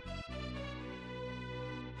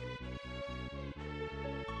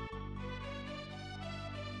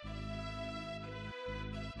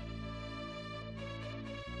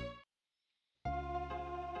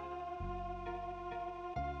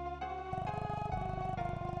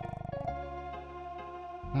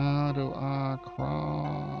 How do I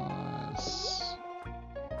cross?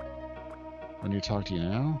 I need to talk to you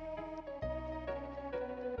now?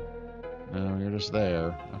 No, you're just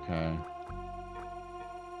there. Okay.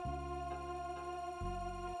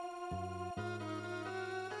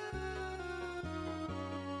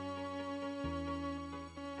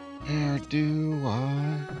 Where do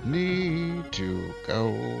I need to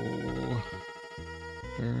go?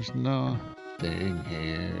 There's nothing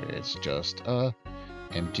here. It's just a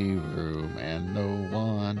empty room, and no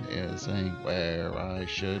one is saying where I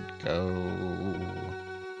should go.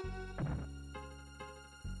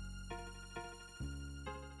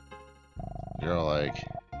 You're all like,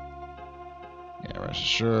 yeah, rest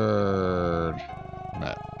assured.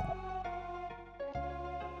 Matt,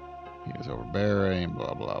 he is overbearing,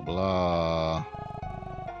 blah, blah, blah.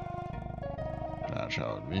 Not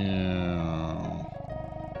child view.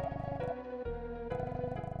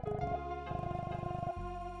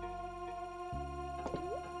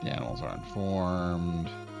 The animals are informed.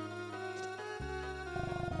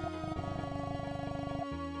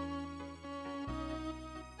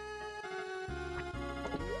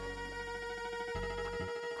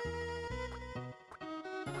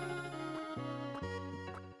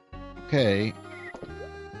 Okay.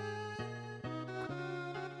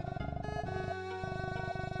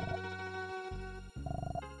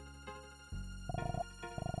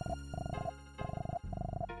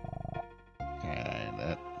 Okay,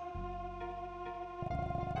 that...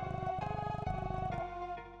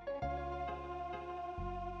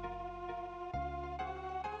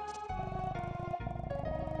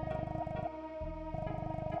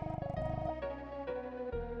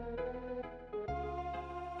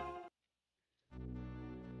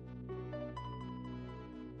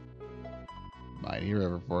 Mighty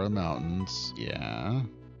river for the mountains, yeah.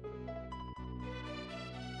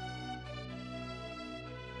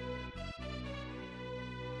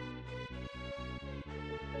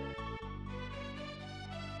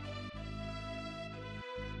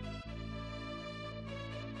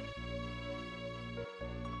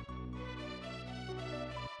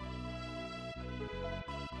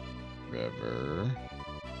 River.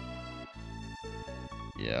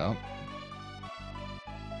 Yeah.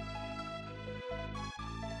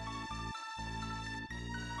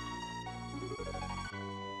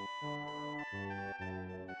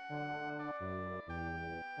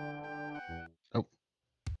 Oh.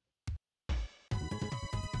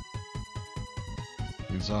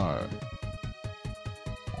 Bizarre.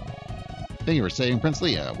 Thank you for saving Prince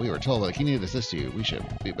Leah. We were told that the king needed to assist you. We should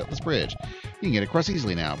be built this bridge. You can get across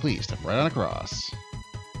easily now. Please step right on across.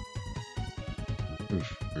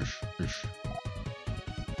 Oof, oof, oof.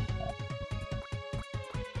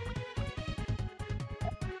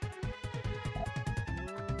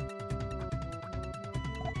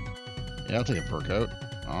 Yeah, I'll take a fur coat.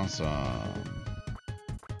 Awesome.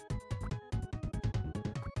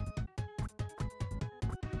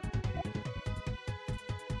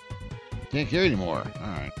 Can't carry anymore.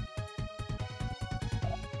 Alright.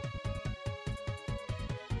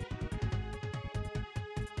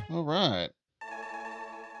 Alright.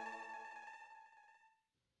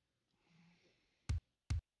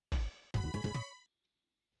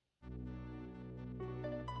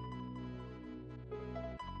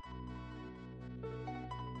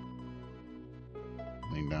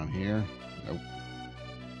 Anything down here? Nope.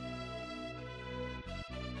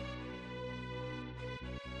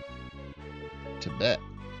 Tibet.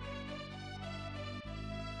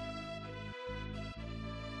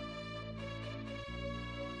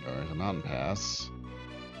 There's a mountain pass.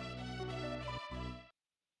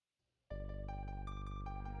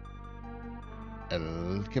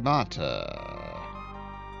 El Kimata.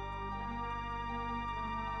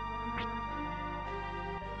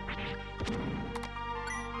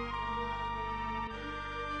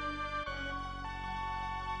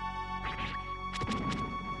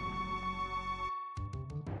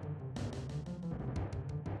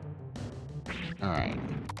 Alright.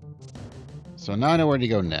 So now I know where to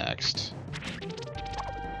go next.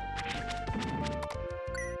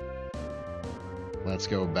 Let's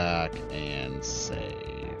go back and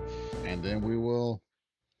save. And then we will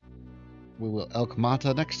El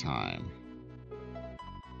Kamata next time.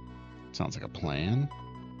 Sounds like a plan.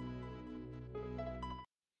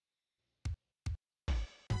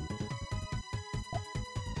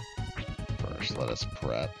 First, let us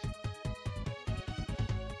prep.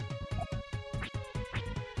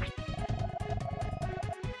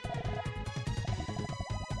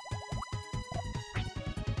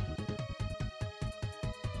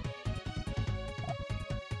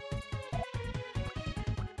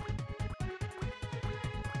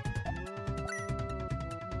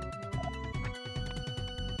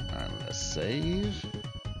 Save.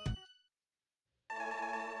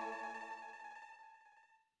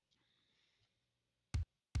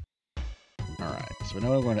 Alright, so we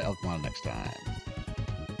know we're going to El Kamata next time.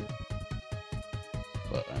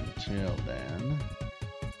 But until then,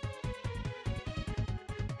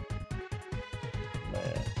 let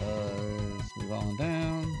us move on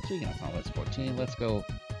down. Speaking of Final 14, let's go.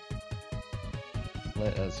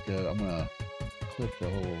 Let us go. I'm going to click the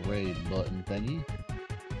whole raid button thingy.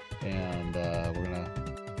 And we're going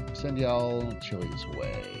to send y'all Chili's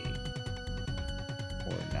way.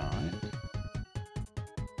 Or not.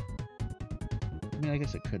 I mean, I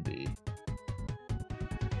guess it could be.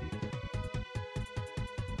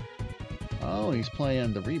 Oh, he's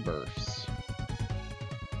playing the Rebirths.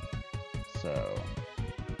 So,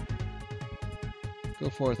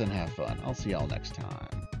 go forth and have fun. I'll see y'all next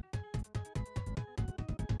time.